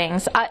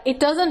mappings. It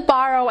doesn't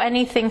borrow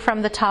anything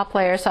from the top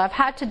layer, so I've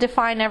had to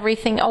define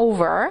everything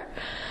over.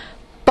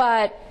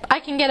 But I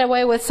can get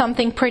away with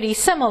something pretty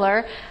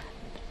similar.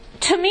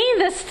 To me,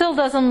 this still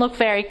doesn't look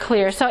very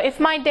clear. So if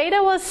my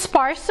data was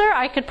sparser,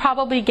 I could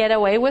probably get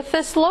away with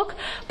this look,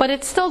 but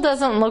it still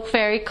doesn't look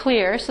very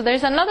clear. So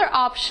there's another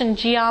option,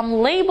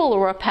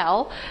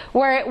 geom_label_repel,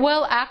 where it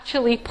will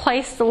actually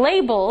place the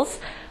labels.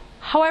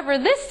 However,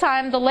 this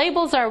time the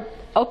labels are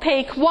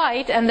opaque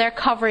white and they're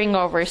covering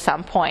over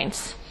some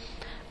points.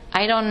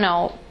 I don't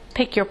know.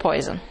 Pick your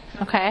poison.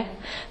 Okay?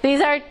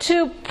 These are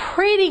two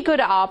pretty good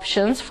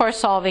options for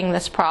solving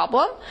this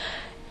problem.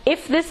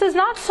 If this is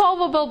not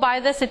solvable by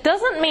this, it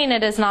doesn't mean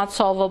it is not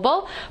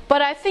solvable, but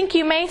I think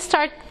you may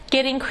start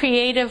getting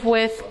creative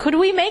with, could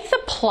we make the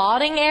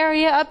plotting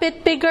area a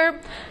bit bigger?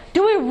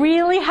 Do we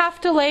really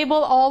have to label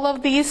all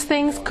of these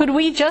things? Could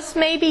we just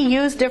maybe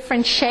use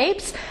different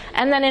shapes,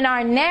 and then in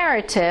our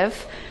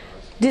narrative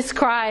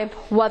describe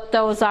what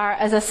those are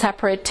as a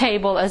separate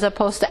table as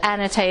opposed to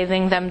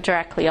annotating them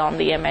directly on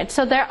the image?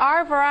 So there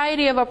are a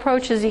variety of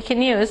approaches you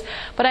can use,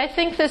 but I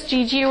think this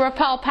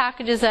ggRepel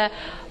package is a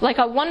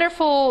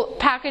wonderful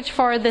package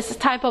for this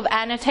type of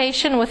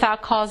annotation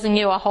without causing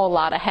you a whole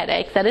lot of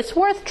headache. That it's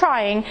worth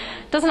trying.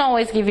 Doesn't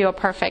always give you a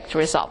perfect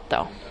result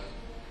though.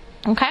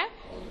 Okay?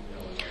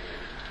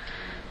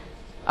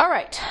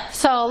 Alright,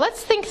 so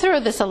let's think through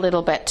this a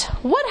little bit.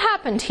 What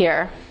happened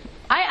here?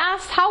 I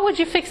asked, how would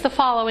you fix the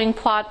following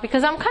plot?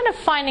 Because I'm kind of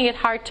finding it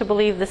hard to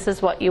believe this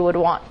is what you would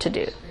want to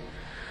do.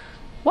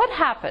 What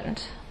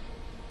happened?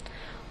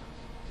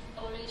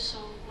 Only saw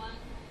one.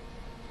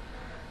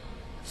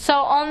 So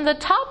on the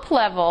top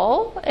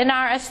level, in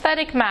our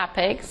aesthetic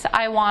mappings,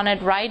 I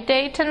wanted right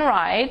date and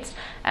rights,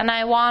 and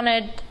I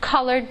wanted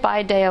colored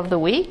by day of the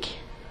week.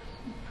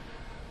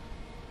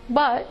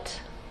 But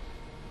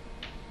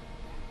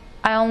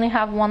I only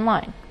have one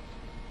line.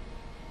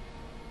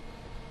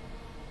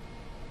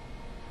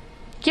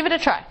 Give it a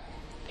try.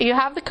 you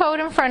have the code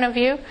in front of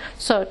you,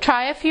 so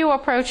try a few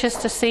approaches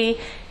to see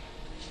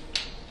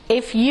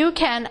if you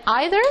can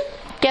either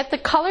get the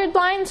colored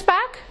lines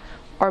back,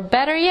 or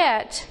better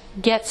yet,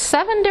 get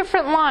 7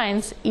 different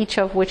lines, each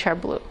of which are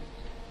blue.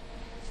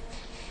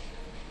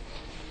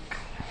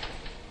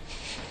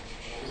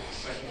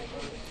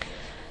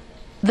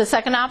 The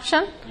second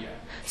option? Yeah.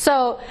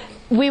 So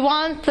we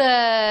want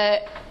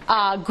the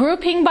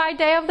grouping by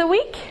day of the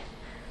week,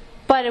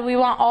 but we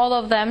want all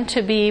of them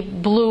to be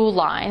blue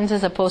lines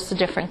as opposed to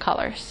different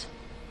colors.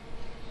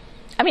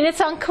 I mean, it's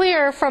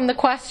unclear from the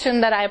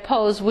question that I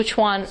posed which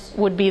one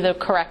would be the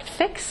correct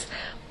fix,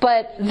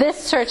 but this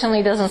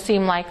certainly doesn't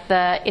seem like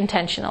the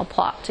intentional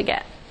plot to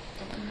get.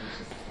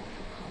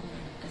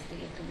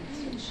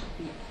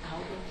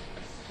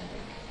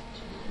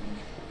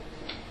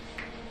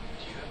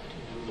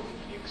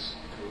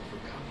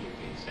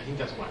 I think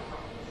that's my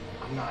problem.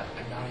 I'm not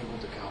able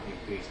to copy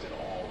and paste at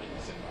all in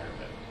this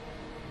environment.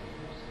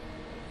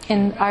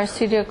 In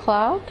RStudio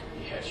Cloud?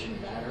 Yeah, it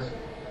shouldn't matter.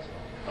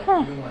 Like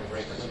even when I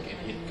right click and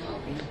hit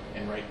copy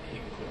and hit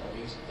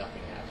paste,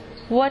 nothing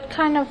happens. What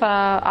kind of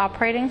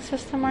operating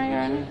system are you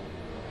running?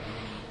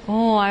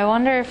 Oh, I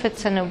wonder if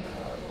it's in a...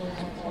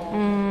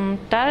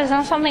 that is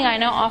not something I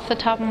know off the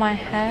top of my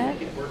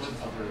head. It works in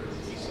other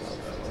releases.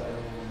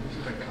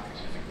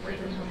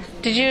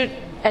 Did you...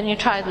 And you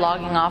tried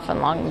logging off and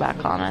logging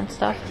back on and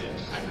stuff?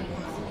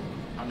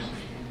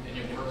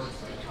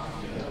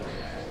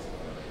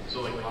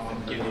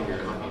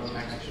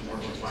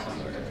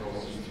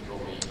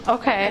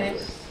 Okay.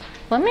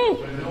 Let me...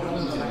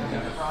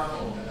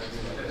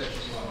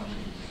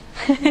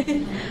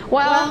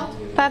 Well,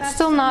 that's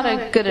still not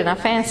a good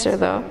enough answer,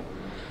 though.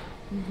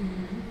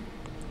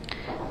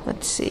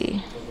 Let's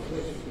see.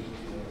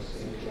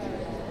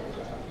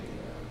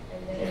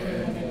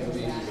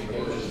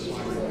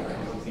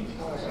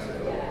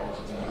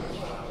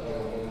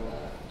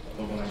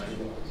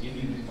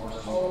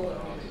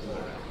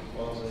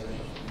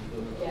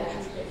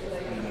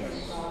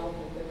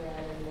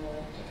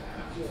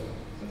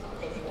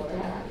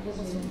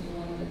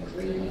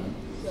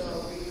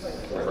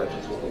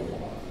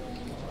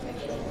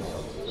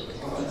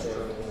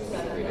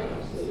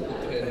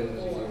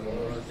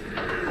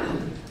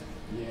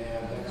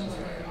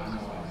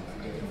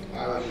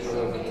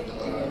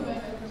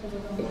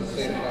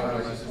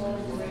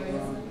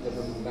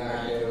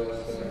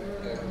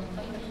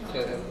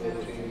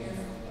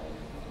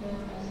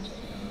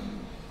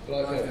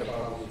 But I've had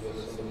problems with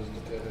some of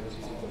these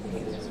dependencies.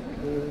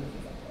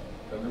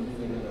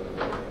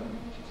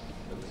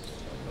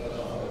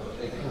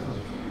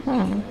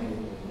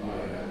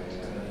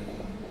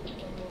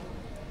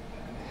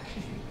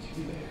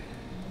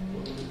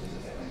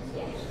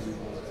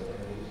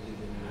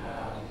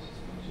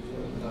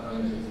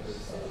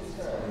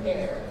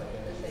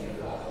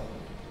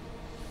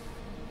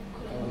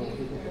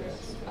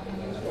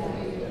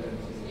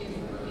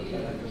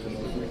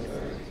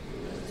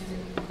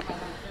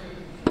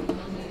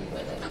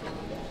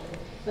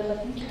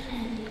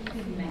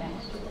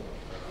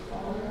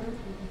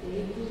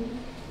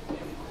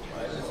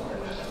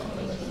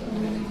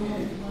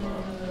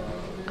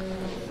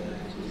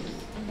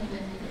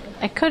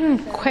 I couldn't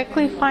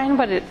quickly find,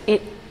 but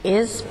it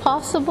is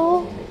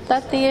possible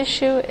that the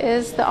issue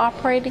is the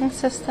operating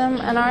system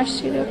in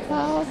RStudio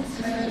Cloud.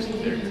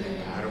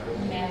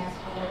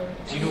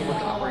 Do you know what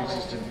the operating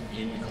system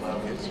in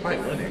cloud is? It's probably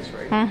Linux,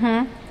 right?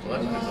 Mm-hmm.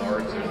 Well, that's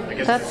bizarre. I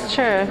guess That's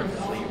true. Different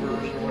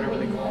flavors or whatever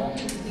they call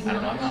them. I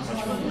don't know. I'm not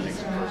much of a Linux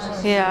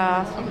person.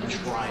 Yeah. I'm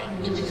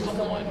trying to become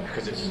one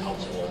because it's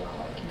helpful.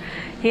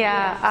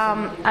 Yeah.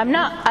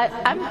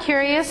 I'm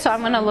curious, so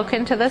I'm going to look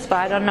into this, but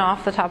I don't know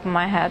off the top of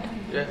my head.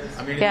 Yeah.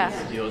 I mean, Yeah.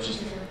 it's the deal. It's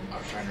just I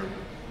was trying to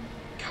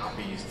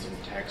copy some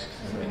text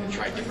and then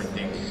try different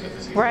things at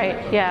the same time.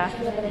 Right. Yeah.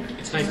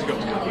 It's nice to go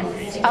copy and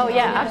paste. Oh,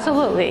 yeah.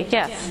 Absolutely.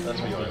 Yes. That's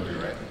what you want to do,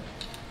 right?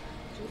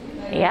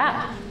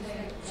 Yeah.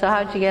 So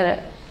how'd you get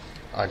it?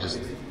 I just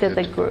Did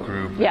the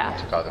group. Yeah.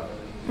 Took out the,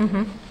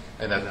 Mm-hmm.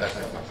 and that's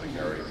like I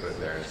already put it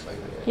there. It's like,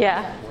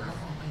 Yeah.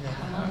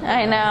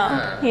 I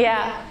know.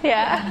 Yeah.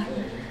 Yeah.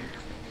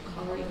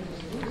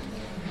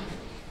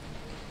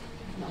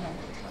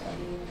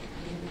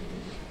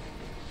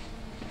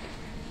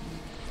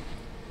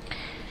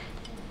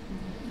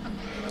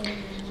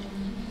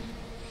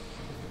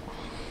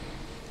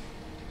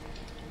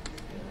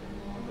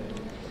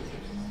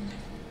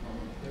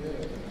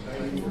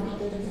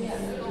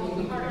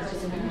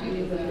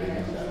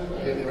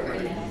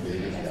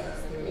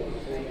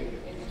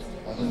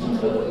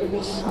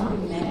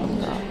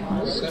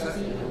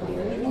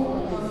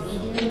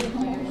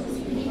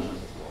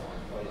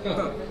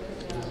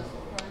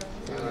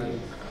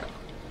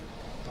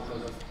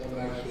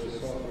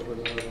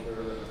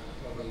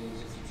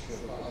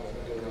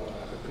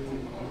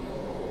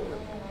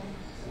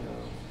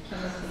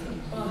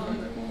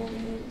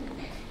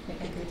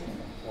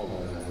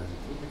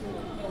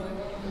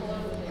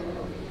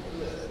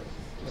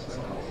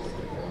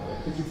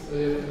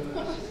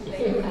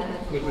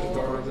 Which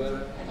part of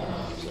that?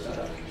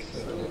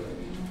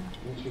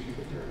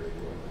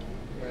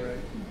 Right.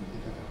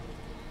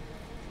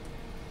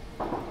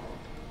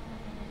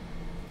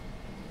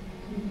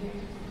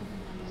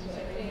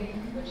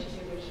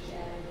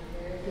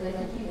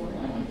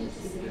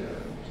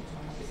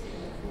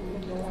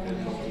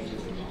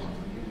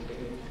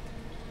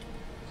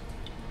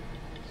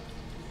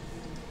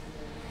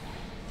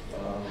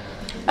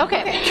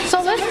 Okay,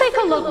 so let's take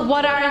a look.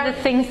 What are the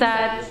things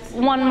that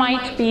one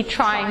might be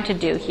trying to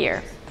do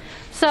here?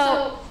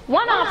 So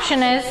one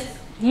option is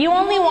you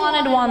only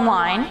wanted one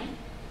line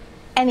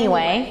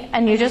anyway,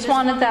 and you just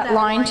wanted that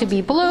line to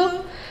be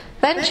blue.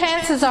 Then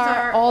chances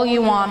are all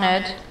you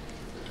wanted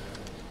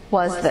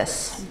was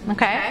this.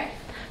 Okay?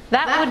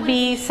 That would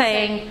be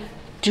saying,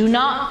 do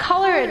not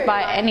color it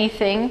by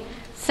anything.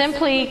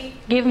 Simply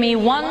give me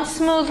one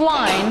smooth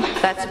line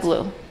that's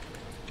blue.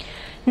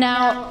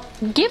 Now,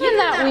 given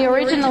that we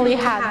originally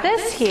had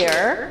this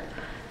here,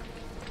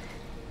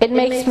 it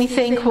makes me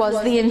think,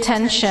 was the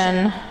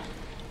intention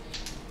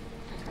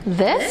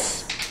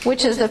this,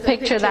 which is the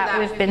picture that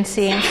we've been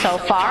seeing so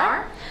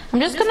far? I'm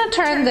just going to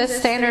turn this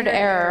standard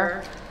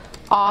error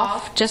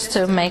off just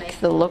to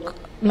make it look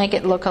like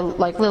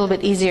a little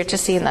bit easier to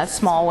see in that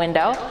small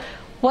window.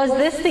 Was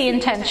this the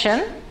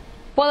intention?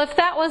 Well, if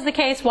that was the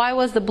case, why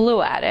was the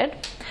blue added?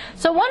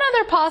 So one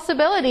other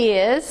possibility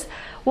is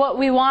what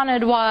we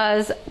wanted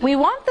was, we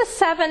want the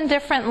 7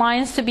 different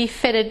lines to be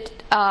fitted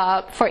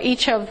for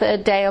each of the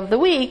day of the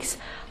weeks.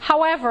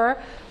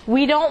 However,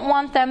 we don't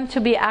want them to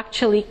be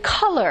actually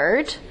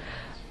colored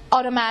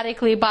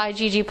automatically by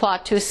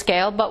ggplot2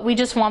 scale, but we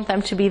just want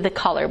them to be the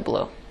color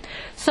blue.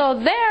 So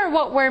there,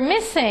 what we're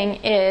missing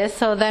is,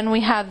 so then we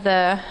have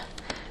the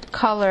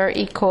color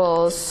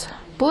equals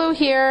blue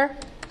here.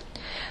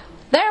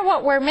 There,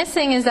 what we're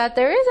missing is that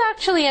there is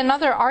actually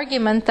another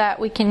argument that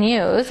we can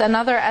use,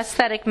 another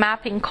aesthetic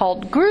mapping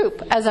called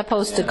group as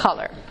opposed to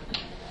color.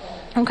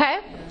 Okay?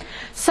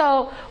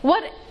 So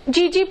what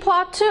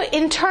ggplot2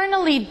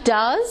 internally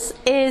does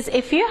is,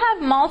 if you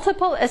have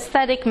multiple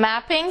aesthetic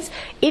mappings,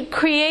 it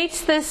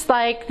creates this,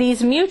 like,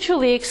 these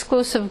mutually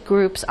exclusive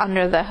groups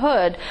under the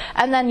hood,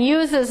 and then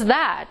uses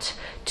that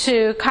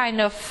to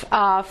kind of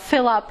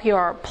fill up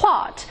your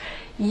plot.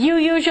 You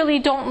usually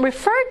don't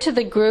refer to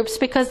the groups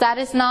because that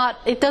is not,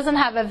 it doesn't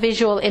have a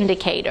visual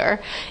indicator.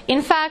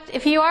 In fact,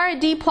 if you are a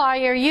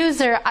dplyr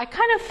user, I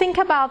kind of think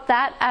about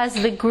that as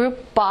the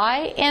group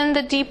by in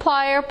the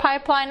dplyr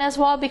pipeline as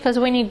well, because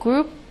when you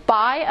group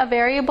by a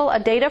variable, a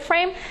data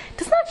frame, it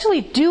doesn't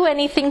actually do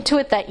anything to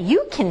it that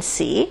you can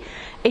see.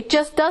 It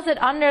just does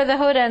it under the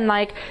hood and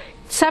like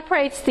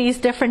separates these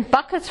different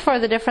buckets for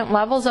the different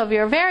levels of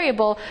your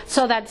variable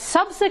so that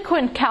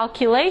subsequent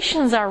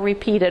calculations are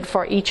repeated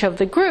for each of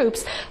the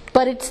groups,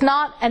 but it's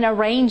not an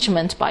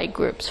arrangement by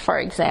groups, for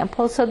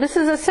example. So this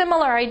is a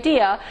similar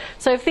idea.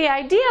 So if the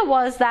idea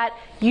was that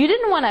you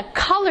didn't want to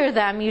color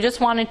them, you just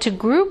wanted to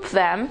group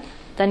them,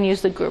 then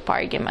use the group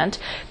argument.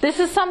 This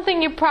is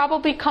something you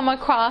probably come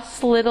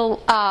across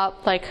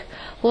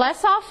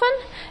less often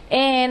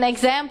in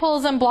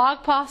examples and blog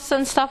posts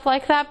and stuff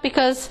like that,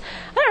 because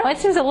I don't know, it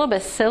seems a little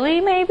bit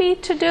silly maybe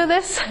to do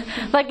this.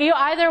 Like, you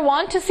either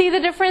want to see the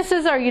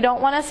differences or you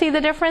don't want to see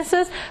the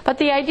differences, but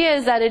the idea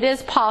is that it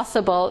is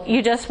possible.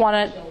 You just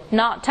want to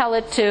not tell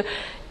it to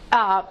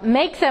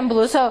make them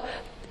blue. So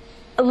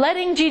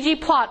letting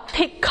ggplot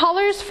pick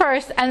colors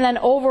first and then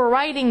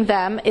overriding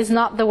them is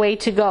not the way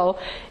to go.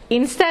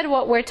 Instead,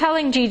 what we're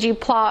telling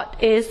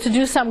ggplot is to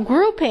do some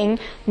grouping,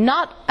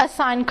 not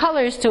assign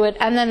colors to it,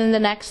 and then in the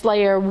next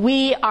layer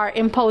we are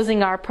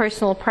imposing our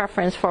personal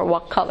preference for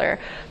what color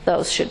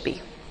those should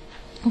be.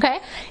 Okay?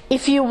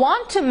 If you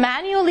want to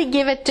manually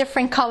give it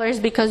different colors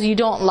because you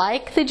don't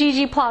like the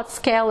ggplot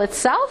scale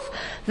itself,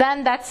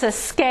 then that's a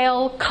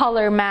scale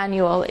color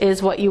manual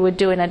is what you would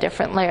do in a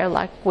different layer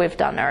like we've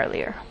done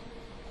earlier.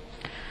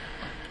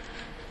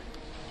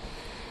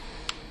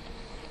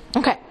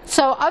 Okay,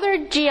 so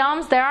other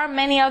geoms, there are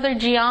many other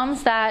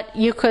geoms that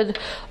you could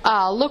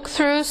look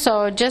through.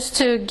 So just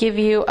to give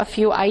you a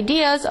few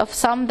ideas of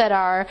some that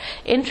are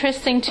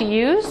interesting to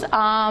use,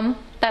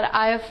 that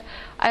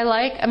I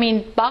like. I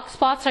mean, box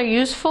plots are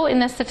useful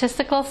in a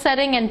statistical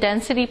setting, and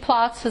density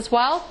plots as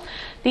well.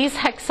 These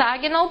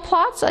hexagonal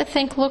plots I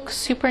think look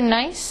super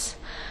nice.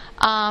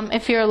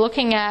 If you're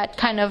looking at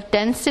kind of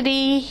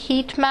density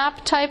heat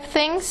map type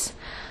things.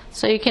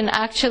 So you can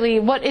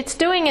actually, what it's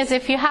doing is,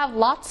 if you have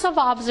lots of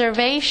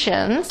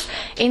observations,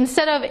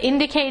 instead of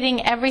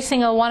indicating every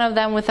single one of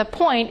them with a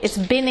point, it's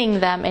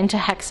binning them into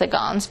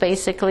hexagons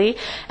basically,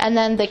 and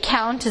then the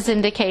count is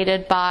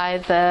indicated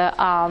by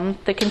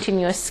the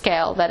continuous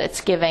scale that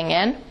it's giving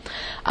in.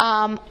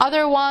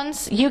 Other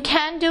ones, you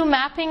can do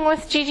mapping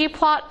with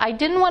ggplot. I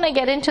didn't want to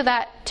get into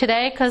that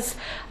today because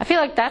I feel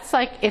like that's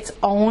like its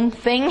own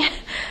thing.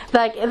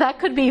 Like, that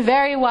could be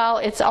very well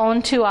its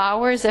own 2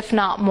 hours, if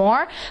not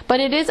more. But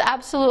it is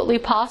absolutely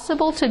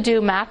possible to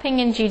do mapping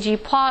in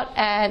ggplot,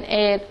 and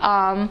it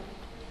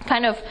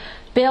kind of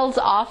builds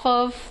off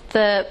of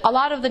a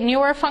lot of the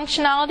newer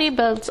functionality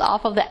builds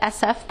off of the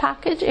SF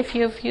package, if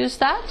you've used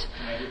that.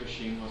 Can I give a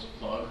shameless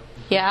plug?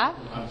 Yeah?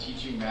 I'm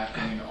teaching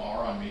mapping in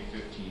R on May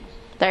 15th.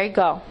 There you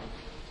go.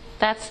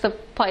 That's the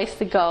place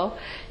to go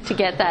to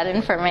get that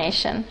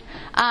information.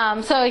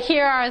 So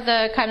here are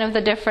the kind of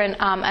the different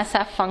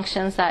SF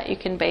functions that you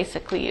can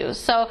basically use.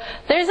 So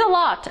there's a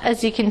lot,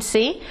 as you can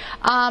see.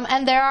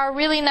 And there are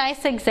really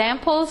nice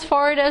examples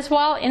for it as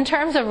well. In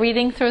terms of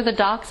reading through the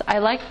docs, I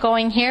like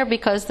going here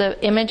because the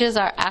images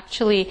are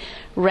actually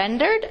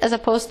rendered as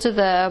opposed to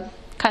the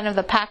kind of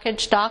the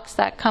package docs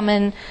that come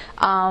in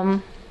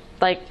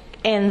like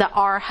in the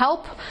R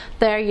help.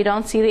 There you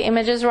don't see the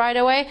images right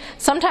away.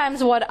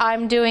 Sometimes what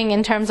I'm doing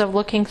in terms of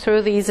looking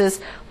through these is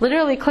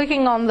literally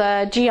clicking on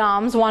the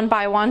geoms one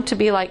by one to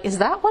be like, is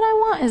that what I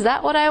want? Is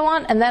that what I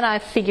want? And then I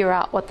figure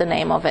out what the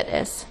name of it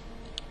is.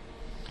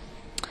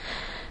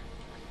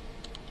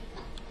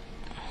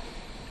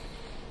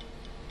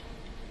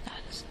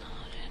 That is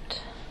not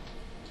it.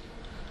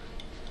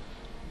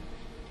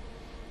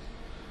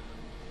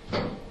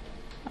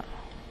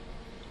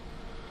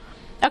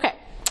 Okay.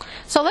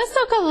 So let's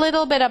talk a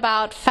little bit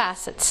about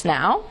facets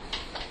now.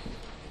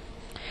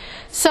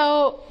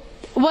 So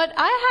what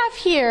I have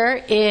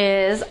here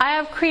is I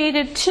have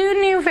created two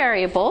new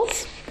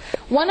variables.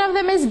 One of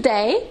them is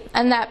day,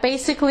 and that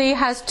basically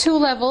has two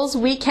levels,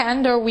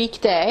 weekend or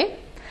weekday.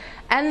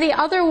 And the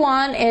other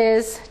one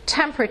is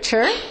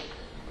temperature,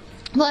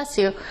 bless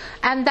you,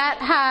 and that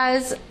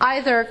has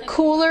either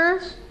cooler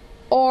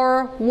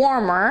or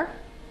warmer.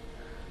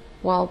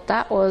 Well,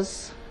 that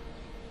was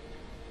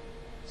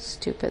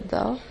stupid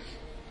though.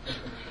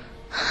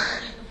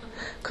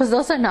 Because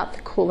those are not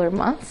the cooler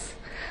months.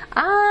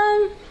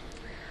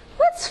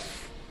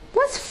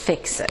 Let's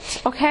fix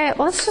it. Okay,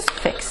 let's just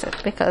fix it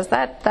because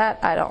that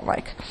I don't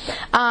like.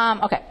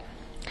 Okay,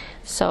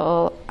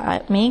 so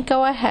let me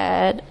go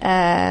ahead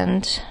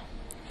and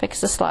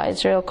fix the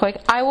slides real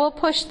quick. I will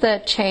push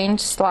the change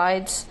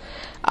slides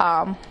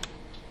up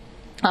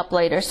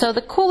later. So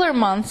the cooler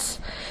months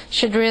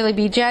should really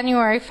be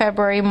January,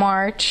 February,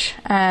 March,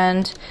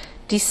 and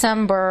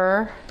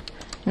December,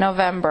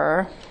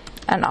 November,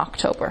 and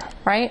October,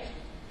 right?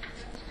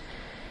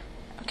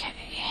 Okay.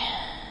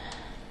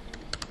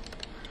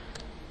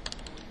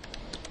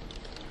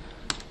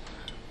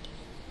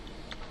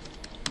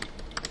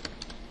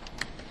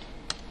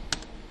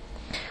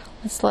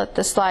 Let's let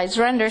the slides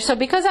render. So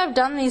because I've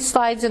done these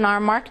slides in our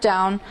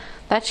Markdown,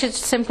 that should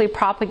simply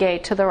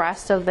propagate to the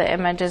rest of the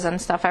images and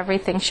stuff.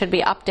 Everything should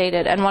be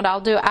updated. And what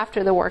I'll do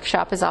after the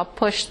workshop is I'll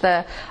push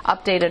the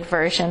updated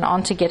version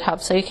onto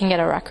GitHub so you can get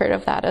a record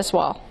of that as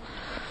well.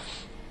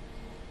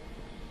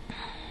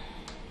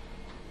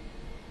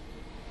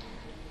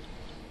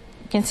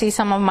 You can see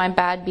some of my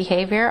bad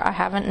behavior. I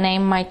haven't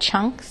named my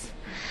chunks.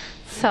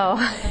 So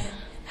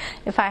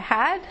if I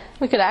had,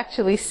 we could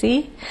actually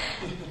see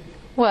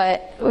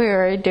what we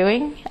were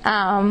doing.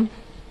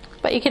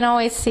 But you can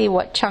always see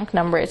what chunk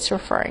number it's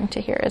referring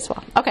to here as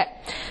well. Okay,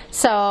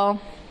 so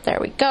there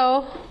we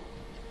go.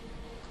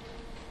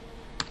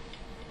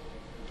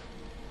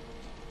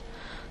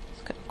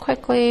 Let's go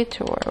quickly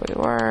to where we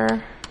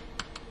were.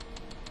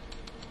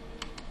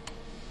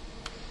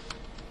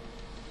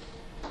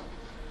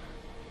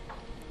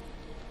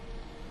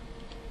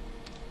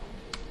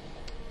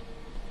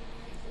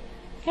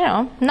 You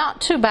know,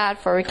 not too bad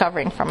for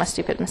recovering from a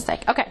stupid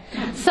mistake. Okay,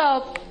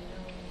 so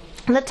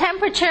the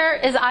temperature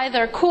is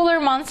either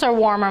cooler months or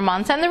warmer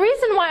months. And the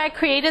reason why I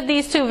created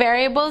these two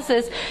variables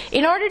is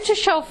in order to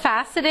show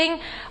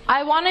faceting,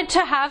 I wanted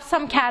to have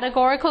some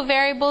categorical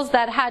variables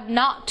that had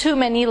not too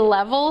many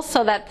levels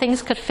so that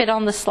things could fit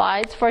on the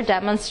slides for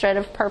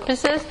demonstrative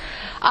purposes.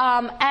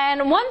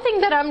 And one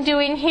thing that I'm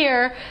doing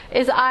here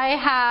is I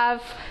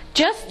have,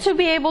 just to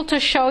be able to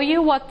show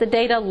you what the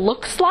data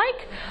looks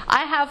like,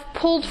 I have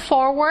pulled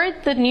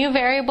forward the new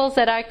variables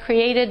that I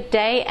created,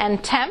 day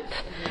and temp,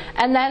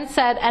 and then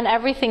said, and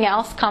everything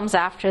else comes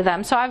after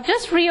them. So I've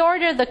just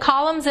reordered the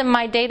columns in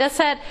my data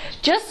set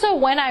just so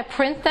when I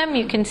print them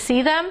you can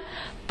see them,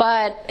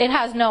 but it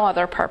has no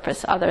other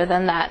purpose other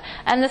than that.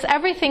 And this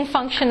everything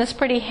function is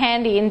pretty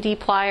handy in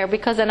dplyr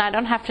because then I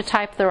don't have to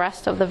type the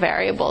rest of the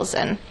variables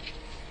in.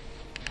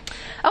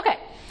 Okay.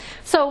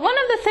 So one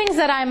of the things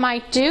that I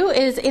might do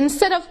is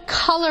instead of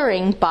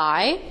coloring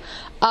by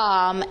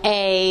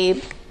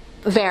a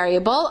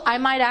variable, I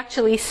might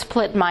actually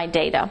split my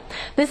data.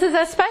 This is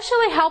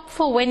especially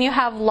helpful when you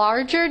have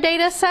larger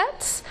data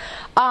sets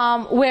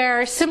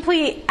where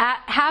simply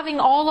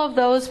having all of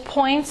those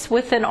points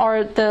within,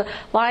 or the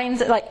lines,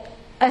 like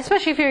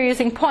especially if you're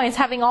using points,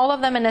 having all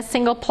of them in a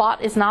single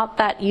plot is not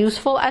that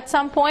useful at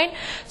some point.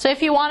 So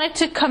if you wanted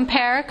to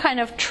compare kind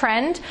of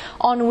trend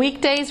on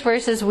weekdays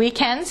versus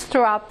weekends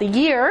throughout the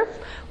year,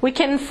 we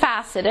can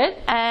facet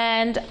it.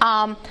 And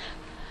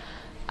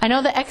I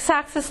know the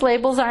x-axis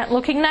labels aren't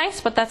looking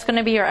nice, but that's going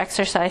to be your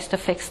exercise to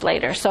fix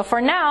later. So for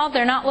now,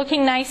 they're not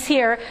looking nice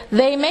here.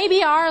 They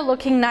maybe are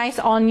looking nice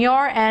on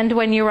your end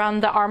when you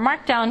run the R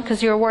Markdown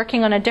because you're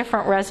working on a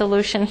different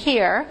resolution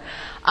here.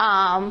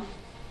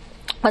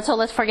 But so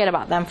let's forget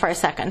about them for a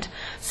second.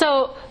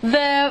 So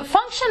the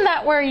function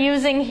that we're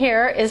using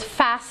here is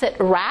facet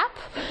wrap,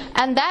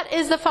 and that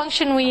is the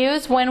function we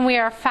use when we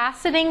are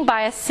faceting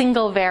by a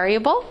single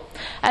variable.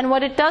 And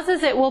what it does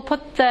is it will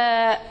put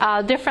the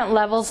different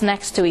levels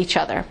next to each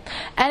other.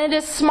 And it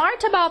is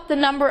smart about the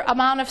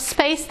amount of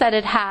space that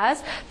it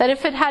has, that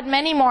if it had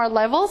many more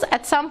levels,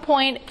 at some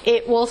point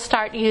it will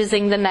start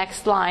using the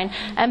next line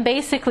and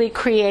basically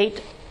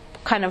create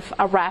kind of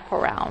a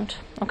wraparound.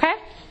 Okay?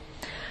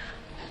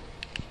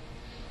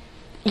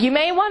 You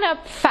may want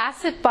to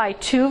facet by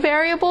 2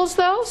 variables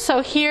though.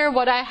 So here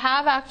what I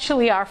have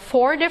actually are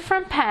 4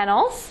 different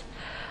panels.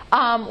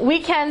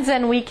 Weekends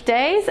and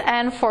weekdays,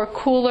 and for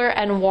cooler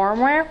and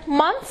warmer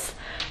months.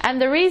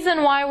 And the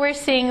reason why we're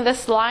seeing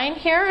this line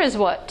here is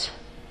what?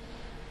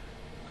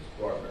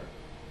 Warmer.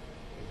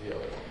 The other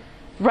one.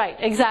 Right,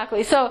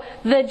 exactly. So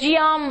the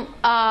geom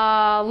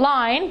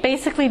line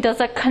basically does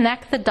a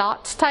connect the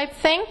dots type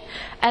thing.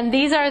 And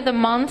these are the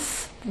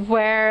months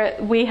where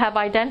we have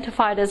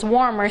identified as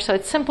warmer, so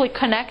it's simply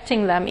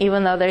connecting them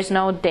even though there's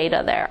no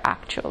data there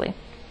actually.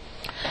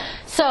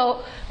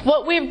 So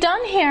what we've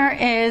done here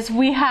is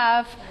we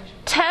have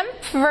temp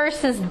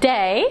versus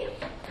day,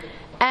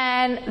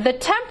 and the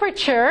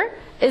temperature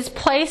is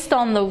placed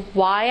on the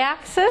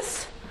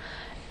y-axis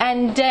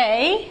and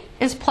day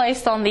is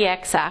placed on the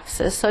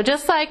x-axis. So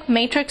just like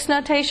matrix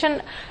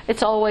notation,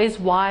 it's always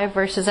y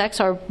versus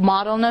x, or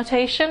model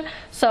notation.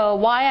 So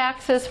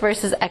y-axis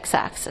versus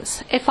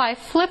x-axis. If I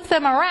flip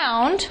them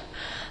around,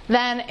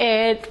 then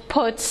it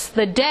puts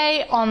the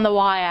day on the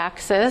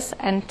y-axis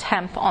and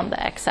temp on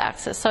the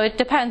x-axis. So it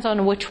depends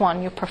on which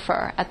one you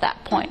prefer at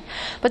that point.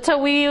 But so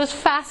we use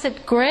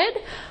facet grid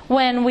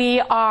when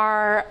we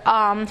are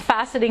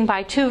faceting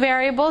by 2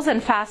 variables,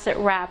 and facet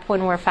wrap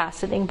when we're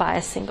faceting by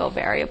a single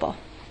variable.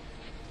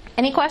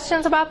 Any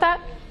questions about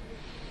that?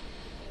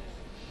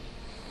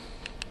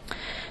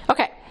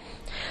 Okay.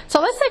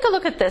 So let's take a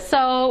look at this.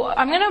 So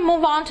I'm going to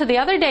move on to the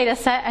other data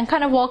set and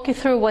kind of walk you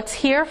through what's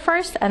here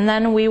first, and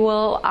then we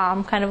will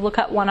kind of look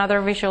at one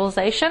other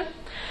visualization.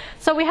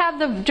 So we have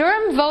the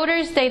Durham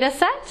voters data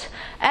set,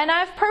 and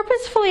I've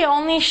purposefully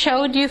only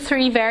showed you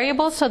 3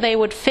 variables so they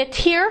would fit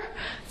here.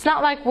 It's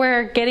not like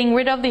we're getting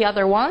rid of the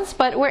other ones,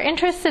 but we're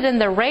interested in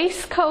the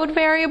race code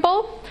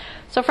variable.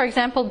 So for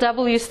example,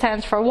 W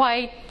stands for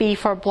white, B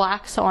for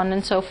black, so on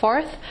and so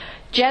forth.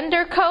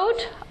 Gender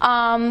code,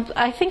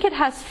 I think it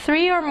has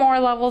 3 or more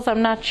levels,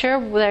 I'm not sure.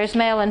 There's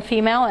male and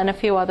female and a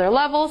few other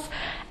levels.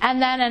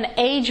 And then an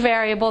age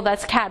variable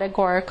that's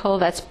categorical,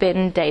 that's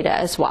bin data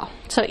as well.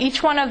 So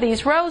each one of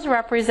these rows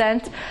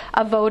represents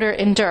a voter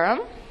in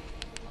Durham.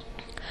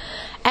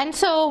 And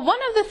so one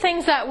of the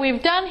things that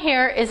we've done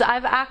here is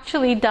I've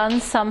actually done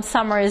some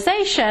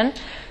summarization.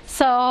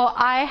 So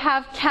I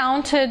have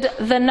counted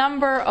the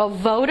number of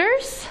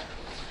voters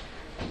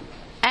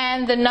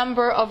and the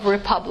number of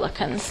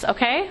Republicans.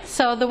 Okay,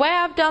 so the way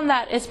I've done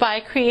that is by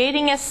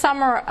creating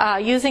a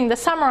using the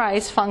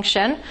summarize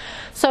function.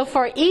 So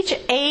for each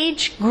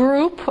age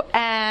group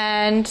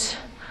and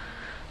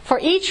for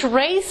each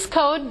race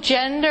code,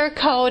 gender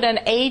code, and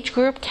age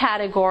group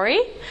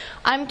category,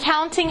 I'm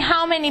counting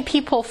how many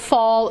people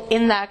fall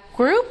in that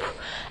group,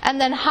 and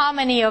then how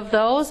many of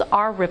those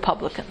are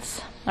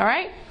Republicans. All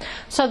right,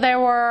 so there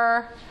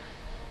were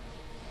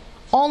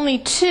only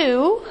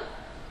 2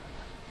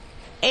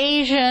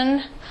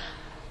 Asian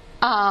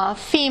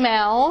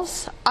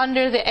females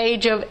under the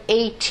age of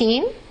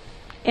 18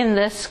 in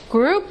this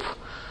group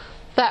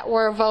that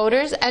were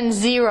voters, and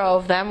 0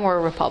 of them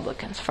were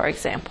Republicans, for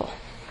example.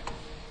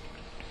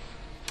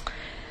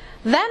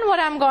 Then what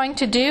I'm going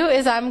to do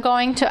is I'm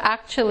going to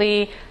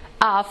actually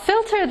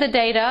filter the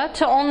data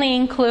to only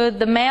include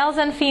the males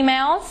and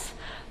females,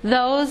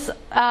 those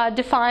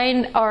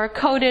defined or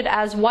coded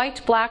as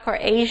white, black, or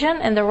Asian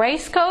in the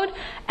race code,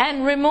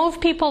 and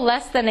remove people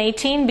less than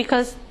 18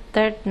 because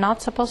they're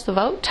not supposed to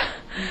vote.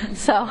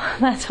 So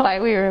that's why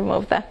we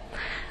remove them.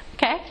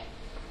 Okay?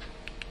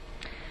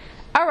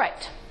 All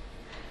right.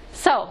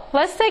 So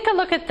let's take a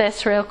look at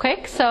this real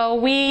quick. So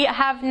we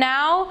have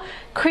now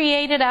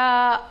created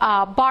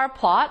a bar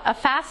plot, a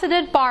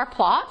faceted bar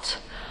plot.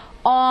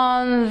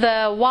 On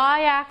the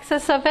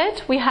y-axis of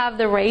it, we have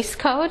the race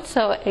code,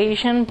 so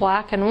Asian,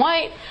 black, and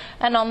white.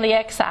 And on the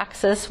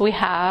x-axis, we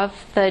have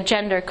the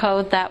gender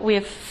code that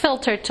we've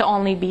filtered to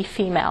only be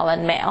female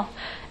and male.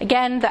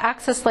 Again, the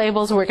axis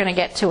labels we're going to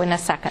get to in a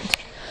second.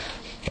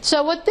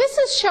 So what this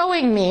is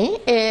showing me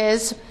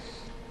is,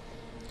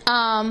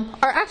 or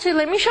actually,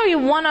 let me show you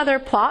one other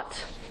plot.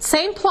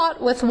 Same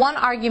plot with one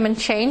argument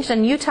changed,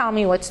 and you tell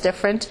me what's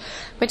different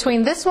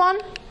between this one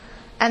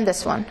and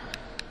this one.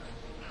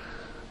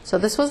 So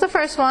this was the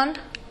first one,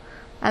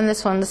 and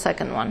this one the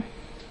second one.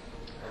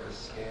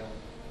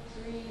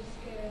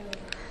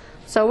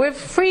 So we've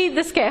freed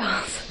the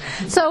scales.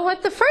 So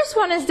what the first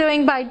one is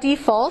doing by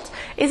default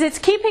is it's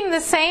keeping the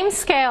same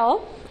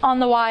scale on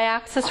the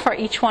y-axis for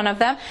each one of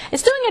them.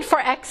 It's doing it for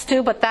x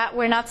too, but that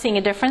we're not seeing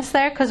a difference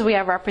there because we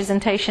have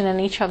representation in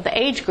each of the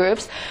age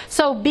groups.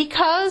 So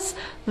because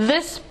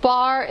this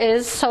bar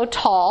is so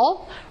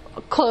tall,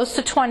 close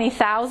to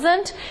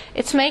 20,000,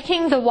 it's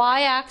making the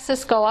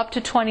y-axis go up to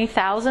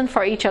 20,000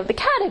 for each of the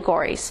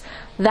categories.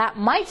 That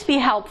might be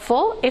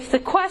helpful if the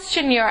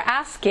question you're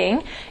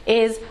asking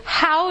is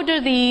how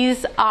do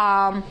these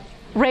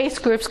race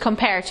groups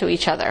compare to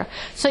each other.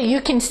 So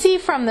you can see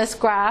from this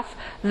graph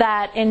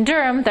that in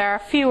Durham there are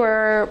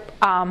fewer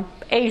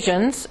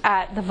Asians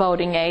at the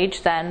voting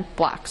age than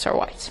blacks or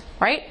whites,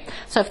 right?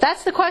 So if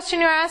that's the question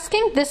you're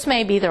asking, this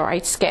may be the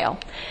right scale.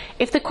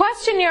 If the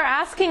question you're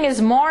asking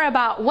is more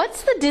about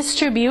what's the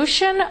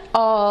distribution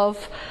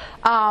of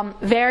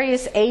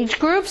various age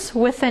groups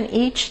within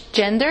each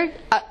gender,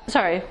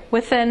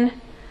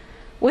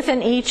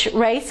 within each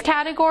race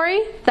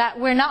category, that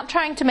we're not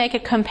trying to make a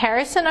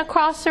comparison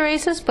across the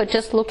races, but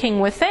just looking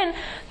within,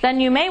 then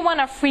you may want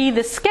to free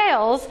the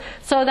scales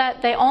so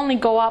that they only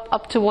go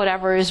up to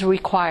whatever is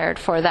required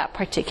for that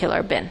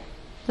particular bin.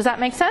 Does that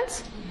make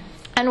sense?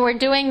 And we're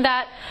doing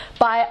that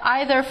by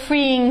either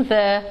freeing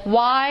the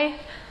Y,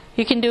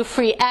 you can do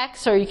free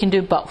X, or you can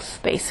do both,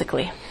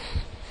 basically.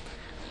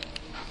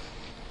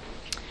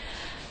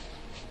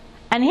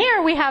 And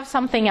here we have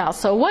something else.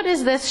 So what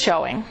is this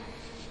showing?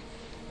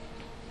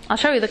 I'll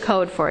show you the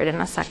code for it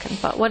in a second,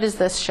 but what is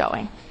this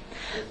showing?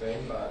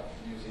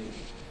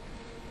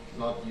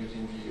 Not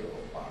using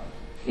geobar.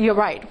 You're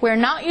right. We're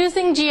not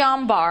using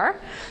geombar.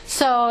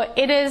 So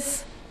it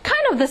is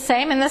kind of the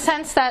same in the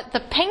sense that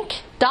the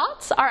pink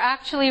dots are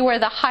actually where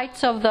the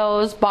heights of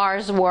those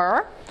bars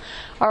were.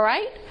 All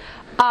right?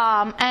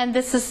 And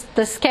this is,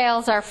 the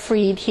scales are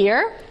freed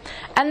here.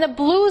 And the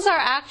blues are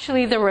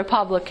actually the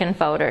Republican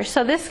voters.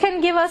 So this can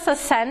give us a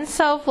sense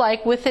of,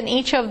 like, within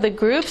each of the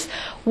groups,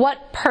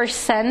 what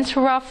percent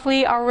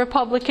roughly are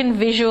Republican.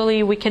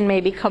 Visually, we can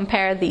maybe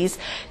compare these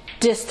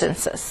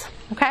distances.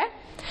 Okay?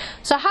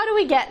 So how do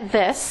we get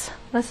this?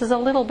 This is a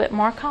little bit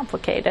more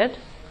complicated.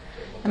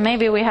 And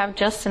maybe we have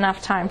just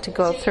enough time to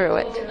go through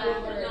it.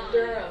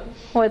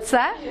 What's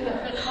that?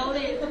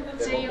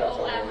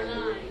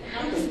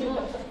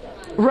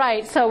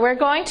 Right, so we're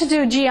going to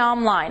do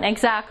geom line,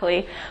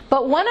 exactly.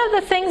 But one of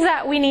the things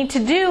that we need to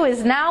do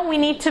is now we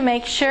need to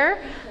make sure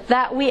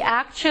that we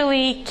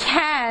actually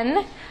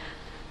can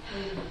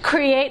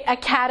create a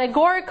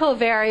categorical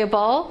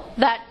variable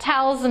that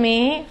tells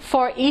me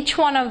for each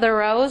one of the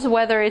rows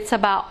whether it's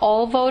about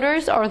all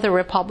voters or the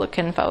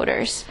Republican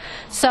voters.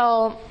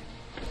 So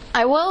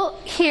I will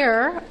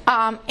here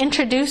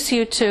introduce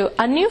you to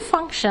a new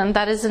function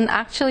that is in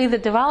actually the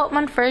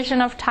development version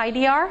of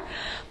tidyr,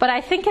 but I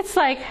think it's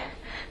like,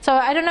 so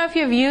I don't know if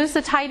you've used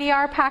the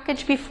tidyr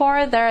package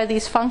before. There are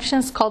these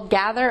functions called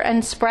gather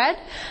and spread,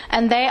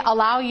 and they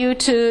allow you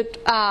to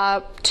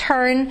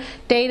turn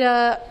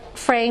data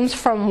frames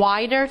from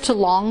wider to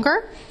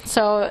longer.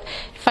 So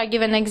if I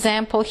give an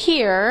example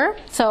here,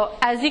 so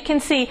as you can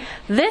see,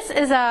 this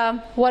is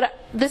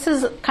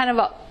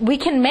we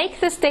can make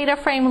this data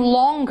frame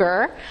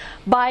longer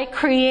by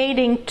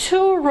creating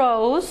 2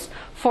 rows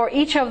for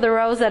each of the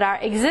rows that are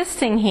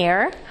existing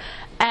here.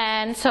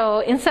 And so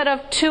instead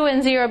of 2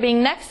 and 0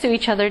 being next to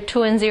each other,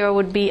 2 and 0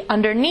 would be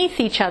underneath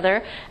each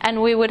other, and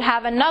we would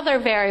have another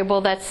variable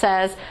that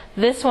says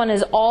this one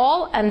is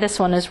all and this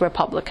one is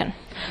Republican.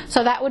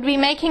 So that would be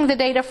making the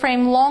data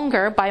frame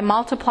longer by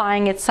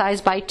multiplying its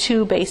size by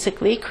 2,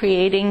 basically,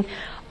 creating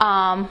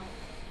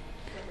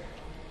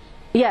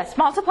yes,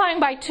 multiplying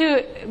by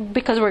 2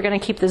 because we're going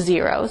to keep the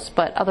zeros,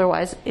 but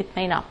otherwise it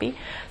may not be.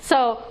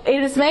 So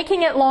it is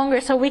making it longer,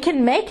 so we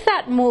can make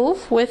that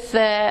move with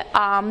the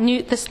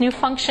this new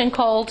function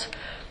called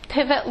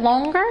pivot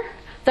longer.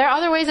 There are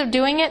other ways of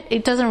doing it.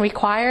 It doesn't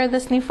require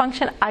this new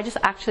function. I just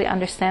actually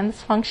understand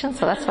this function,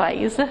 so that's why I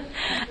use it.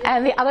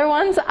 And the other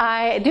ones,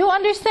 I do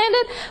understand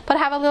it, but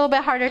have a little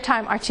bit harder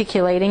time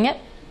articulating it.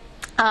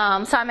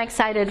 So I'm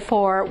excited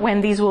for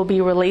when these will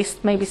be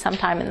released, maybe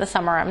sometime in the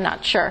summer, I'm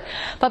not sure.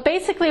 But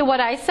basically what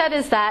I said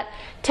is that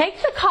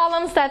take the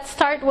columns that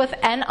start with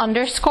n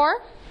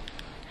underscore.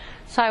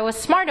 So I was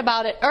smart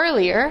about it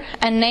earlier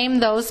and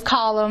named those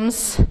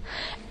columns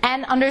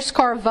n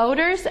underscore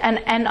voters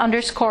and n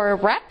underscore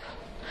rep.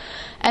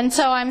 And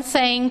so I'm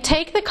saying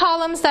take the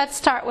columns that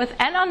start with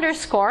n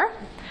underscore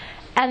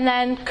and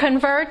then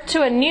convert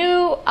to a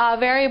new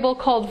variable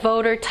called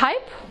voter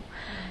type.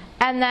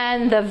 And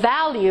then the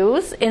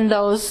values in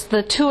those,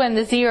 the 2 and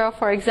the 0,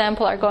 for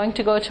example, are going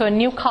to go to a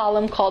new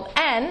column called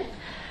n.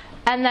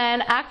 And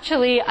then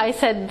actually I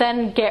said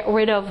then get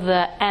rid of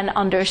the n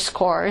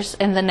underscores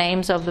in the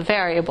names of the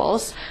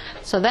variables.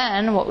 So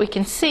then what we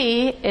can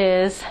see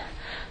is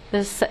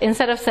this,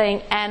 instead of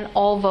saying n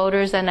all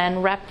voters and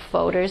n rep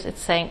voters,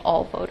 it's saying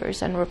all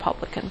voters and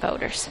Republican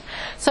voters.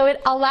 So it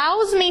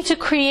allows me to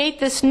create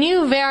this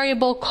new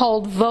variable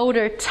called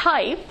voter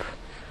type.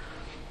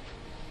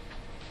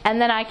 And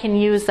then I can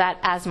use that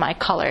as my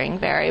coloring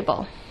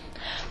variable.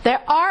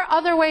 There are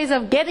other ways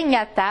of getting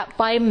at that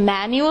by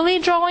manually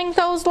drawing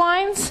those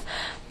lines,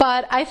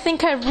 but I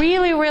think a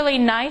really, really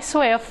nice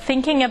way of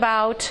thinking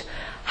about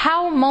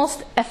how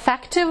most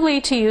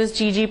effectively to use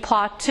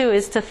ggplot2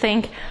 is to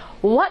think,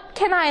 what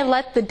can I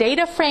let the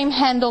data frame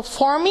handle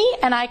for me,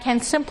 and I can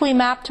simply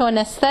map to an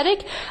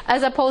aesthetic,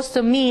 as opposed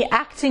to me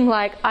acting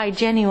like I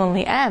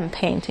genuinely am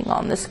painting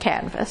on this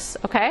canvas.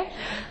 Okay?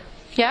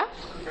 Yeah?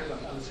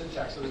 On the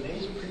syntax, so the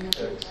names of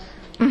prefix,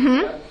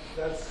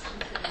 that's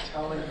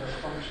telling the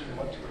function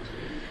what to do.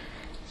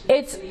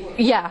 It's,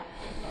 yeah.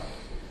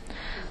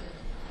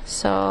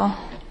 So,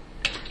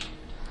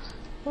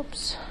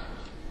 oops.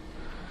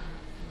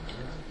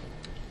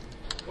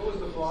 What was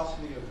the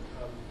velocity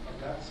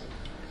of that?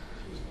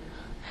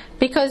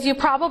 Because you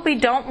probably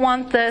don't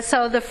want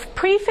so the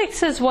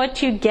prefix is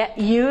what you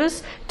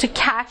use to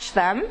catch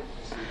them.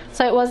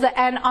 So it was the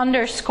n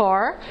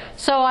underscore.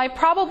 So I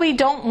probably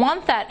don't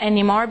want that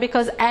anymore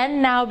because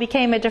n now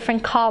became a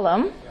different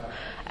column.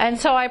 And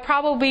so I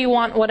probably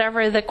want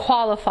whatever the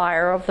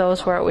qualifier of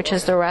those were, which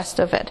is the rest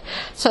of it.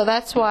 So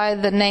that's why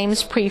the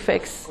names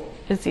prefix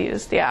is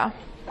used, yeah.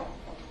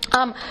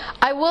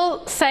 I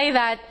will say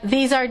that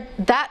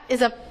that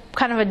is a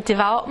kind of a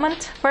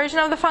development version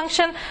of the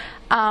function.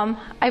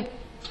 I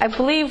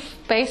believe,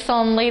 based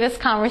on latest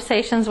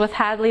conversations with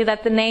Hadley,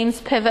 that the names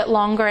pivot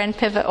longer and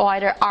pivot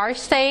wider are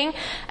staying,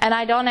 and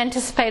I don't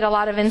anticipate a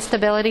lot of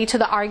instability to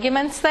the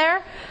arguments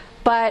there,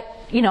 but,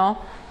 you know,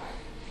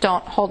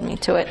 don't hold me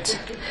to it.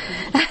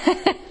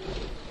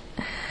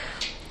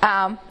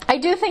 I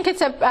do think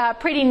it's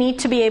pretty neat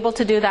to be able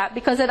to do that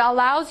because it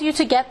allows you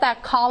to get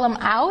that column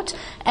out,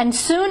 and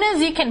soon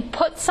as you can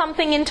put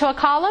something into a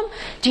column,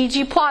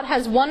 ggplot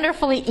has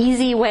wonderfully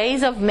easy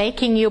ways of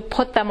making you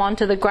put them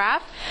onto the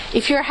graph.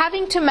 If you're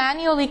having to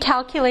manually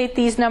calculate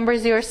these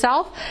numbers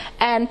yourself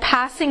and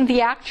passing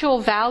the actual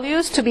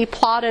values to be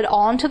plotted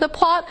onto the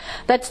plot,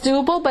 that's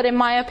doable, but in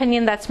my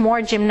opinion that's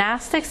more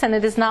gymnastics, and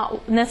it is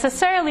not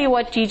necessarily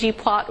what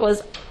ggplot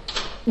was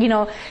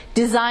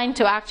designed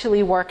to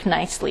actually work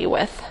nicely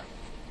with.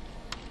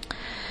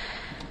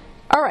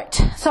 All right,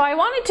 so I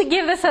wanted to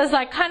give this as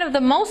like kind of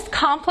the most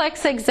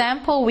complex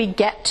example we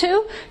get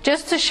to,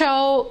 just to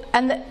show,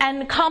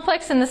 and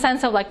complex in the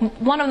sense of like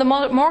one of the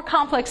more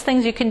complex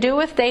things you can do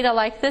with data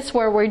like this,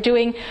 where we're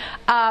doing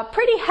a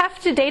pretty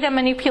hefty data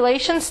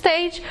manipulation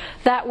stage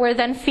that we're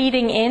then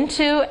feeding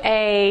into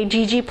a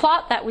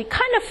ggplot that we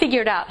kind of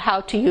figured out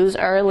how to use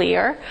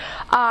earlier.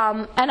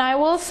 And I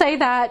will say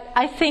that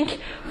I think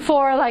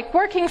for like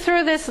working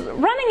through this,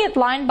 running it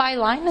line by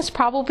line is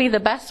probably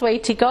the best way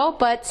to go,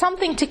 but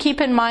something to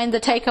keep in mind, the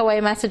takeaway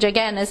message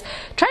again is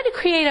try to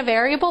create a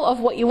variable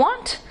of what you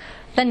want,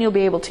 then you'll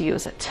be able to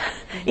use it.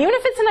 Even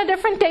if it's in a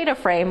different data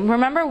frame.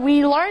 Remember,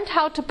 we learned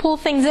how to pull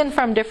things in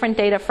from different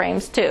data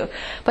frames too.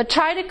 But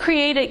try to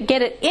create it,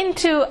 get it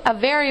into a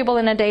variable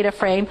in a data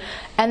frame,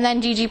 and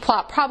then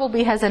ggplot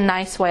probably has a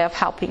nice way of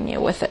helping you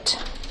with it.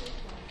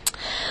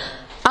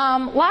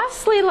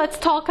 Lastly, let's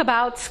talk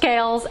about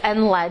scales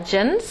and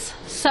legends.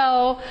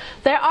 So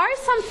there are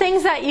some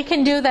things that you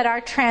can do that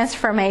are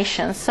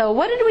transformations. So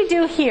what did we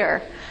do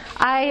here?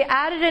 I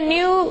added a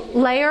new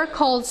layer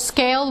called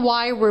scale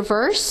y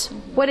reverse.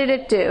 What did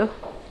it do?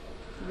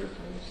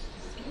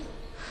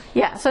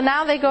 Yeah, so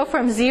now they go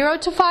from 0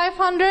 to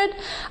 500.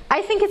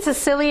 I think it's a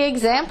silly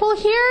example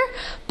here,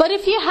 but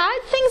if you had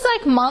things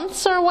like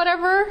months or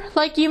whatever,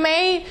 like you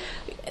may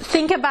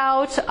think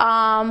about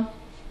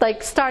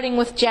like starting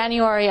with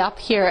January up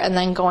here and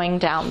then going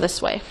down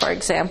this way, for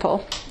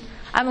example.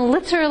 I'm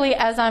literally,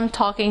 as I'm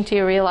talking to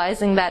you,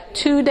 realizing that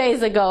 2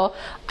 days ago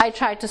I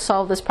tried to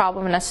solve this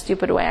problem in a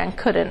stupid way and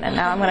couldn't, and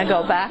now I'm going to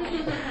go back.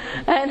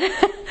 And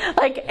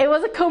like it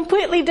was a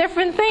completely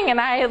different thing, and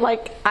I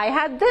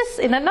had this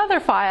in another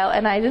file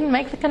and I didn't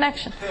make the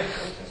connection.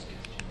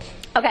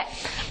 Okay.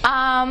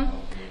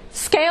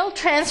 Scale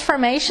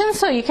transformation,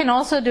 so you can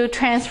also do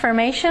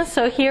transformation.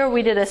 So here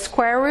we did a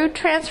square root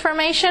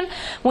transformation.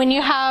 When you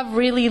have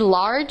really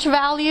large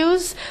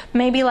values,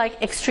 maybe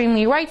like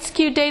extremely right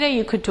skewed data,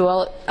 you could do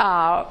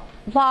a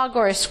log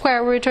or a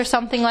square root or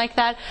something like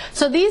that.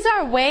 So these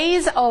are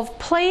ways of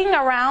playing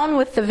around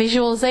with the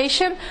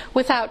visualization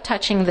without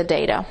touching the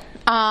data.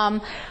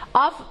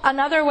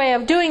 Another way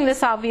of doing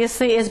this,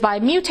 obviously, is by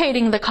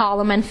mutating the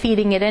column and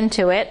feeding it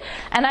into it.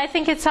 And I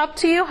think it's up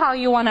to you how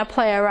you want to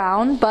play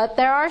around, but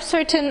there are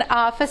certain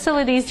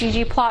facilities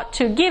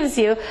ggplot2 gives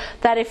you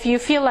that if you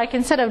feel like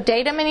instead of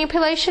data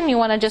manipulation, you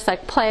want to just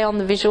like play on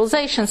the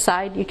visualization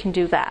side, you can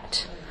do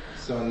that.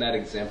 So in that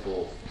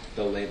example,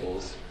 the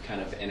label's kind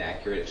of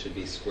inaccurate. It should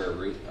be square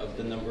root of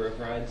the number of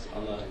rides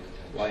on the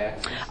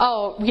y-axis.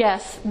 Oh,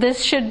 yes.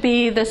 This should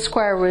be the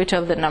square root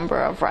of the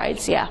number of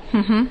rides, yeah.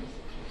 Mm-hmm.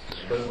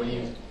 But when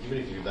even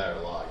if you do that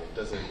or log,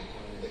 it's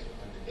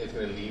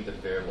going to leave the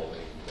variable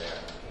name there.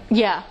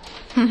 Yeah.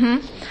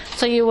 Mm-hmm.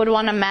 So you would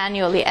want to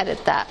manually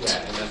edit that.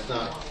 Yeah, and that's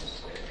not,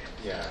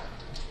 yeah.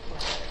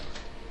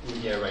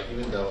 Yeah, right,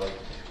 even though,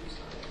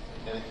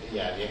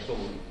 the actual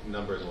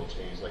numbers will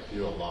change, like if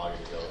you do a log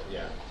and you go,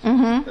 yeah,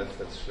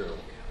 that's true.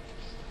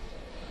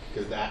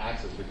 Because that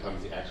axis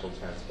becomes the actual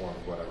transformed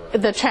whatever.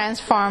 The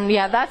transformed,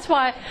 yeah, that's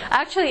why,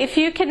 actually, if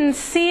you can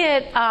see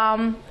it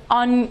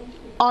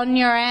on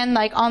your end,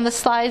 like on the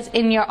slides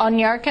on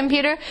your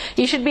computer,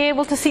 you should be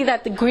able to see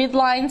that the grid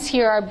lines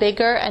here are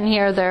bigger and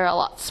here they're a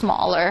lot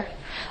smaller.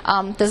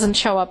 Doesn't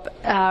show up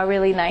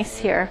really nice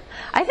here.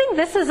 I think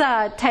this is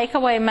a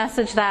takeaway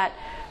message that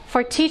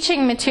for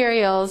teaching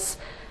materials,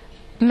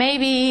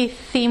 maybe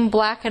theme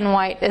black and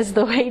white is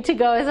the way to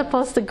go as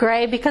opposed to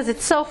gray, because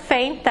it's so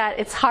faint that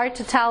it's hard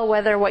to tell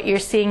whether what you're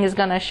seeing is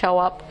going to show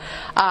up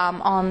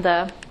on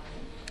the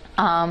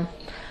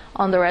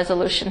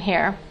resolution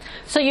here.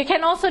 So you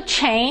can also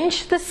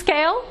change the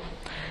scale.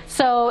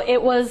 So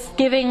it was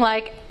giving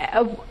like,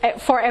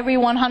 for every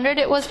 100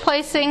 it was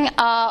placing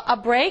a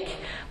break,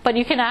 but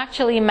you can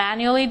actually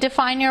manually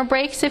define your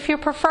breaks if you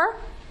prefer.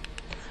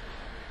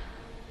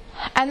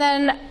 And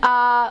then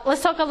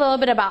let's talk a little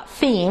bit about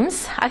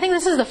themes. I think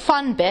this is the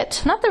fun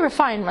bit, not the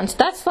refinements.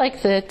 That's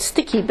like the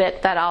sticky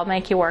bit that I'll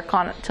make you work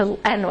on to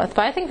end with.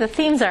 But I think the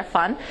themes are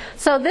fun.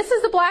 So this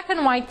is the black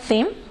and white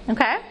theme,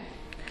 okay?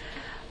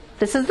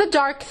 This is the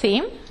dark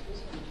theme.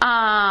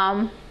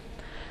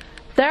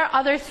 There are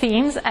other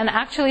themes, and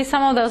actually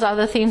some of those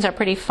other themes are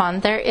pretty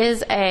fun. There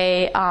is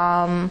a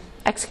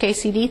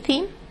XKCD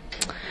theme.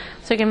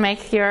 So you can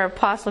make your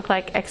plots look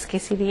like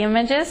XKCD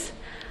images.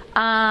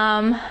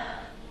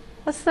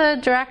 What's the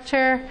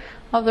director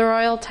of the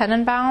Royal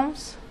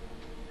Tenenbaums?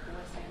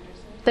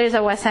 There's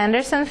a Wes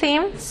Anderson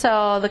theme,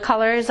 so the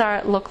colors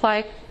look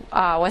like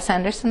Wes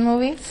Anderson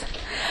movies.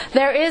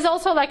 There is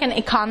also like an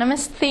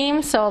Economist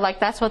theme, so like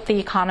that's what the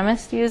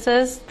Economist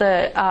uses,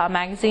 the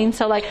magazine.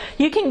 So like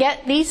you can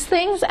get these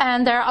things,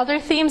 and there are other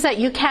themes that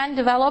you can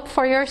develop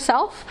for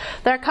yourself.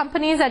 There are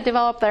companies that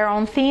develop their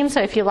own themes,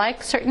 so if you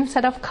like a certain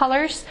set of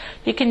colors,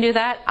 you can do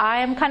that. I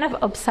am kind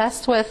of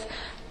obsessed with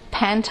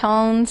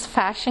Pantone's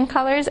fashion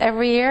colors.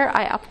 Every year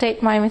I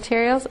update my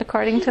materials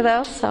according to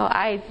those, so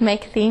I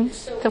make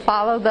themes to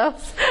follow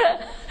those.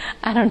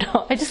 I don't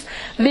know, I just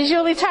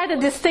visually try to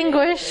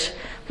distinguish.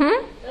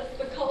 That's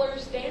the color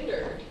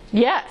standard.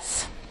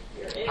 Yes.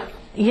 You're in.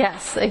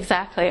 Yes,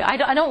 exactly.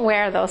 I don't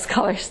wear those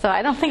colors, so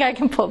I don't think I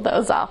can pull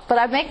those off. But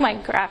I make my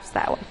graphs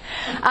that way.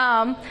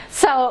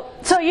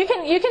 So you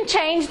can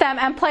change them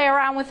and play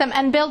around with them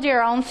and build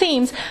your own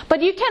themes.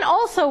 But you can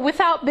also,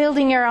 without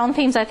building your own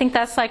themes, I think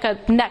that's like a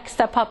next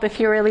step up if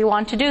you really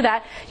want to do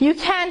that. You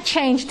can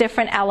change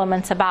different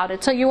elements about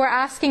it. So you were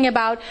asking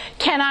about,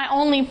 can I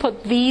only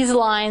put these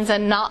lines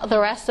and not the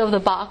rest of the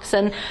box?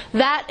 And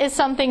that is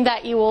something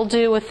that you will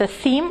do with the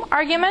theme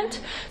argument.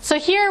 So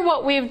here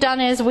what we've done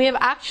is we have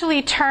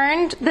actually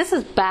turned, this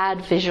is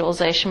bad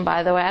visualization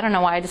by the way, I don't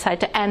know why I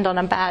decided to end on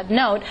a bad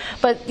note,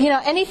 but you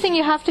know, anything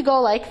you have to go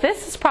like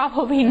this is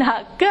probably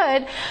not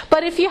good.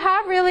 But if you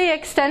have really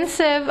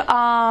extensive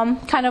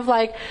kind of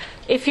like,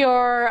 if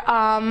your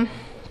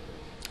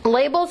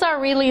labels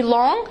are really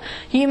long,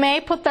 you may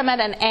put them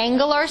at an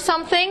angle or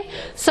something.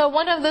 So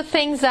one of the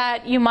things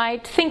that you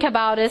might think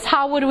about is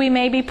how would we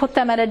maybe put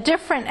them at a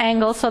different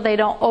angle so they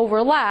don't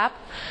overlap.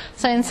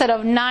 So instead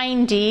of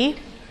 90,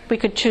 we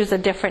could choose a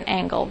different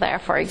angle there,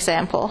 for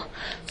example.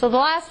 So the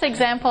last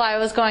example I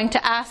was going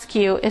to ask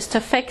you is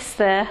to fix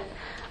the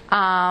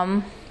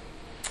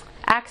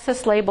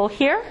axis label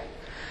here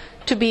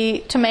to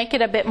make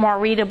it a bit more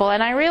readable.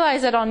 And I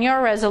realize that on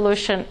your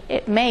resolution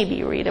it may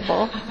be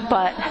readable,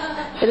 but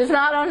it is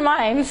not on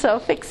mine, so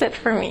fix it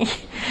for me.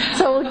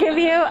 So we'll give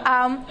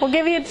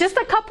you just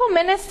a couple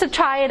minutes to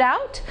try it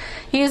out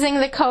using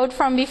the code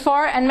from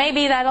before, and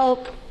maybe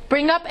that'll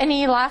bring up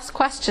any last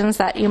questions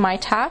that you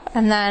might have,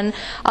 and then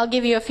I'll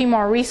give you a few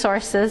more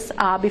resources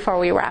before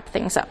we wrap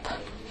things up.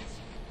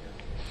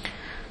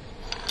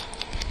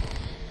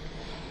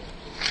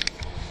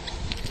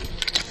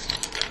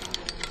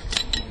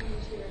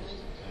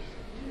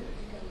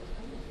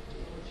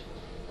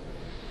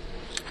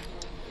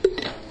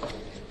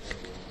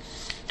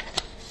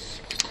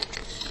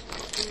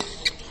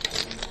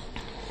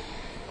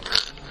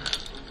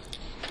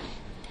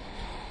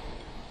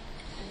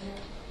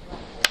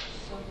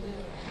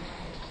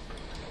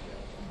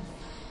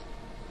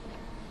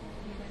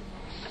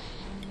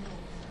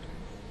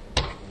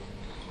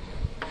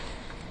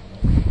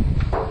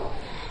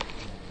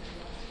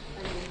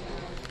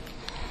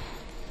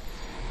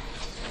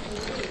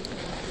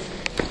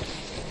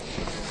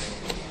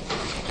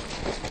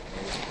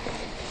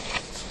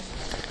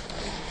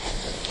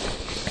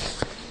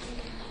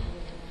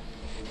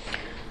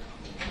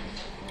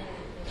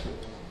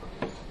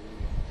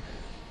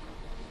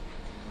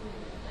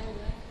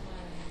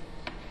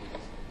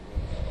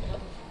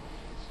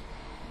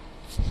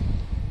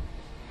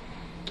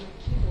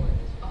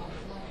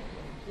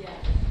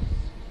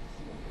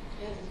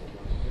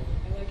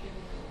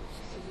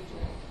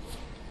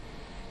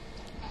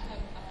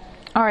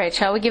 All right,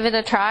 shall we give it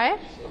a try?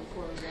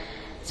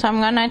 So I'm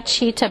going to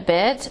cheat a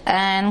bit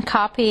and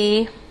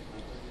copy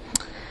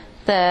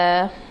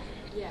the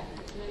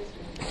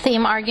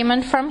theme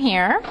argument from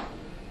here.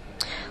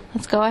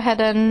 Let's go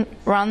ahead and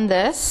run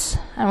this,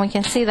 and we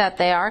can see that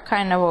they are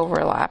kind of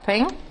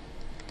overlapping.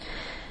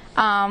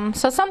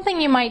 So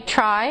something you might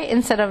try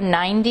instead of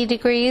 90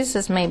 degrees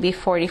is maybe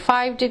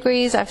 45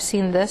 degrees. I've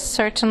seen this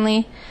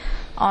certainly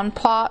on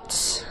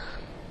plots.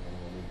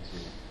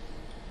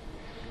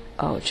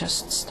 Oh,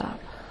 just stop.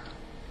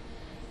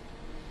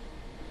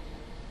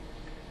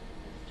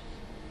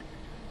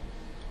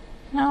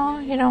 No,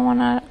 you don't want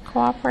to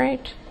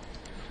cooperate?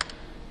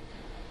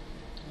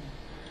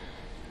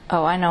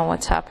 Oh, I know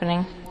what's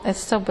happening. It's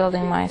still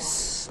building my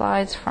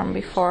slides from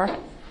before.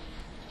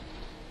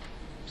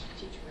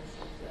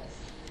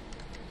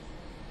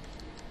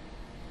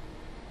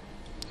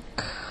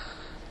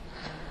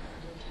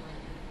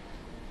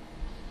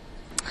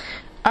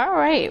 All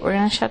right, we're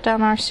going to shut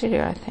down our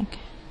studio, I think.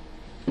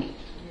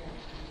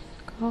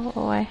 Go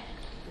away.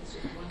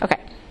 Okay.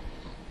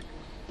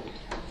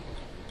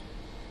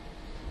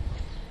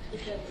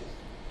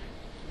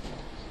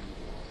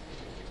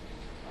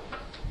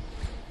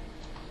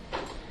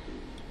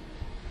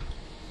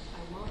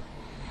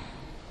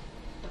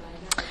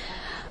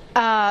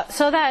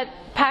 So that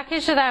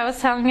package that I was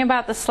telling you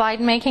about, the slide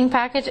making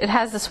package, it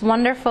has this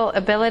wonderful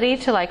ability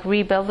to like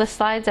rebuild the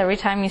slides every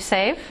time you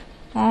save.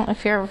 Well,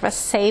 if you're a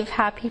save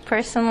happy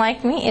person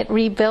like me, it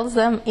rebuilds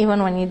them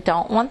even when you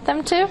don't want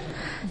them to.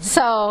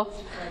 So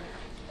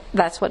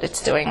that's what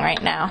it's doing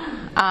right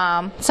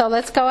now. So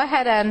let's go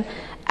ahead and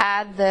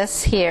add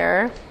this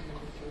here.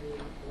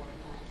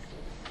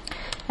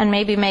 And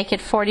maybe make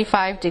it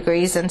 45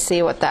 degrees and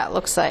see what that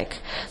looks like.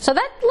 So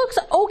that looks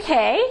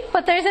okay,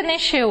 but there's an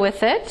issue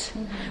with it.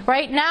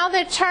 Right now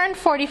they're turned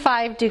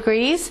 45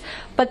 degrees,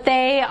 but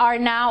they are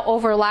now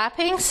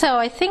overlapping. So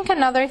I think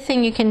another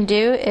thing you can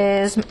do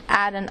is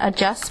add an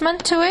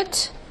adjustment to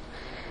it.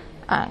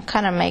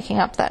 Kind of making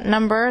up that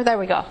number. There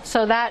we go.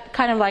 So that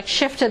kind of like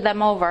shifted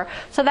them over.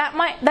 So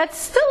that's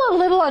still a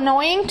little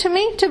annoying to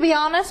me, to be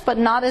honest, but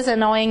not as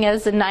annoying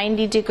as the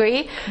 90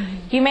 degree.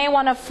 You may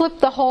want to flip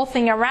the whole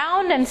thing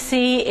around and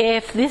see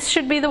if this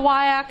should be the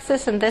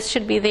y-axis and this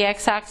should be the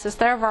x-axis.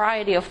 There are a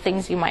variety of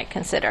things you might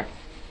consider.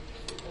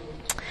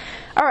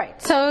 All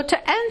right, so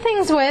to end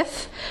things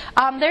with,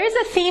 there is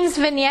a themes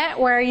vignette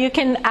where you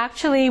can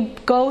actually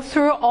go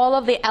through all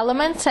of the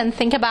elements and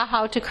think about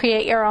how to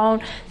create your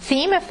own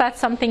theme if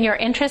that's something you're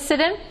interested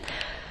in.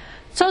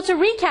 So to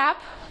recap,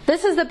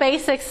 this is the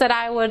basics that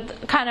I would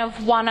kind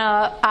of want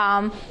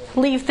to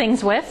leave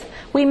things with.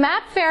 We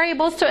map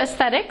variables to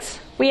aesthetics.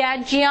 We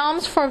add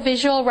geoms for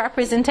visual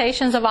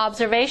representations of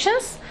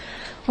observations.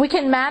 We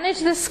can manage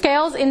the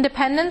scales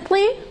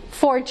independently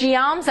for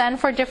geoms and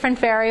for different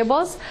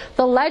variables.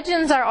 The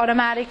legends are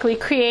automatically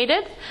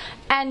created,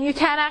 and you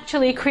can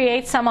actually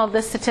create some of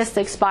the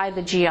statistics by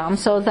the geom.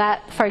 So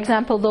that, for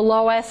example, the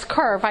low S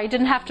curve, I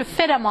didn't have to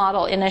fit a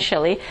model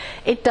initially.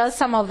 It does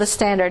some of the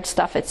standard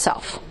stuff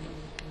itself.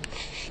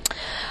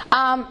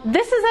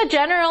 This is a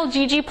general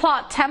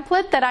ggplot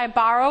template that I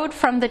borrowed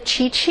from the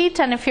cheat sheet,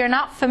 and if you're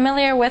not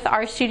familiar with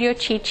RStudio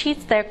cheat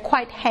sheets, they're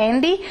quite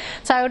handy.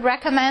 So I would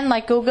recommend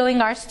like Googling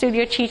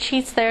RStudio cheat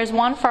sheets. There's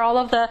one for all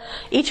of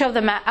each of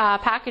the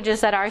packages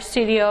that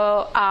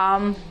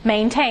RStudio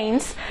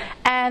maintains.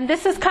 And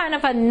this is kind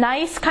of a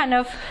nice kind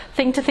of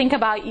thing to think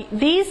about.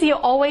 These you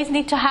always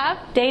need to have,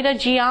 data,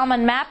 geom,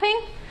 and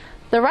mapping.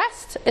 The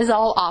rest is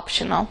all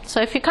optional.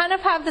 So if you kind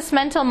of have this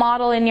mental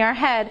model in your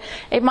head,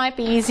 it might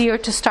be easier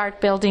to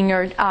start building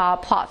your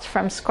plots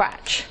from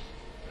scratch.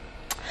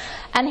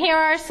 And here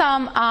are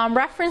some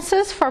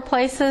references for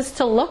places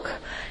to look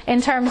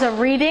in terms of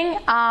reading.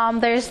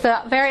 There's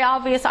the very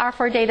obvious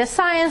R4 Data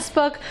Science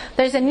book.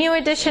 There's a new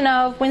edition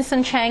of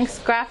Winston Chang's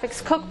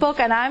Graphics Cookbook,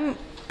 and I'm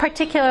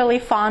particularly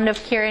fond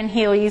of Kieran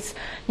Healy's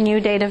new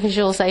data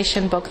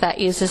visualization book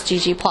that uses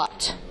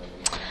ggplot.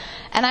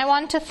 And I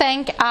want to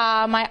thank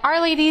my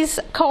R-Ladies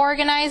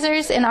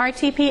co-organizers in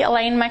RTP,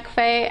 Elaine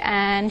McVeigh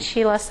and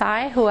Sheila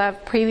Sai, who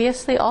have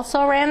previously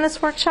also ran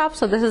this workshop.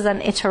 So this is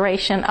an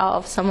iteration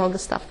of some of the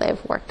stuff they've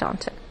worked on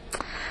too.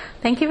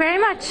 Thank you very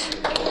much.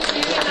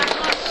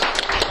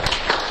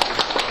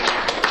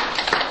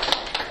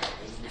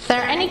 If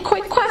there are any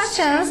quick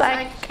questions,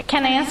 I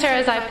can answer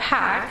as I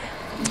pack.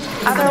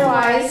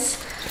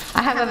 Otherwise,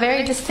 I have a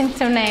very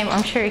distinctive name.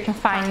 I'm sure you can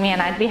find me, and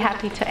I'd be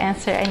happy to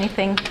answer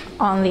anything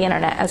on the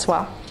internet as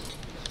well.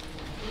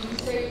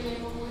 Say your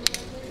name one more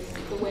time, please.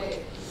 The way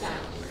it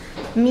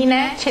sounds.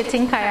 Mine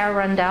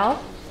Cetinkaya-Rundel.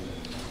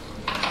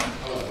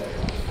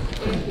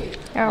 Thank you.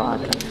 You're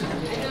welcome.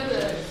 I know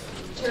the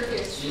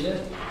Turkish C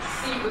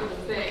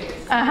with the thing.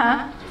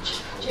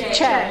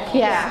 Check.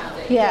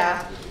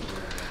 Yeah.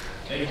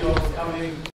 Thank you all for coming.